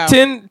here about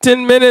go.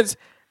 10 minutes.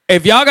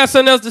 If y'all got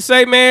something else to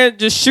say, man,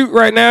 just shoot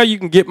right now. You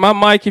can get my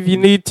mic if you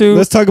need to.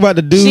 Let's talk about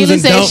the dudes Sheila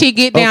and said don't. she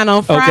get down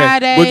on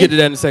Friday. Okay, we'll get to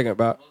that in a second.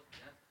 About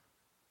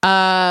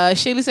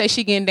Sheila said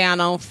she getting down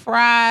on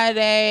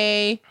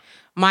Friday.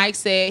 Mike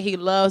said he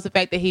loves the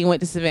fact that he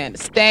went to Savannah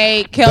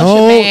State. Kelsey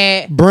Don't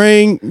mad.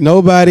 bring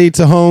nobody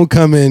to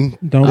homecoming.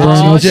 Don't bring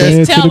Oh, no just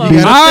fans to tell the them.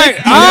 beach. all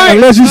right.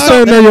 Unless you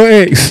starting on your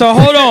ex. So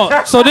hold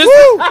on. So this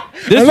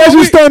Unless what you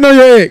we, starting on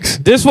your ex.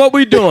 this what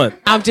we doing.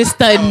 I'm just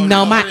studying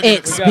on my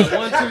ex. We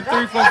got 1, 2,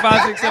 3, 4,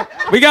 5, 6, 7.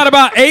 We got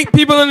about 8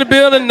 people in the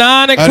building,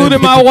 9 I didn't including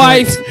get my the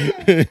wife.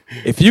 points.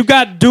 If you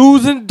got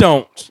do's and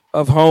don'ts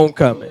of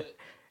homecoming,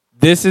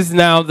 this is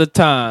now the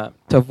time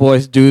to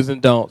voice do's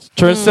and don'ts.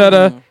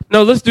 Trendsetter.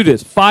 No, let's do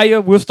this.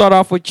 Fire, we'll start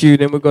off with you,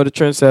 then we'll go to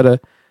Trendsetter,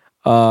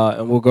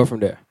 and we'll go from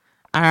there.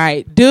 All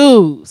right,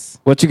 dudes.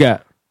 What you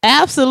got?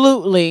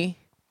 Absolutely.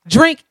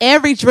 Drink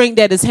every drink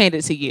that is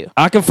handed to you.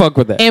 I can fuck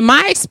with that. In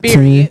my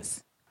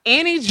experience,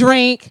 any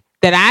drink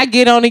that I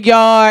get on the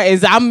yard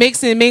is I'm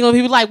mixing and mingling.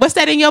 People like, what's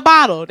that in your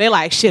bottle? They're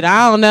like, shit,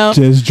 I don't know.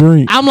 Just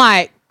drink. I'm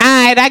like, all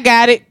right, I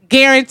got it.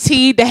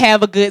 Guaranteed to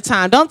have a good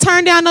time. Don't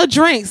turn down no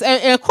drinks.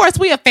 And of course,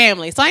 we a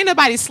family, so ain't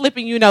nobody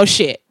slipping you no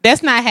shit.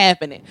 That's not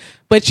happening.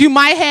 But you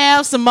might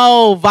have some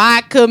old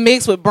vodka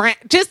mixed with brand.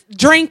 Just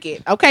drink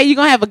it, okay? You're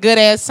going to have a good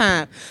ass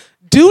time.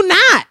 Do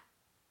not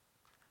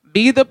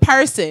be the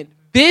person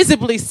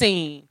visibly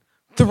seen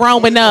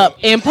throwing up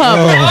in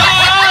public.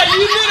 You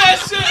knew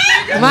that shit,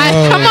 nigga.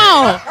 Like, come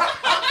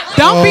on.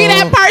 Don't be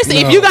that person.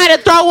 If you got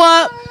to throw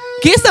up,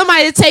 get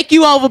somebody to take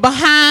you over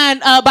behind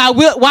by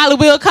Wally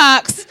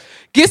Wilcox.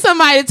 Get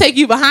somebody to take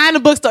you behind the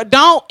bookstore.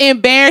 Don't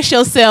embarrass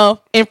yourself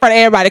in front of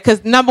everybody.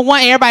 Because number one,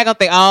 everybody going to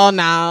think, oh,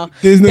 no.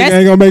 This nigga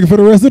ain't gonna make it for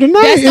the rest of the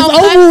night. That's It's gonna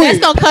over with. that's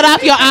gonna cut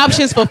off your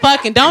options for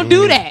fucking. Don't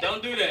do that.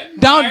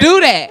 Don't do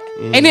that.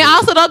 And then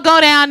also don't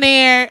go down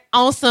there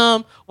on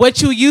some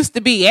what you used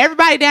to be.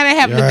 Everybody down there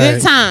having a good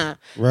Right. time.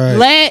 Right.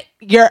 Let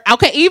your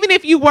even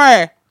if you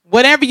were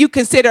whatever you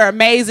consider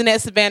amazing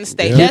at Savannah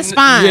State, Yeah. that's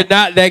fine. You're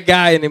not that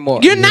guy anymore.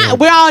 You're not.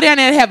 We're all down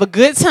there to have a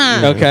good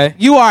time. Okay.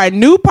 You are a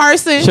new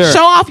person. Sure.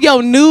 Show off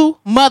your new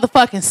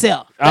motherfucking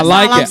self. I That's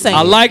like all I'm it. saying.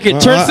 I like it.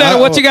 Trendsetter,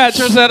 what you got,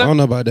 I Trendsetter? don't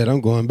know about that.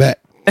 I'm going back.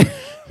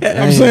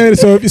 I'm saying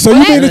so. So you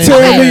mean to tell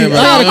me? I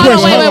got a hold on,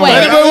 question. Hold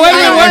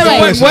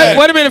on.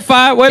 Wait a minute,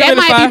 5. Wait a That minute,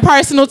 might 5. be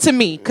personal to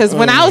me because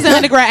when I was in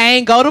undergrad, I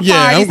ain't go to Yeah,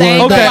 I'm parties. I going ain't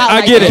go Okay, out I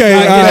like get it.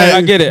 that.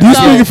 I get it. You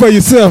So- speaking for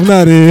yourself,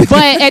 not it.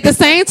 But at the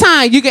same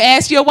time, you can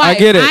ask your wife. I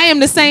get it. I am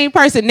the same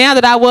person now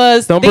that I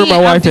was. Don't bring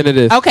then. my wife into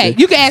this. Okay,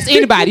 you can ask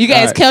anybody. You can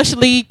All ask right. Kelsey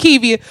Lee,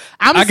 Kivia.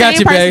 I'm the I got same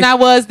you, person babe. I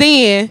was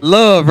then.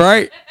 Love,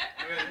 right?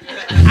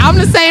 I'm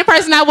the same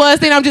person I was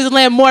then. I'm just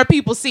letting more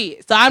people see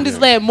it. So I'm just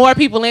letting more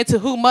people into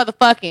who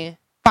motherfucking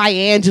Fire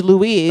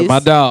Angelou is. My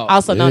dog.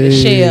 Also known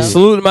as Shell.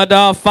 Salute to my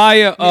dog,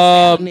 Fire.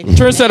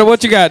 Trendsetter,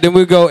 what you got? Then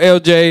we go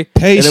LJ.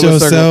 Pace and then we'll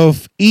circle.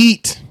 yourself.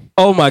 Eat.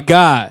 Oh my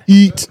God.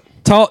 Eat.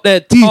 Talk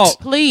that talk.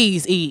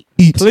 Please eat.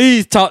 Eat.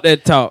 Please talk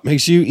that talk. Make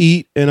sure you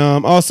eat. And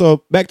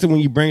also back to when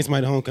you bring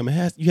somebody to homecoming,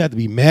 you have to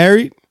be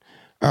married.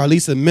 or at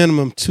least a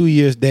minimum 2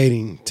 years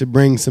dating to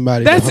bring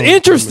somebody. That's to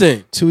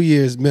interesting. 2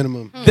 years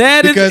minimum.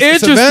 That is because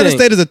interesting. Savannah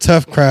State is a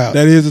tough crowd.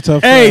 That is a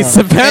tough crowd. Hey,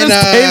 Savannah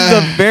State is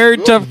a very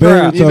tough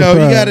crowd. You know,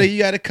 you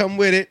gotta come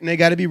with it, and they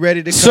gotta be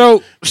ready to.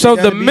 So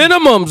the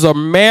minimums are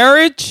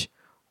marriage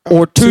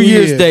or 2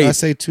 years dating. I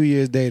say 2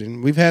 years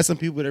dating. We've had some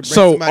people that bring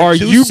So somebody are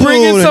too you soon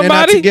bringing and they're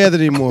not somebody? together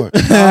anymore?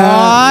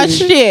 Oh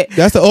shit!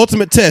 That's the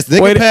ultimate test.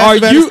 They Wait, can pass are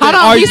Savannah you- State. Hold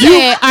on. Are He you-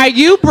 said, "Are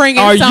you bringing?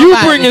 Are somebody? you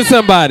bringing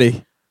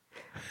somebody?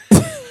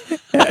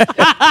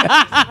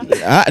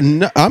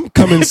 I'm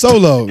coming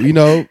solo, you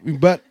know,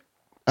 but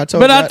I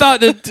told. But you I thought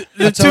that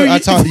I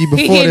talked to you He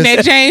before. hitting this.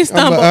 that Jane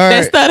stumble, all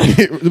that stutter.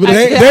 They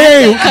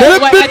ain't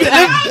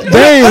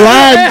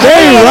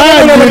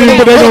riding with him,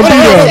 but they gonna be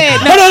there.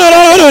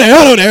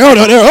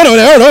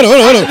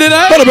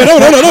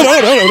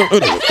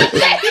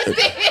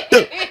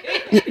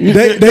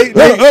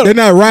 They're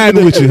not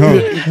riding with you, huh?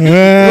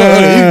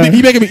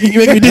 You making me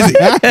dizzy.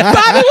 Bobby,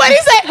 what he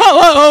say?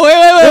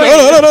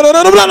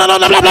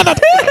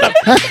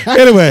 Wait.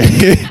 Anyway,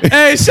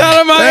 hey, shout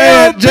out my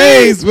hey, LB.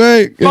 James,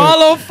 wait.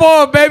 Follow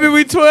 4, baby.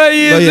 We 12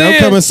 years Oh, yeah, in. I'm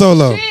coming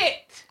solo.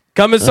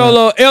 Coming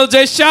solo.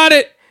 LJ shot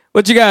it.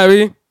 What you got,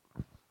 B?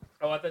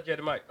 Oh, I thought you had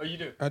the mic. Oh, you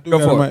do. I do Go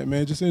got for a it. mic,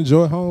 man. Just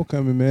enjoy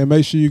homecoming, man.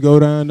 Make sure you go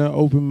down there,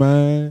 open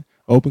mind,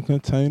 open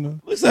container.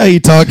 What's how he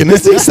talking?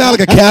 This he sound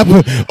like a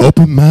capper.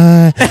 Open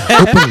mind,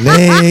 open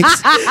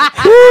legs.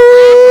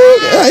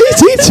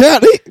 He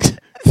Charlie.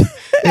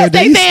 That's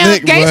they damn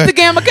gangsta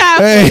gamma cop.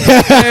 Hey,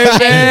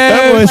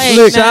 that boy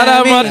slick. Shout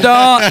out my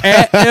dog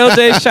at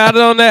LJ. Shout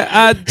out on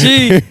that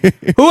IG.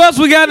 Who else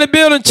we got in the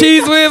building?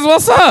 Cheese Whiz,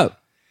 what's up?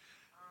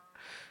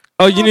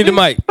 Oh, you need the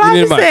mic. You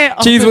need the mic.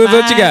 Cheese Whiz,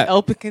 what you got?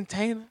 Open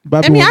container.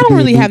 I mean, I don't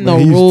really have no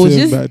rules.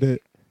 Just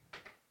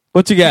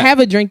what you got? have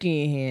a drink in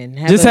your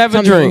hand. Just have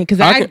a drink. Because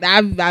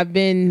I've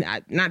been,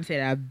 not to say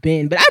that I've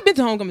been, but I've been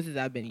to homecoming since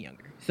I've been younger.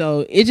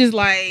 So it's just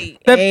like,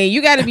 hey, you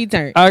got to be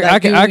turned. I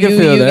can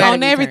feel that.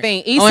 On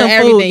everything. Eat on some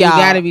everything, food, y'all.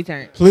 you got to be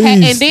turned. Please,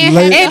 And then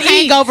ladies, have a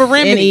hangover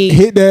remedy.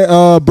 hit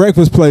that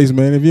breakfast place,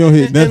 man. If you don't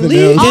hit nothing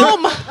else. Oh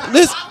my!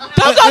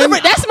 Don't go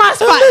to that's my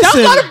spot.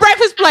 Don't go to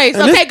breakfast place.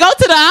 Okay, go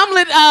to the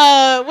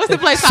omelet. What's the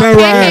place called?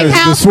 Pancake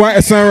Sunrise,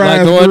 House.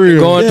 Sunrise Like Grill.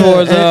 going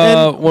towards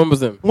and when was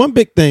them? one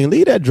big thing,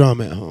 leave that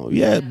drama at home.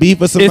 Yeah, beef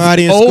with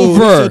somebody It's in school.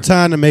 over. It's your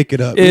time to make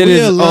it up. It we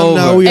is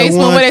alumni, over. We Hey, are Spoon,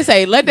 one. what they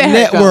say? Let that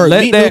hurt go. Network.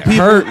 Let meet that new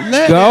people. hurt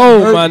Let go,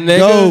 that hurt my nigga.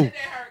 go.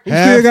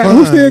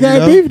 Who still got you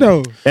know? beef,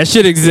 though? That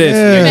shit exists.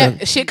 Yeah.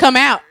 That shit come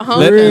out.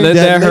 Let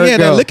that hurt yeah,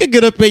 go. that liquor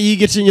get up and you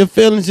get you in your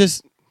feelings.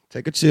 Just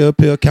take a chill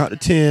pill, count to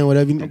 10,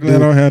 whatever you need I'm to glad I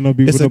do. don't have no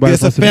beef It's with a, nobody.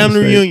 it's a from Savannah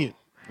family State. reunion.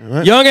 All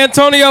right? Young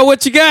Antonio,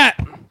 what you got?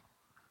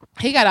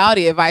 He got all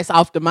the advice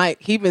off the mic.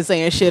 He been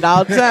saying shit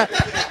all the time.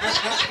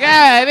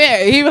 God,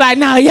 he be like,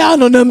 nah, y'all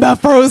know nothing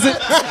about Frozen.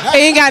 He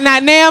ain't got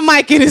not damn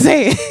mic in his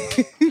hand.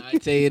 I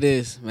tell you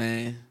this,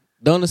 man.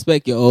 Don't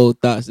expect your old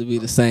thoughts to be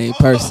the same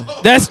person.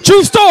 That's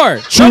true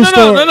story.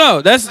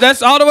 No.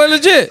 That's all the way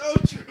legit.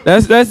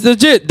 That's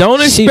legit.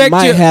 Don't She expect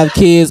might your have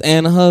kids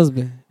and a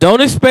husband. don't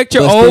expect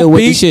your But still old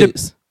with the beat to,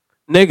 shits.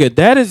 nigga.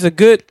 That is a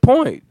good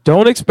point.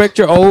 Don't expect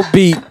your old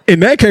beat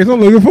In that case, I'm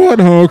looking forward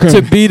to homecoming.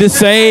 to be the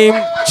same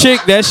chick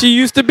that she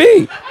used to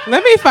be.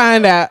 Let me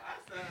find out.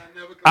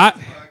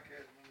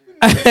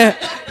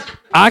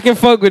 I can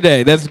fuck with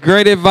that. That's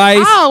great advice,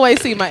 I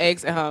always see my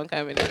ex at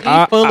homecoming.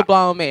 He's full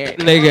blown married.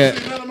 nigga.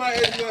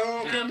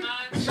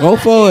 Go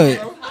for it.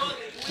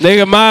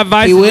 Nigga, my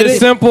advice You with is it?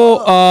 simple.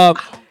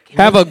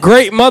 Have a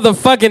great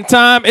motherfucking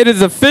time. It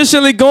is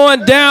officially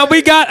going down.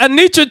 We got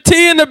Anitra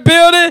T in the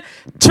building.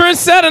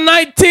 Trendsetter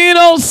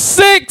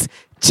 1906.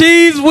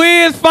 Cheese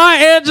Whiz,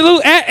 Fire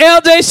Angelou at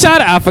LJ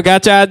Shot. I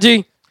forgot your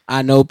IG.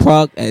 I know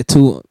Proc at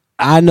 2.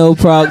 I know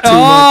Proc 2.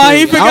 Oh,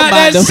 he forgot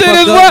that shit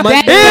as well.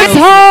 It's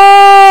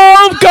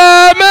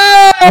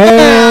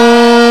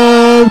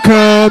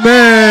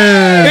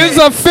homecoming. It's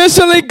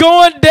officially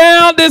going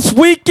down this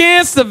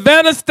weekend.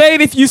 Savannah State.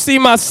 If you see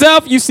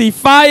myself, you see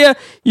Fire,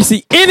 you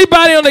see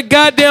anybody on the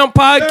goddamn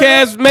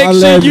podcast, make I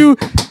sure love you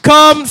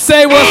come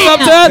say what's up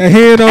to us.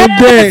 Hand on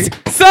deck.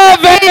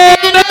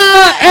 Savannah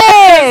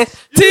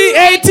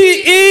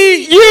STATEU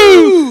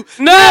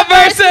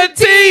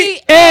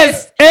University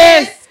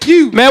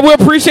SSU. Man, we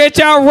appreciate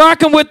y'all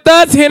rocking with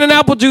us. Hen and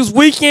Apple Juice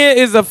Weekend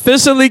is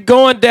officially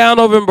going down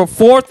November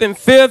 4th and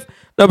 5th.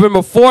 November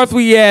 4th,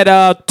 we at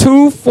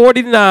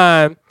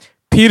 249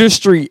 Peter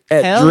Street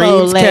at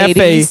Hello, Dreams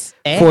ladies.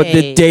 Cafe for the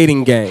Hey.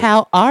 dating game.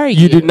 How are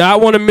you? You do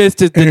not want to miss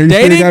this. The Hey, you still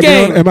dating got me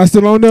on- game. Am I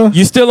still on there?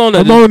 You still on the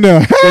I'm on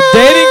there. The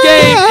dating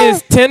game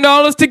is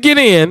 $10 to get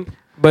in,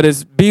 but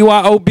it's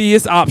BYOB.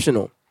 It's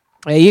optional.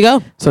 There you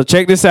go. So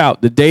check this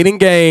out. The dating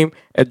game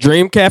at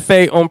Dream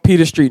Cafe on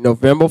Peter Street,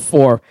 November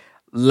 4th.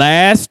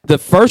 The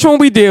first one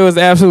we did was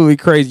absolutely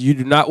crazy. You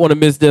do not want to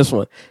miss this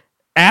one.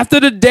 After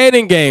the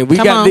dating game, we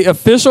Come got on. the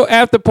official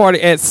after party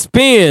at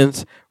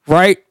Spins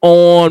right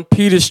on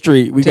Peter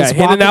Street. We Just got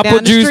Hen and walking Apple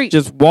down the Juice. street.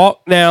 Just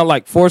walk down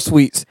like 4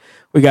 suites.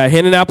 We got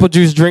Hen and Apple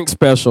Juice drink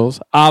specials.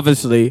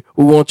 Obviously,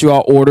 we want you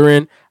all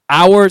ordering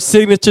our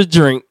signature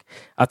drink.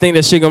 I think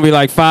that shit gonna be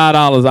like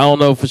 $5. I don't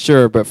know for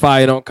sure, but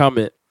Fire don't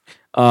comment.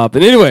 But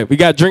anyway, we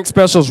got drink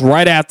specials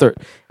right after it.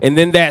 And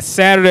then that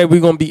Saturday,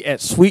 we're going to be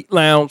at Sweet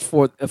Lounge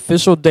for the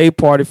official day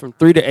party from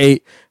 3 to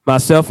 8.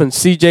 Myself and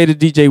CJ the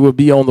DJ will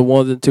be on the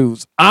ones and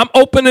twos. I'm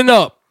opening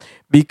up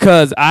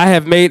because I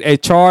have made a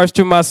charge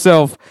to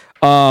myself.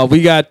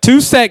 We got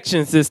 2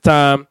 sections this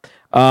time.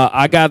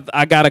 I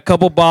got a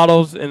couple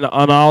bottles and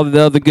on all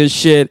the other good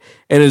shit,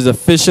 and it's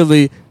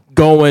officially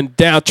going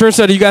down.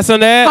 Trendsetter, you got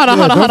something to add? Hold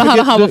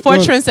on. Before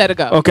Trendsetter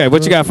go. Okay,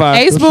 what you got, Five?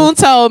 Ace Boone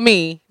told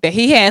me that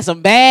he had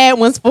some bad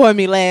ones for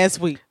me last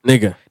week.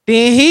 Nigga.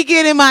 Then he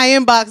get in my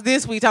inbox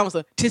this week talking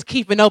about just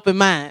keep an open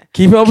mind.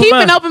 Keep an open mind? Keep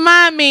an open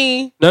mind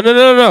mean.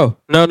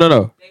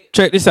 No.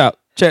 Check this out.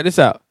 All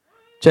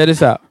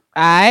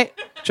right.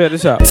 Check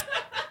this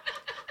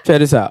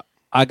out.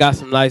 I got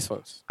some nice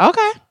ones.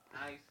 Okay.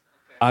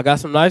 I got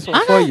some nice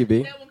ones for you,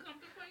 B.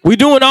 We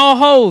doing all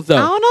hoes though. I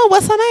don't know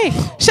what's her name.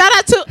 Shout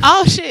out to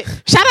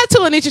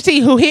Anitra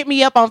T who hit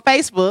me up on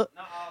Facebook.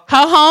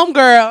 Her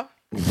homegirl.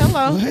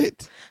 Hello.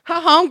 What?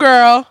 Her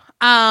homegirl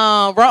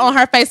wrote on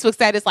her Facebook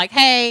status like,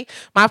 "Hey,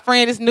 my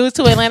friend is new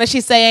to Atlanta.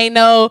 She say ain't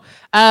no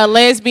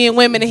lesbian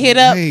women to hit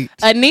up." Right.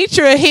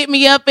 Anitra hit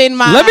me up in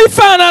my. Let me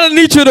find out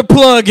Anitra the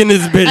plug in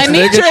this bitch.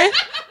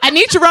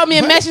 Anitra wrote me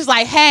a message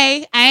like,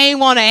 "Hey, I ain't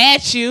want to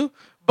at you,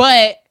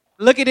 but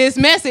look at this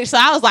message." So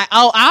I was like,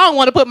 "Oh, I don't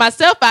want to put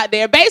myself out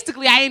there."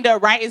 Basically, I ended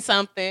up writing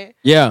something.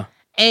 Yeah.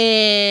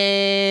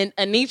 And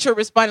Anitra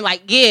responded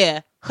like, "Yeah,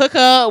 hook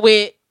her up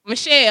with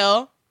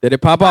Michelle." Did it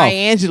pop off?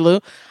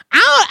 Angelou.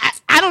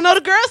 I don't know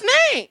the girl's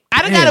name.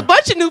 I done got a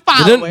bunch of new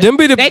followers.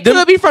 They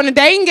could be from the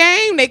dating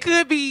game. They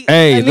could be.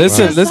 Hey,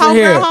 listen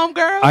here.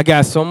 Homegirl. I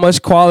got so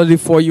much quality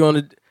for you on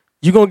the.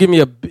 You gonna give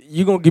me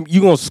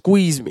you gonna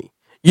squeeze me.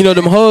 You know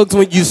them hugs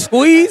when you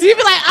squeeze. You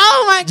be like,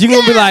 oh my god. You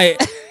gonna be like,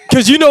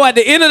 because you know at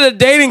the end of the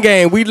dating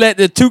game, we let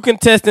the 2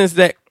 contestants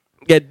that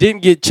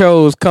didn't get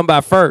chose come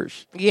by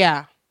first.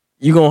 Yeah.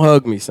 You gonna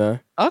hug me, son.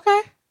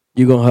 Okay.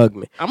 You gonna hug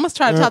me. I'm gonna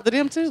try to talk to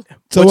them too.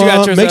 So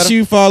make sure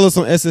you follow us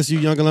on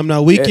SSU Young Alumni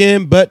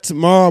Weekend. But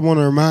tomorrow I want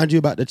to remind you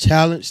about the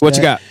challenge. What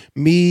you got?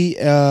 Me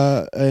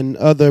and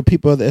other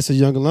people of the SSU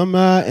Young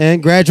Alumni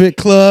and Graduate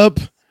Club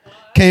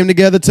came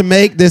together to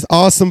make this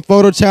awesome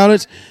photo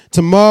challenge.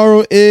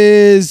 Tomorrow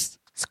is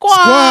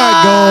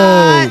Squad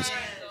Goals.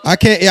 I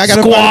got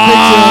to find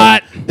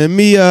a picture and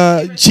me,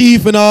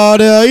 Chief and all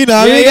that. You know,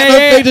 I ain't got no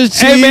pictures.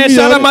 Chief, hey man,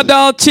 shout out my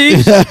dog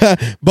Chief.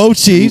 Both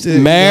Chiefs,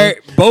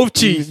 married, both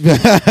Chiefs.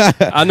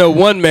 I know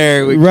one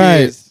married with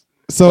kids.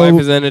 So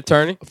wife is an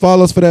attorney.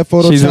 Follow us for that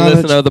photo She's challenge. a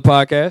listener of the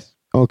podcast.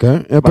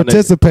 Okay, and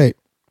participate.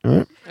 All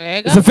right. There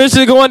you go. It's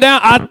officially going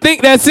down. I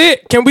think that's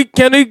it. Can we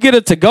get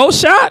a to-go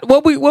shot?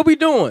 What we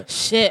doing?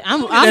 Shit,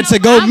 I'm that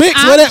to-go mix.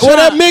 What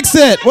that mix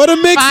at? What a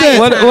mix at?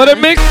 What a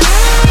mix?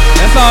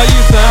 That's all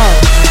you,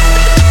 son.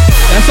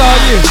 That's all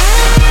you.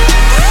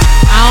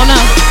 I don't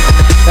know.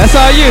 That's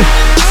all you.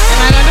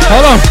 Am I gonna do it?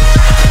 Hold on.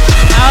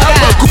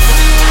 Okay.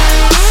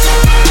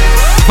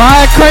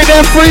 Fire Crank,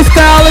 that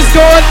freestyle is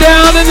going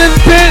down in this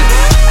bitch.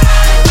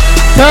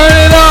 Turn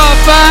it off,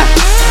 fire.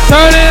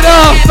 Turn it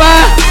off,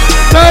 fire.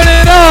 Turn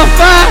it off,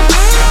 fire.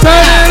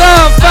 Turn it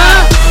off,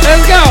 fire.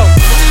 Let's go.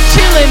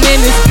 Chilling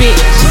in this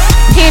bitch.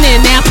 Hen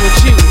and apple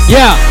juice.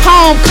 Yeah.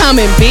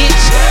 Homecoming,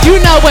 bitch. You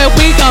know what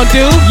we gon'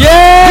 do.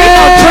 Yeah. We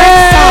gon' drink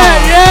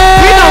some. Yeah.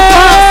 We gon'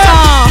 smoke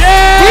some.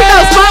 Yeah. We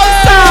gon' smoke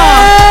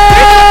some.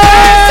 We gon'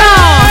 burn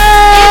some.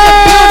 In the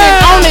building,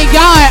 on the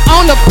yard,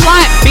 on the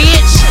plot,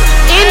 bitch.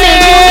 In the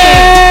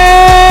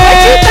unit. What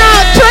you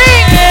thought,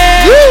 Trent?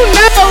 You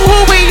know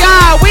who we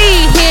are.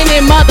 We hen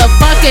and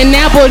motherfucking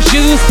apple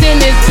juice in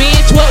this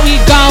bitch. What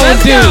we gon'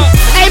 do?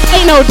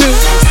 Ain't no do.